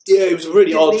 Yeah, it was a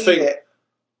really odd thing.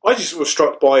 I just was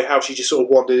struck by how she just sort of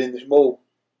wandered in this mall.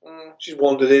 She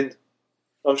wandered in.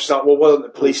 I'm just like, well, why don't the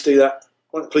police do that?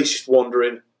 Why don't the police just wander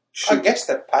in? I guess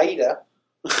they've paid her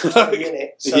to be in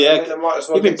it. So Yeah, they might as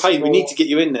well you've been get some paid. We more need to get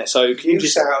you in there. So can you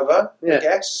use just out of her, Yeah. I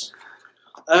guess.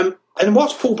 And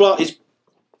whilst Paul Blart is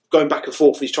going back and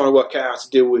forth, he's trying to work out how to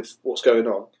deal with what's going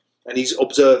on, and he's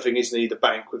observing, isn't he, the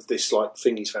bank with this like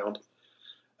thing he's found.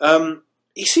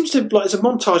 He seems to like there's a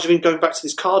montage of him going back to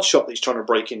this card shop that he's trying to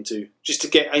break into just to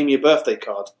get Amy a birthday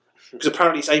card because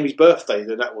apparently it's Amy's birthday.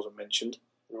 Then that wasn't mentioned.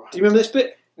 Right. Do you remember this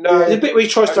bit? No, The bit where he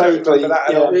tries I to. don't remember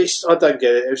that at all. I don't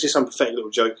get it. It was just some pathetic little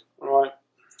joke. Right.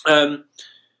 And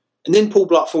then Paul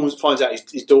Blart finds out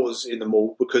his daughter's in the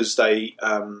mall because they,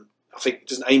 I think,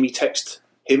 doesn't Amy text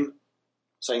him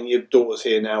saying your daughter's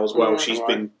here now as well? She's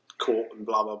been caught and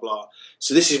blah blah blah.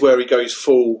 So this is where he goes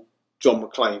full John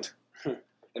McClane, and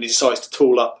he decides to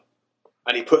tool up,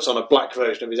 and he puts on a black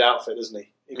version of his outfit, doesn't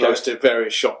he? He goes to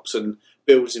various shops and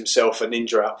builds himself a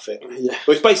ninja outfit. Yeah.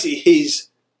 Well, it's basically his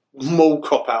mall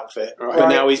cop outfit, but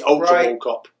now he's ultra mall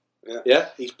cop. Yeah,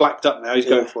 he's blacked up now. He's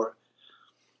going for it.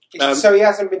 So he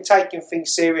hasn't been taking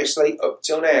things seriously up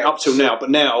till now. But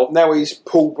now he's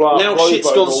Paul Blart. now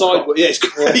shit's gone sideways.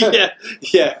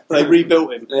 Yeah, they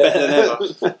rebuilt him better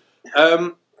than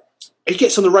ever. He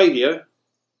gets on the radio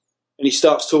and he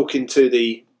starts talking to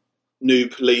the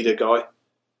noob leader guy,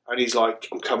 and he's like,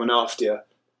 "I'm coming after you,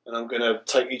 and I'm going to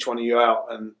take each one of you out,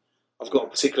 and I've got a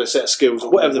particular set of skills," or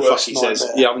whatever the fuck he says.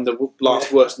 Yeah, I'm the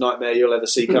last worst nightmare you'll ever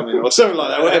see coming, or something like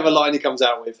that, whatever line he comes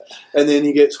out with. And then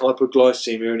he gets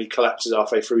hypoglycemia and he collapses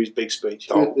halfway through his big speech.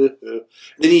 Then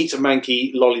he eats a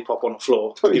manky lollipop on the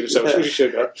floor to give himself some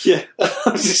sugar. Yeah.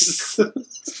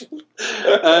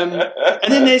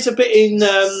 And then there's a bit in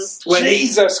when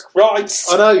Jesus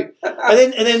Christ! I know.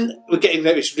 And then we're getting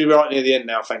there. It's right near the end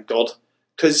now, thank God,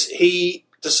 because he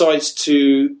decides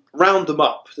to round them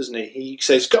up, doesn't he? He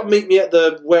says, "Come meet me at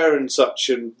the where and such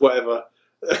and whatever.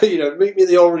 Meet me at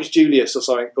the Orange Julius or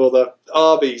something, or the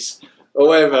Arby's or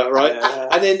whatever, right?"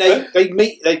 And then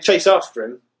they chase after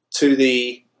him to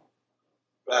the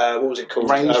what was it called?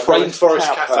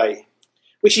 Rainforest Cafe,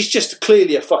 which is just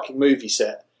clearly a fucking movie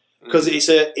set because it's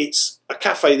a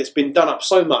cafe that's been done up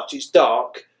so much. It's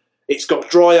dark. It's got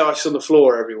dry ice on the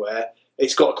floor everywhere.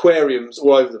 It's got aquariums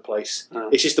all over the place.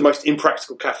 It's just the most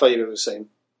impractical cafe you've ever seen.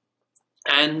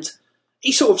 And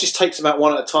he sort of just takes them out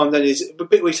one at a time. Then there's a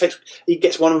bit where he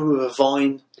gets one of them with a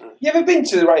vine. You ever been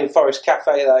to the Rainforest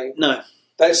Cafe though? No.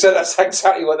 So that's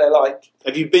exactly what they're like.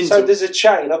 Have you been So to... there's a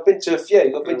chain. I've been to a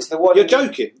few. I've been to the one... You're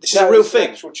joking? This is a real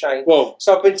thing? Actual chain. Well,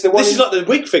 so I've been to the one... This is like the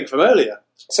wig thing from earlier.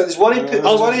 So there's one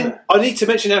in... I need to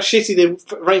mention how shitty the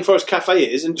Rainforest Cafe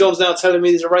is, and John's now telling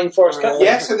me there's a Rainforest Cafe.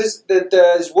 Yeah, so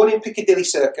there's one in Piccadilly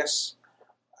Circus,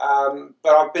 but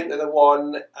I've been to the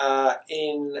one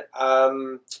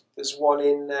there's one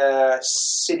in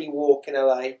City Walk in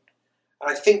LA, and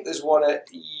I think there's one at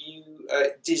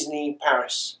Disney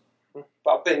Paris.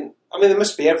 But there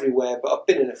must be everywhere, but I've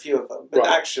been in a few of them. But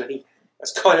actually,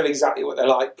 that's kind of exactly what they're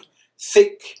like.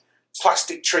 Thick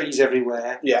plastic trees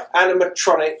everywhere. Yeah.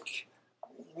 Animatronic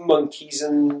monkeys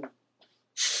and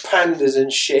pandas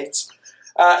and shit.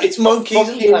 It's monkeys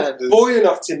and pandas. Boiling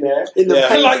hot in there. In the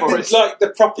like the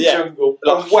proper jungle.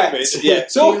 Like and wet. humid, yeah.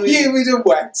 It's all humid and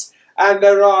wet. And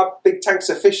there are big tanks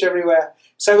of fish everywhere.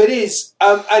 So it is,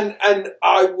 and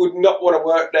I would not want to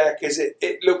work there because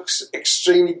it looks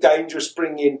extremely dangerous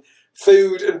bringing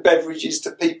food and beverages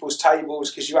to people's tables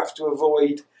because you have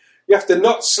to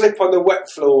not slip on the wet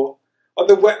floor, on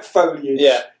the wet foliage.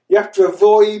 Yeah. You have to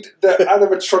avoid the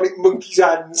animatronic monkey's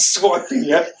hands swiping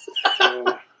you.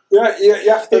 You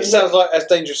have to. It sounds like as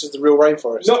dangerous as the real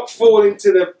rainforest. Not fall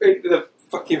into the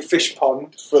fucking fish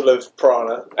pond full of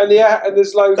piranha. And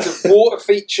there's loads of water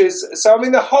features. So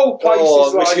the whole place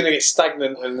is like... It's going to get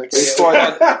stagnant and you're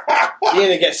going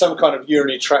to get some kind of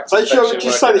urinary tract They infection. should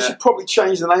just say they should probably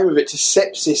change the name of it to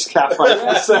Sepsis Cafe. For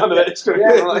the sound of it, it's going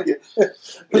to be like it.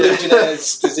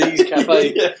 Legionnaires' Disease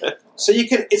Cafe. So you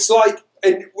can, it's like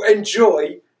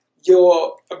enjoy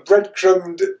your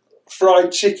breadcrumbed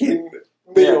fried chicken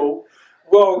meal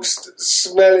whilst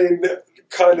smelling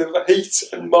kind of heat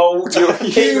and mould,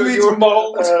 humid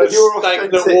mould,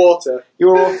 stagnant water.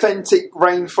 Your authentic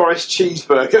rainforest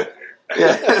cheeseburger.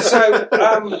 Yeah. So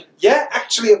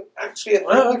actually,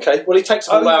 okay. Well, he takes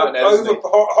them all out now.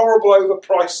 Horrible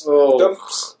overpriced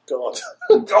dumps.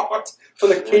 God, for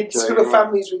the kids, for the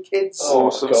families with kids.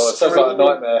 Awesome. God, sounds like a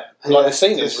nightmare. Like the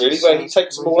scene is really where he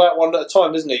takes them all out one at a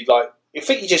time, doesn't he? Like, I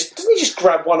think doesn't he just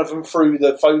grab one of them through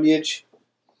the foliage?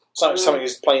 Something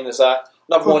as plain as that.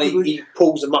 Another one, he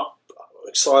pulls them up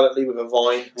silently with a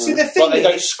vine. See, the thing They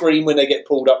don't is, scream when they get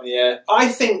pulled up in the air. I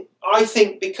think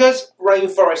because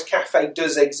Rainforest Cafe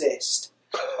does exist,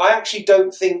 I actually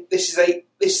don't think this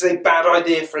is a bad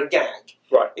idea for a gag.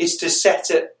 Right. Is to set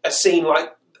a scene like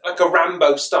a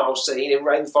Rambo style scene in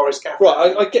Rainforest Cafe.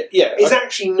 Right, I get, yeah. It's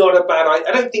actually not a bad idea.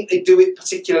 I don't think they do it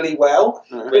particularly well,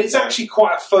 but it's actually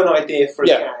quite a fun idea for a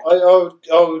gag. I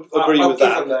would agree I'll with give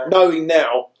that. them that. Knowing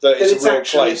now that it's a real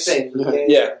actually place. a thing.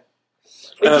 Yeah.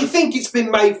 If you think it's been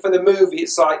made for the movie,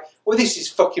 it's like, well, this is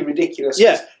fucking ridiculous.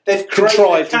 Yeah. They've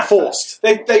Contrived and forced.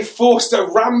 They've forced a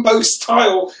Rambo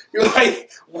style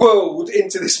world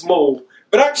into this mall.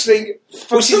 But actually,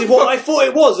 which is what I thought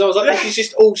it was. I was like, this is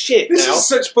just all shit this now. is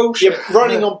such bullshit. You're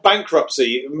running on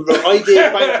bankruptcy, the idea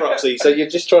of bankruptcy, so you're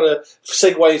just trying to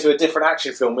segue into a different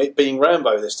action film, it being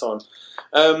Rambo this time.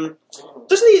 Doesn't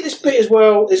he at this bit as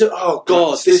well? Oh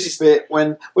God, this bit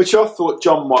which I thought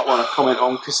John might want to comment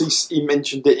on because he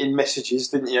mentioned it in messages,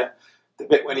 didn't you? The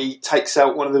bit when he takes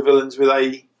out one of the villains with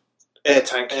a air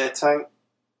tank.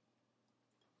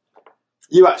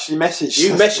 You actually messaged.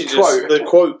 You messaged us the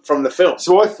quote from the film.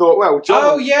 So I thought, well, John.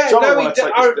 Oh yeah, John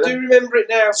I do remember it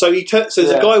now. So there's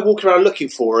a guy walking around looking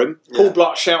for him. Paul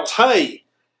Blart shouts, "Hey!"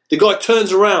 The guy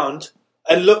turns around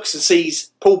and looks and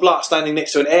sees Paul Blart standing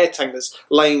next to an air tank that's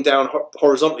laying down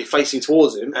horizontally, facing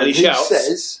towards him, and he shouts,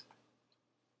 says,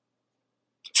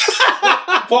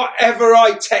 "Whatever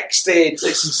I texted." It's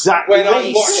exactly when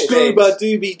I watched Scuba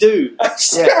Dooby Doo.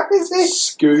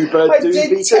 Scuba I Dooby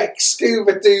did text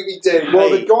Scuba Dooby Doo. Well,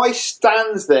 the guy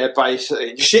stands there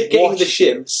basically, shit getting the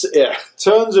ships. Yeah,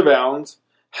 turns around.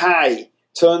 Hey,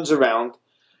 turns around.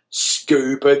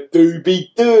 Scuba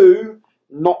Dooby Doo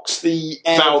knocks the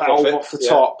air valve off the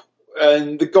top,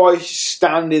 and the guy's just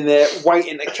standing there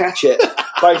waiting to catch it.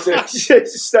 Basically, he's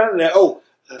just standing there. Oh,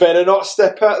 better not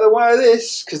step out of the way of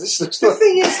this because this looks. The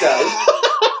thing is, though,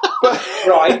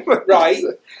 right.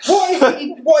 What if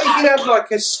he had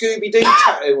like a Scooby Doo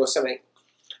tattoo or something?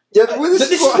 Yeah, well,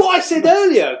 this is what I said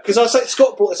earlier because I said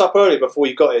Scott brought this up earlier before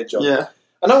you got here, John. Yeah,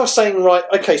 and I was saying, right,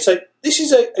 okay, so this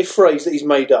is a phrase that he's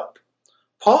made up.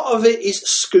 Part of it is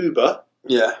scuba.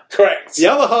 Yeah, correct. The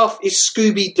other half is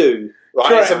Scooby Doo. Right,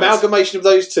 correct. It's an amalgamation of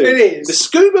those two. It is. The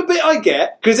scuba bit I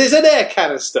get because there's an air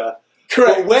canister.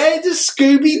 Correct. But where does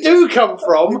Scooby Doo come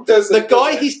from? The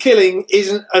guy he's killing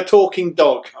isn't a talking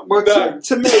dog. Well,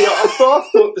 to me, I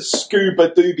thought the Scuba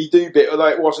Dooby Doo bit, although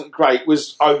it wasn't great,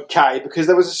 was okay because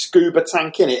there was a scuba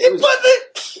tank in it.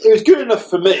 It was good enough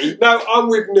for me. No, I'm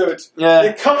with Nud. Yeah.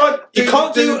 You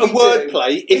can't do a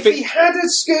wordplay if he had a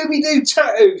Scooby Doo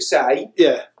tattoo, say,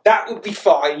 that would be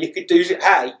fine. You could do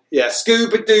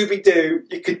Scuba Dooby Doo.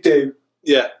 You could do.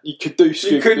 Yeah, you could do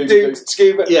Scuba. You could do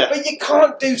Scuba. Yeah, but you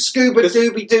can't do Scuba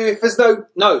Dooby Doo if there's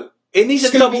no. It needs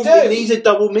a double. It needs a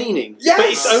double meaning. Yes, but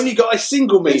it's only got a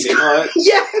single meaning. Right?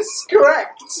 Yes,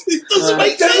 correct. It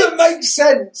doesn't make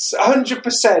sense.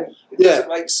 100%. It doesn't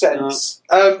make sense.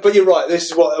 But you're right. This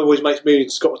is what always makes me.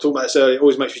 Scott was talking about this earlier. It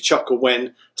always makes me chuckle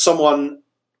when someone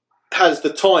has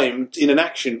the time in an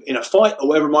action, in a fight or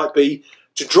whatever it might be,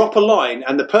 to drop a line,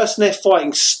 and the person they're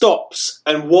fighting stops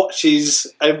and watches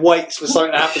and waits for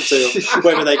something to happen to them.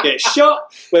 Whether they get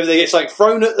shot, whether they get something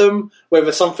thrown at them,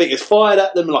 whether something is fired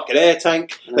at them like an air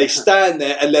tank, they stand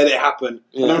there and let it happen.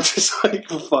 Yeah. And I'm just like,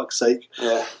 for fuck's sake.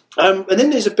 Yeah. And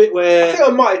then there's a bit where I think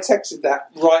I might have texted that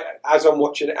right as I'm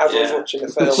watching it, as I was watching the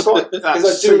film,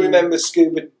 because I do remember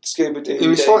Scuba Doo. It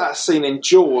was like that scene in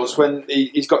Jaws when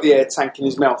he's got the air tank in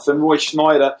his mouth, and Roy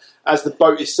Schneider, as the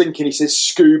boat is sinking, he says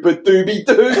 "Scuba Dooby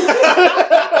Doo."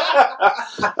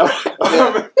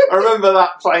 I remember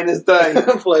that plain as day.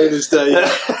 Plain as day.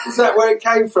 Is that where it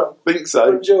came from? I think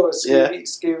so. From Jaws.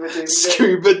 Scuba Dooby Doo.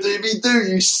 Scuba Dooby Doo,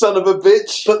 you son of a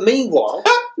bitch. But meanwhile.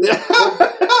 You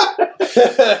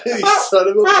son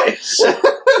of a bitch.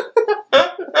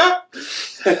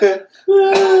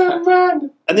 Oh,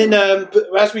 man. And then,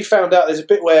 as we found out, there's a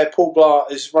bit where Paul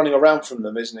Blart is running around from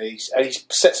them, isn't he? And he's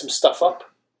set some stuff up.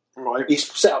 Right. He's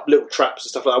set up little traps and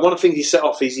stuff like that. One of the things he set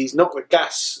off is he's knocked the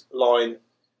gas line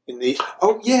in the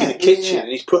kitchen, and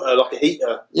he's put like a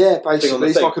heater. Yeah, basically,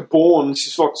 it's like a Bourne. It's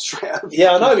just like straight out.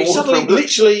 Yeah, I know. He suddenly,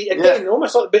 literally, again,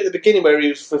 almost like the bit at the beginning where he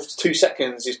was for 2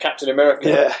 seconds. He's Captain America.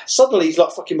 Yeah. Suddenly, he's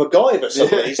like fucking MacGyver.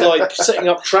 Suddenly, he's like setting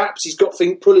up traps. He's got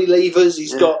pulley levers.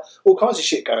 He's got all kinds of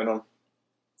shit going on.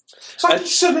 It's like he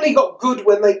suddenly got good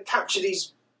when they captured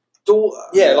his daughter.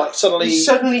 Yeah, like suddenly he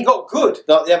suddenly got good.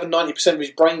 Like the other 90% of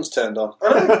his brain's turned on.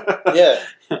 Yeah,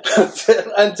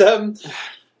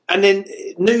 and then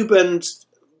Noob and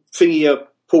Thingy,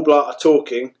 Paul Blart are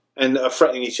talking and are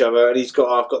threatening each other. And he's got,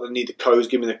 I've got to need the codes.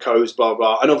 Give me the codes. Blah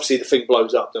blah. And obviously the thing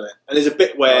blows up, doesn't it? And there's a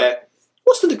bit where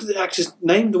what's the actor's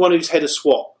name? The one who's head of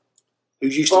SWAT. who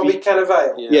used to Bobby be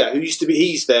Cannavale. who used to be.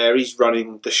 He's there. He's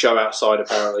running the show outside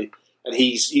apparently, and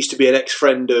he's used to be an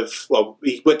ex-friend of. Well,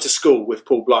 he went to school with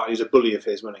Paul Blart. He was a bully of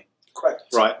his, wasn't he? Correct.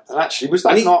 Right. And actually, was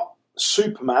that not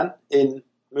Superman in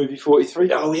movie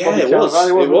 43? Oh yeah, Bobby it was.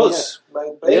 Cannavale, It was.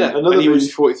 Maybe. Yeah. Another And he movie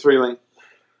was- 43 link.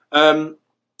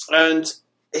 And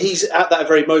he's at that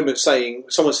very moment saying,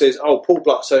 someone says, "Oh, Paul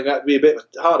Blart's saying that to be a bit of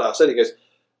a hard ass." And he goes,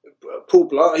 "Paul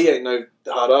Blart, he ain't no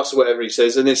hard ass," or whatever he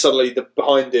says. And then suddenly,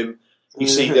 behind him, you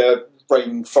see the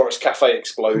Rainforest Cafe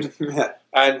explode. Yeah.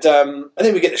 And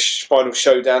then we get the final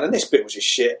showdown, and this bit was just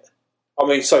shit. I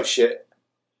mean, so shit.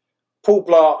 Paul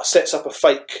Blart sets up a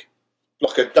fake,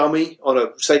 like a dummy on a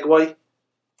Segway,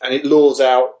 and it lures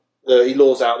out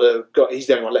the guy. He's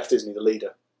the only one left, isn't he? The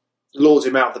leader lures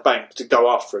him out of the bank to go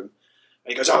after him,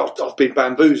 and he goes, "Oh, I've been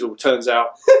bamboozled." Turns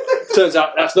out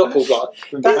that's not Paul Blart.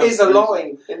 That is a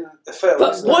line in the film.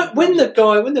 But when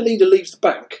the leader leaves the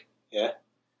bank,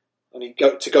 and he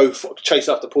go chase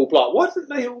after Paul Blart, why didn't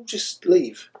they all just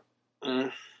leave?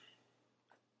 Not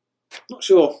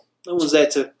sure. No one's there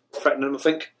to threaten them, I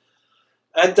think.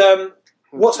 And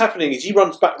what's happening is he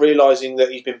runs back, realising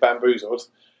that he's been bamboozled.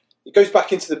 He goes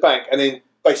back into the bank and then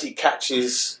basically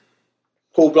catches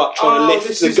Paul Blart trying to lift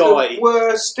this the is guy. The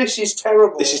worst. This is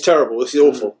terrible. This is terrible. This is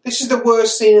awful. This is the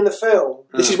worst scene in the film.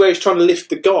 This is where he's trying to lift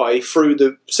the guy through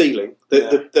the ceiling.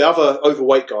 The other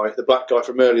overweight guy, the black guy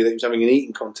from earlier that he was having an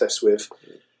eating contest with,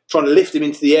 trying to lift him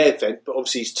into the air vent, but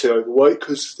obviously he's too overweight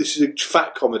because this is a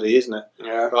fat comedy, isn't it?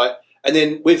 Yeah. Right? And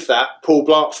then with that, Paul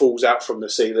Blart falls out from the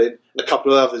ceiling, and a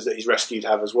couple of others that he's rescued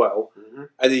have as well. Mm-hmm.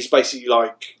 And he's basically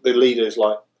like, the leader's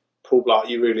like, "Paul Blart,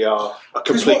 you really are a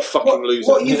complete fucking loser."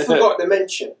 What you forgot to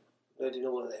mention in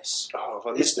all of this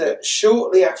is that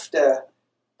shortly after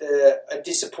a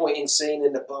disappointing scene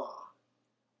in the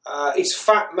bar, his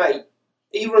fat mate,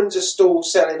 he runs a stall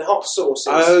selling hot sauces.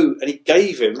 Oh, and he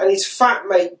gave him... And his fat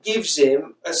mate gives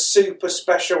him a super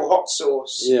special hot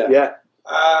sauce. Yeah.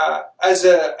 As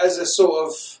a sort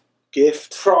of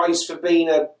gift. Prize for being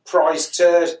a prize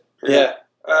turd. Yeah.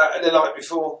 The night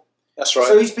before. That's right.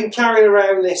 So he's been carrying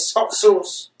around this hot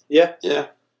sauce. Yeah.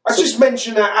 I just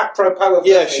mentioned that apropos of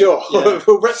nothing. Sure. Yeah.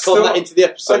 We'll retcon that into the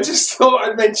episode. I just thought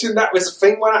I'd mention that was a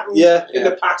thing what happened in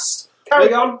the past.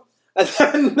 Carry on. And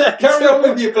then, carry on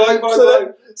with your blow by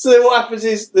blow. So then what happens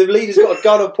is the leader's got a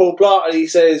gun on Paul Blart and he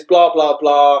says, "Blah, blah,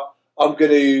 blah, I'm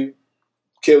going to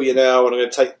kill you now and I'm going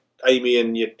to take Amy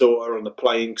and your daughter on the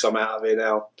plane because I'm out of here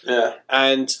now." Yeah.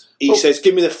 And he says,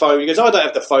 "Give me the phone." He goes, "I don't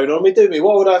have the phone on me, do me?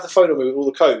 Why would I have the phone on me with all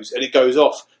the codes?" And it goes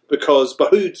off because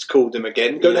Bahood's called him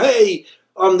again, going, "Hey,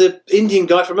 I'm the Indian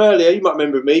guy from earlier. You might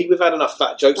remember me. We've had enough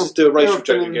fat jokes. Let's do a racial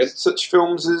joke again." Such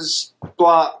films as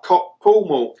Blart, Cop, Paul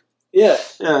Mall. Yeah.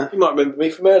 Yeah. You might remember me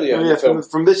from earlier. Oh, yeah,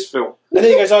 from this film. And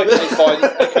then he goes, "Okay, fine.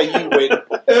 Okay, you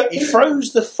win." He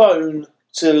throws the phone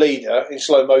to the leader in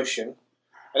slow motion.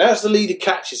 And as the leader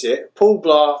catches it, Paul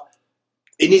Blart,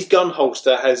 in his gun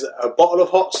holster, has a bottle of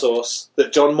hot sauce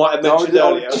that John might have mentioned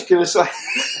earlier. I was just going to say,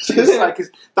 because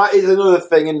that is another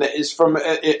thing, isn't it? Is from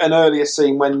an earlier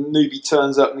scene when Newbie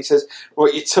turns up and he says,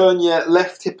 "Right, you turn your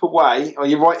left hip away, or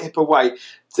your right hip away,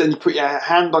 then you put your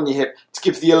hand on your hip to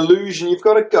give the illusion you've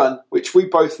got a gun," which we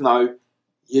both know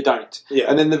you don't. Yeah.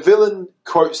 And then the villain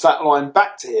quotes that line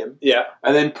back to him. Yeah.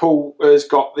 And then Paul has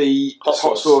got the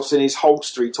hot sauce in his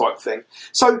holstery type thing.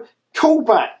 So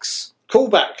callbacks. Full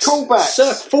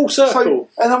circle. So,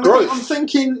 and I'm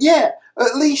thinking,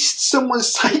 at least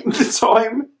someone's taken the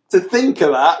time to think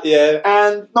of that. Yeah.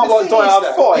 And not like Die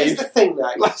Hard 5. Here's the thing,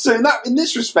 though. So in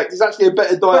this respect, it's actually a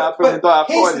better Die Hard film than Die Hard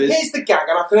 5 is. Here's the gag,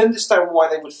 and I can understand why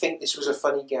they would think this was a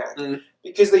funny gag.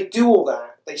 Because they do all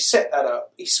that. They set that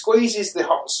up. He squeezes the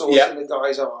hot sauce in the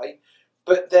guy's eye.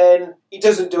 But then he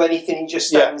doesn't do anything, he just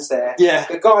stands there. Yeah.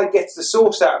 The guy gets the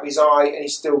sauce out of his eye and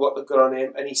he's still got the gun on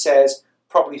him and he says,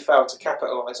 "Probably failed to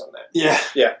capitalise on that."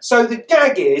 Yeah. So the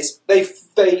gag is,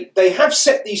 they have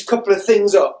set these couple of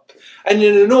things up, and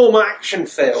in a normal action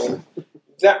film,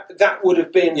 that would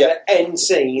have been the end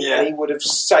scene and he would have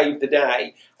saved the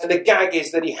day. And the gag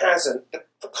is that he hasn't.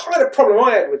 The kind of problem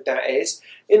I had with that is,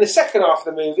 in the second half of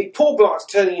the movie, Paul Blart's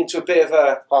turning into a bit of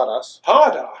a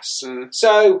hard ass.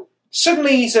 So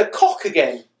suddenly he's a cock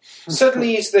again.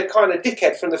 Suddenly he's the kind of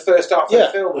dickhead from the first half of the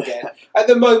film again, at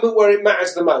the moment where it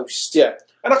matters the most. Yeah.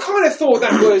 And I kind of thought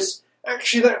that was,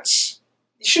 actually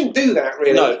you shouldn't do that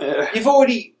really. No. You've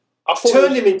already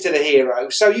turned him into the hero,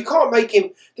 so you can't make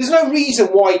him, there's no reason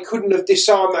why he couldn't have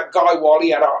disarmed that guy while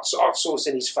he had hot sauce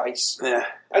in his face. Yeah.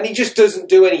 And he just doesn't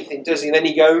do anything, does he? And then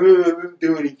he goes, "I won't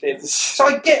do anything." So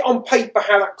I get on paper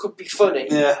how that could be funny.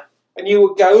 Yeah. And you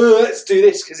would go, "Let's do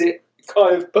this," because it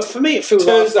kind of. But for me, it feels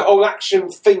turns like the whole action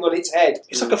thing on its head.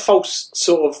 it's like a false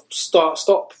sort of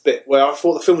start-stop bit where I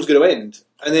thought the film was going to end,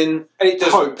 and then And it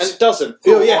doesn't. and it doesn't.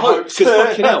 Oh, yeah, hope, hopes. because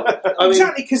fucking hell. I mean,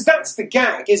 Exactly, because that's the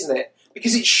gag, isn't it?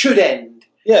 Because it should end.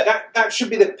 yeah. That should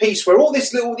be the piece where all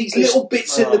these little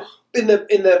bits in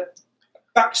the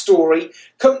backstory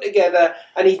come together,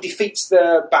 and he defeats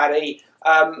the baddie.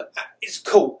 It's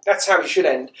cool. That's how it should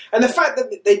end. And the fact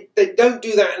that they don't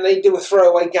do that and they do a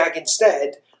throwaway gag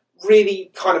instead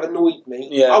really kind of annoyed me.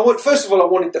 Yeah. First of all, I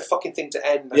wanted the fucking thing to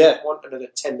end. I Yeah. didn't want another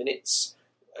 10 minutes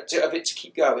of it to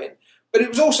keep going. But it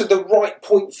was also the right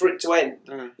point for it to end.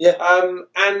 Yeah.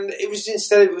 And it was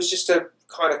just a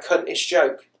kind of cuntish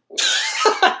joke.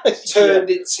 Turned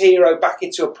its hero back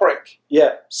into a prick.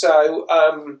 Yeah. So,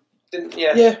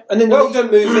 Yeah. And then well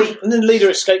done, movie. And then the leader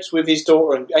escapes with his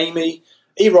daughter and Amy.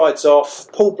 He rides off.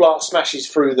 Paul Blart smashes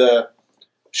through the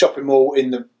shopping mall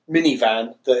in the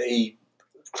minivan that he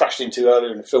crashed into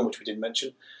earlier in the film, which we didn't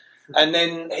mention. And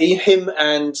then him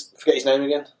and forget his name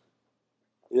again.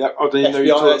 Yeah, I didn't know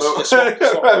you FBI, were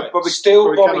talking about. Bobby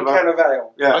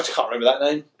Cannavale. Yeah. I just can't remember that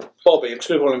name. Bobby. I'm just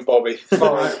going to call him Bobby.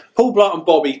 Fine. Paul Blart and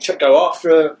Bobby go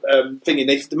after thingy.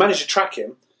 They manage to track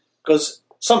him because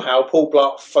somehow Paul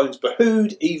Blart phones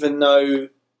Bahood, even though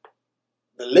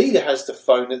the leader has the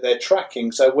phone that they're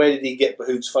tracking. So where did he get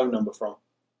Bahood's phone number from?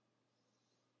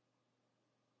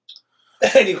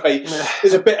 Anyway,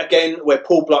 there's a bit again where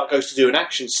Paul Blart goes to do an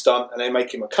action stunt and they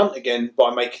make him a cunt again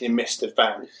by making him miss the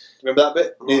van. Remember that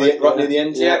bit? Right near the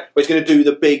end? Yeah. Where he's going to do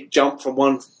the big jump from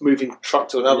one moving truck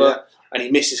to another and he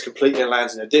misses completely and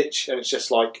lands in a ditch and it's just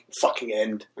like, fucking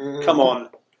end. Come on.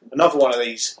 Another one of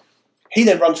these. He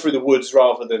then runs through the woods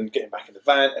rather than getting back in the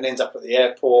van and ends up at the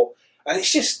airport. And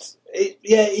it's just,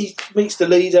 he meets the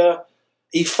leader.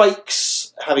 He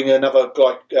fakes having another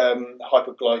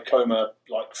hyperglycoma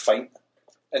faint.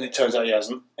 And it turns out he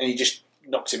hasn't, and he just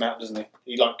knocks him out, doesn't he?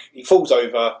 He falls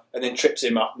over and then trips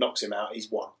him up, knocks him out. He's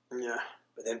won. Yeah.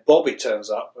 But then Bobby turns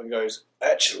up and goes,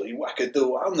 "Actually,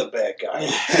 wackadoo, I'm the bad guy."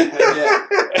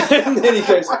 And then he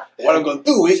goes, "What I'm going to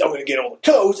do is I'm going to get all the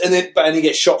codes," and he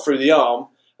gets shot through the arm,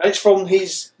 and it's from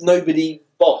his nobody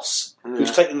boss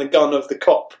who's taken the gun of the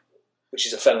cop, which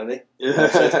is a felony.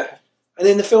 Yeah. And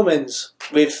then the film ends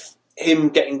with him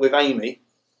getting with Amy.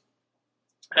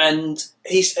 And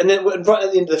then right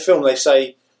at the end of the film, they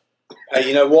say,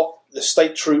 "You know what? The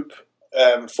state troop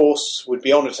force would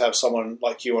be honoured to have someone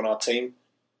like you on our team.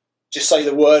 Just say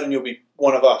the word, and you'll be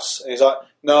one of us." And he's like,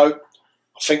 "No,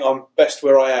 I think I'm best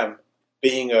where I am,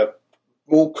 being a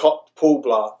mall cop, Paul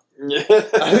Blart." Yeah.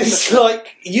 And it's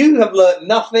like you have learnt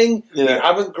nothing. Yeah. You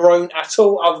haven't grown at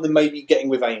all, other than maybe getting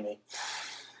with Amy.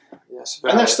 Yes,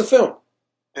 And that's the film.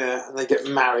 Yeah, and they get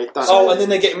married, don't Oh, they? and then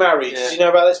they get married. Yeah. Do you know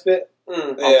about this bit?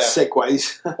 On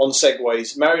segways. On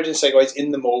segways. Married in segways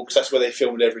in the mall, because that's where they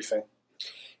filmed everything.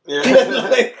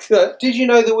 Yeah. Did you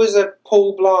know there was a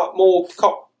Paul Blart Mall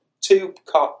Cop 2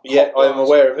 Cop? Yeah, I am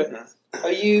aware of it. Do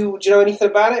you know anything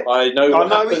about it? I know what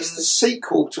happens. It's the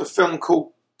sequel to a film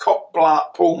called Cop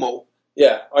Blart Paul Mall.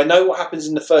 Yeah, I know what happens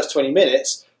in the first 20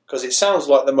 minutes, because it sounds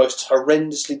like the most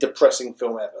horrendously depressing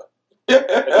film ever. Do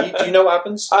you know what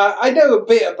happens? I know a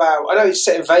bit about. I know it's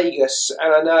set in Vegas,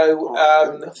 and I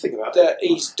know nothing about that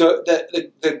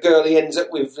the girl he ends up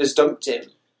with has dumped him.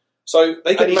 So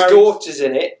they get and his married. daughter's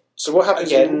in it. So what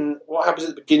happens what happens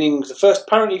at the beginning? The first,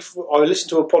 apparently, I listened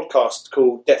to a podcast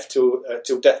called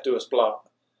 "Till Death Do Us Blart,"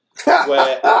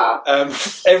 where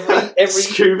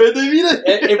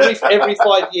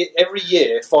every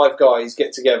year 5 guys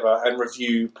get together and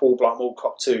review Paul Blart Mall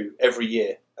Cop 2 every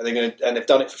year. And they've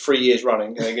done it for 3 years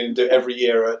running, and they're going to do it every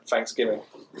year at Thanksgiving.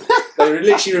 They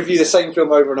literally review the same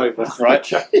film over and over, right?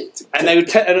 And they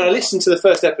would and I listened to the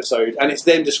first episode, and it's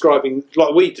them describing,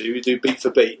 like we do beat for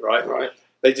beat, right? Right.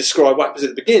 They describe what happens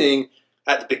at the beginning.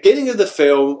 At the beginning of the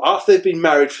film, after they've been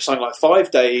married for something like 5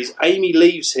 days, Amy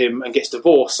leaves him and gets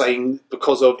divorced, saying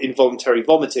because of involuntary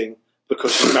vomiting,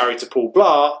 because she's married to Paul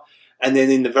Blart. And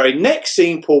then in the very next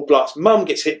scene, Paul Blart's mum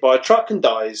gets hit by a truck and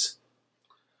dies.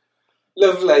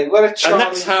 Lovely, what a charming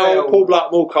And that's how film. Paul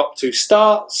Blart Mall Cop 2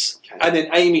 starts. Okay. And then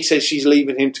Amy says she's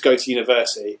leaving him to go to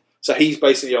university. So he's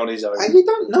basically on his own. And you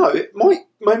don't know. They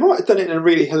might have done it in a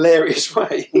really hilarious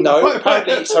way. No,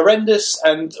 apparently it's horrendous.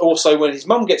 And also when his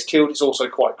mum gets killed, it's also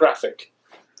quite graphic.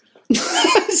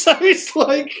 So it's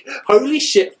like, holy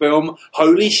shit film,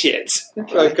 holy shit.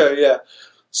 Okay, yeah.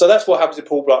 So that's what happens in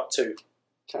Paul Blart 2.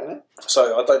 Okay.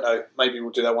 So I don't know, maybe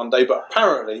we'll do that one day. But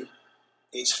apparently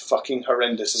it's fucking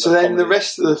horrendous. So then the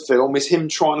rest of the film is him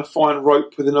trying to find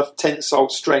rope with enough tensile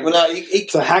strength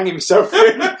to hang himself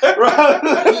in.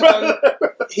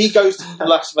 He goes to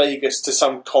Las Vegas to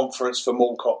some conference for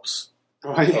mall cops.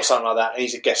 Right. or something like that, and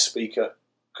he's a guest speaker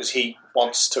because he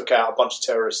once took out a bunch of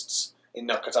terrorists in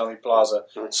Nakatomi Plaza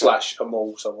 / a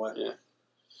mall somewhere. Yeah.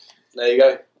 There you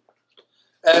go.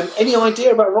 Any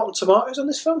idea about Rotten Tomatoes on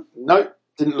this film? No,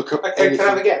 didn't look up Okay, anything. can I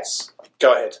have a guess?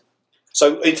 Go ahead.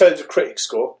 So, in terms of critic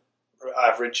score,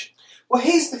 average. Well,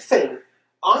 here's the thing.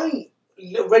 I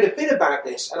read a bit about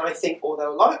this, and I think,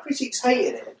 although a lot of critics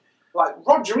hated it, like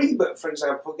Roger Ebert, for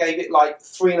example, gave it like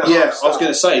 3.5 Yeah, stars. I was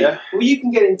going to say. Yeah. Well, you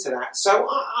can get into that. So,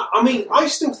 I mean, I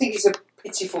still think it's a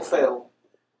pitiful film,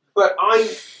 but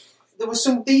there were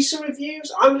some decent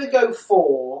reviews. I'm going to go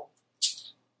for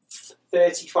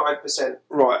 35%.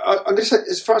 Right, I'm going to say,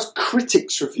 as far as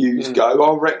critics' reviews go,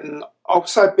 I reckon, I'll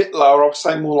say a bit lower, I'll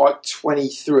say more like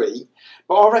 23,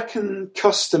 but I reckon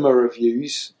customer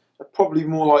reviews are probably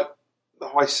more like the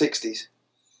high 60s.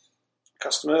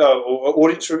 Customer or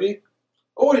audience review?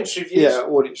 Audience reviews, Yeah,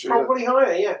 audience reviews. probably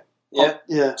higher, yeah. Yeah.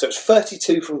 Yeah. So it's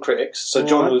 32 from critics, so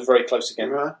John Right. was very close again.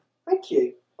 Right. Thank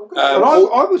you. I'm good. And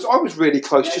I was really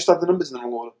close, just had the numbers in the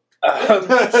wrong order.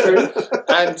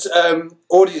 And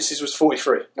audiences was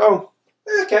 43. Oh,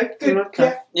 Okay, good. Okay.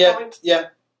 Yeah, Yeah, fine. yeah,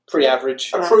 pretty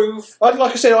average. Approve. Like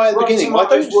I said at the Rotten beginning, I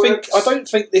Tomatoes works. don't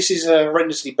think this is a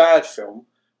horrendously bad film.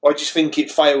 I just think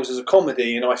it fails as a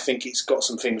comedy, and I think it's got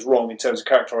some things wrong in terms of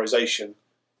characterisation.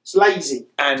 It's lazy.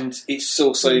 And it's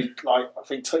also like I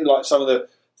think like some of the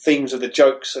themes of the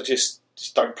jokes are just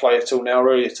don't play at all now,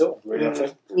 really at all. Really, I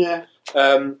think. yeah.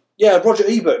 Yeah, Roger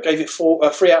Ebert gave it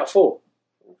 3 out of 4.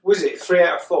 Was it 3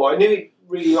 out of 4? I knew he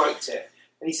really liked it,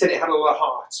 and he said it had a lot of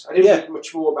heart. I didn't Yeah. read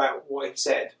much more about what he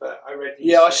said, but I read.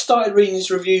 Yeah, I started reading his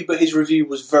review, but his review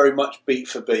was very much beat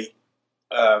for beat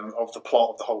of the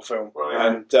plot of the whole film,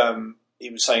 Right. and he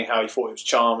was saying how he thought it was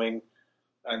charming,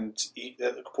 and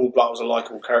that Paul Blart was a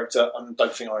likeable character. I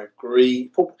don't think I agree.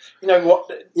 Paul, you know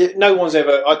what? No one's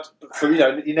ever.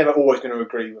 You're never always going to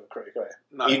agree with a critic, are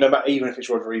you? No. No matter, even if it's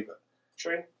Roger Ebert.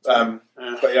 True.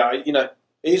 But yeah, it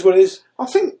is what it is. I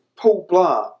think Paul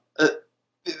Blart,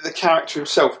 the character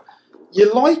himself,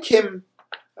 you like him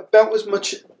about as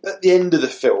much at the end of the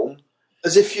film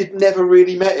as if you'd never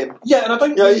really met him. Yeah, and I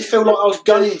don't really feel like I was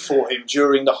gunning for him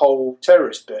during the whole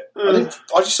terrorist bit. I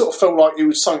just sort of felt like it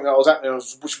was something that was happening. I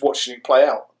was just watching it play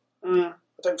out. I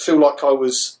don't feel like I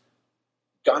was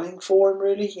gunning for him,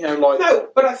 really. No,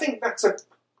 but I think that's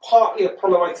partly a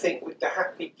problem. I think with the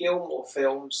Happy Gilmore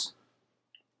films,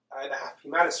 the Happy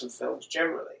Madison films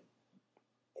generally,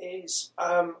 is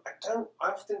I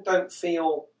often don't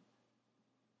feel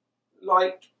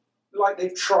like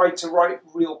they've tried to write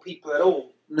real people at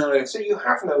all. No. So you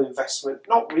have no investment,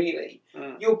 not really.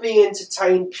 You're being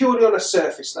entertained purely on a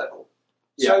surface level.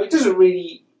 So it doesn't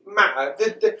really matter.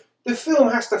 The film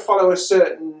has to follow a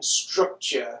certain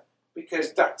structure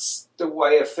because that's the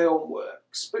way a film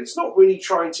works. But it's not really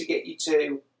trying to get you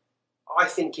to, I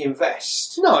think,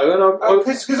 invest. No, and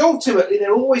Because ultimately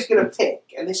they're always going to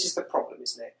pick, and this is the problem,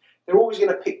 isn't it? They're always going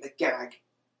to pick the gag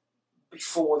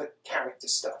before the character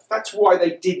stuff. That's why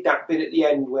they did that bit at the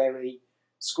end where he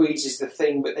squeezes the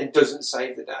thing but then doesn't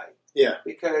save the day. Yeah.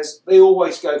 Because they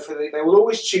always go for they will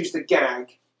always choose the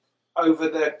gag over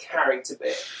the character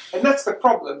bit. And that's the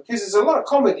problem, because there's a lot of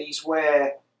comedies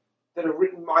that are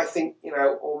written, I think,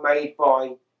 or made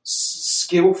by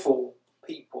skillful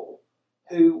people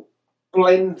who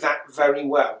blend that very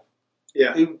well.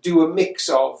 Yeah. Who do a mix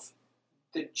of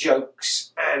the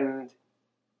jokes and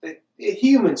the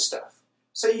human stuff.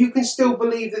 So you can still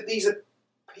believe that these are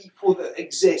people that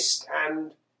exist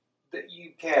and that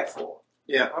you care for.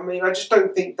 Yeah. I mean, I just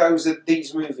don't think those are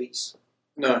these movies.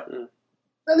 No.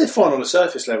 And they're fine on a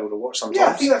surface level to watch sometimes. Yeah,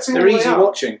 I think that's all they're they easy are.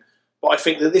 watching. But I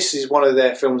think that this is one of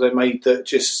their films they made that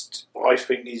just, I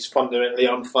think, is fundamentally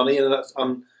unfunny and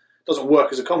that doesn't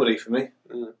work as a comedy for me.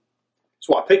 That's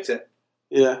why I picked it.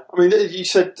 Yeah. I mean, you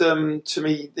said to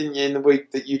me, didn't you, in the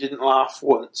week that you didn't laugh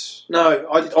once? No,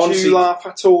 I Did honestly... you laugh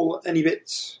at all? Any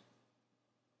bits?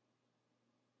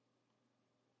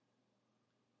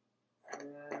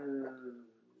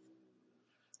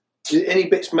 Did any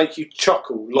bits make you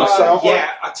chuckle? Yeah,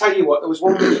 I tell you what, there was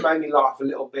one bit that made me laugh a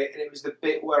little bit, and it was the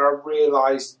bit where I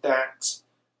realised that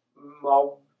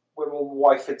when my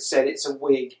wife had said it's a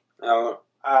wig,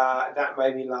 that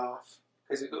made me laugh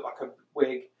because it looked like a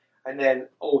wig, and then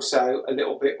also a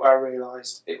little bit where I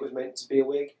realised it was meant to be a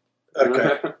wig.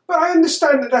 Okay. But I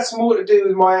understand that that's more to do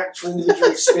with my actual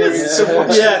individual experience of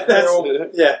watching the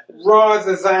film,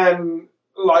 rather than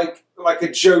like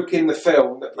a joke in the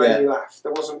film that made me laugh.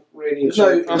 There wasn't really a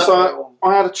joke in the film.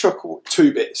 I had a chuckle,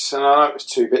 2 bits, and I know it was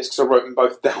 2 bits because I wrote them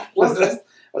both down. Was it?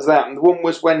 As that, and the one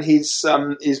was when his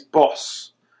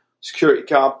boss, security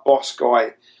guard boss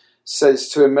guy, says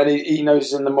to him, and he knows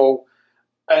he's in the mall,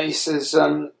 And he says,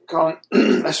 "Can't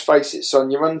let's face it,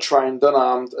 son. You're untrained,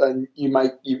 unarmed, and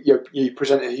you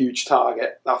present a huge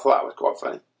target." I thought that was quite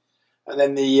funny. And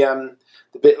then the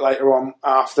bit later on,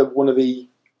 after he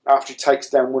takes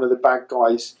down one of the bad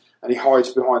guys, and he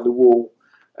hides behind the wall,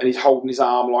 and he's holding his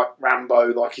arm like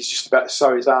Rambo, like he's just about to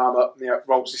sew his arm up. And he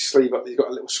rolls his sleeve up, and he's got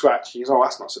a little scratch. He goes, "Oh,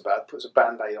 that's not so bad." Puts a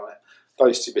band-aid on it.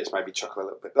 Those two bits made me chuckle a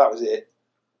little bit. But that was it.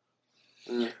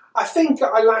 I think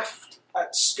I laughed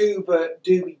at Scuba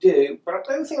Dooby Doo, but I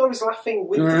don't think I was laughing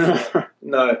with the film.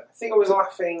 No. I think I was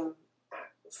laughing at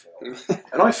the film.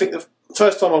 And I think the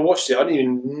first time I watched it, I didn't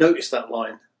even notice that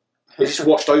line. It just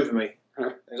washed over me.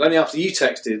 It was only after you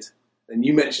texted and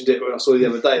you mentioned it when I saw it the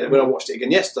other day. Then when I watched it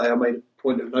again yesterday, I made a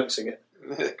point of noticing it.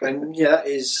 And yeah, that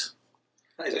is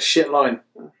a shit line.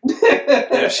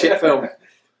 Yeah, a shit film.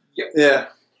 Yep. Yeah.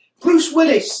 Bruce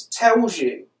Willis tells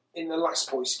you in The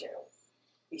Last Boy Scout,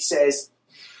 he says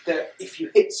that if you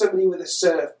hit somebody with a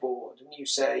surfboard and you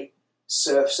say,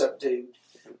 "Surf's up, dude,"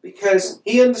 because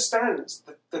he understands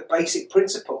the basic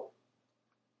principle.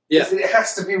 Yeah. Is that it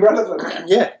has to be relevant.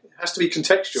 Yeah, it has to be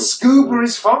contextual. Scuba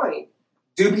is fine.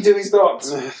 Dooby Doo is not.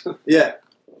 Yeah.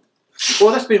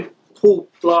 Well, that's been Paul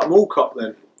Blart Mall Cop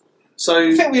then. So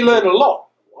I think we learned a lot.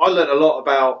 I learned a lot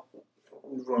about.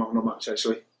 Well, not much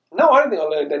actually. No, I don't think I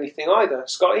learned anything either.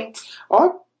 Scotty?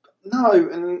 No,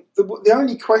 and the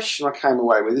only question I came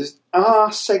away with is, are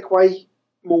Segway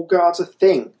mall guards a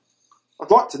thing? I'd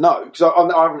like to know, because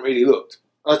I haven't really looked.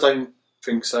 I don't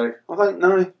think so. I don't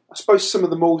know. I suppose some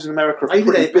of the malls in America are pretty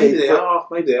big. Maybe they are.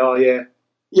 Maybe they are, yeah.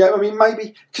 Yeah, I mean,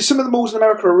 maybe, because some of the malls in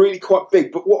America are really quite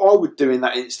big, but what I would do in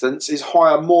that instance is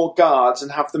hire more guards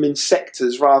and have them in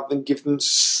sectors rather than give them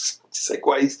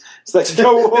Segways so they can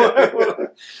go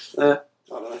I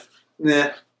don't know.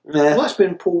 Yeah. Well, that's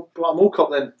been Paul Blart Mall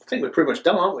Cop then. I think we're pretty much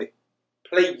done, aren't we?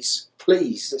 Please,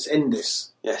 let's end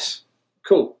this. Yes.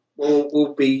 Cool. Well,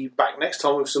 we'll be back next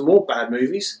time with some more bad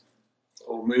movies.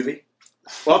 Or movie.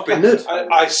 Well, I've been good.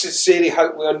 I sincerely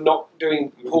hope we are not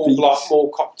doing Paul Blart Mall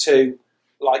Cop 2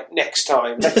 like next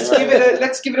time. Let's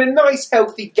give it a nice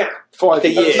healthy gap. 5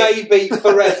 years. Maybe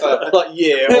forever. Like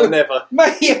or never.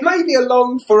 Maybe a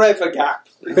long forever gap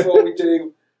before we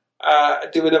do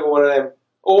another one of them.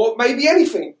 Or maybe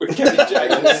anything with Kevin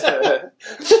James.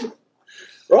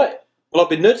 Right. Well, I've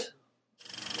been Nud.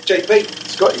 JP.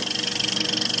 Scotty.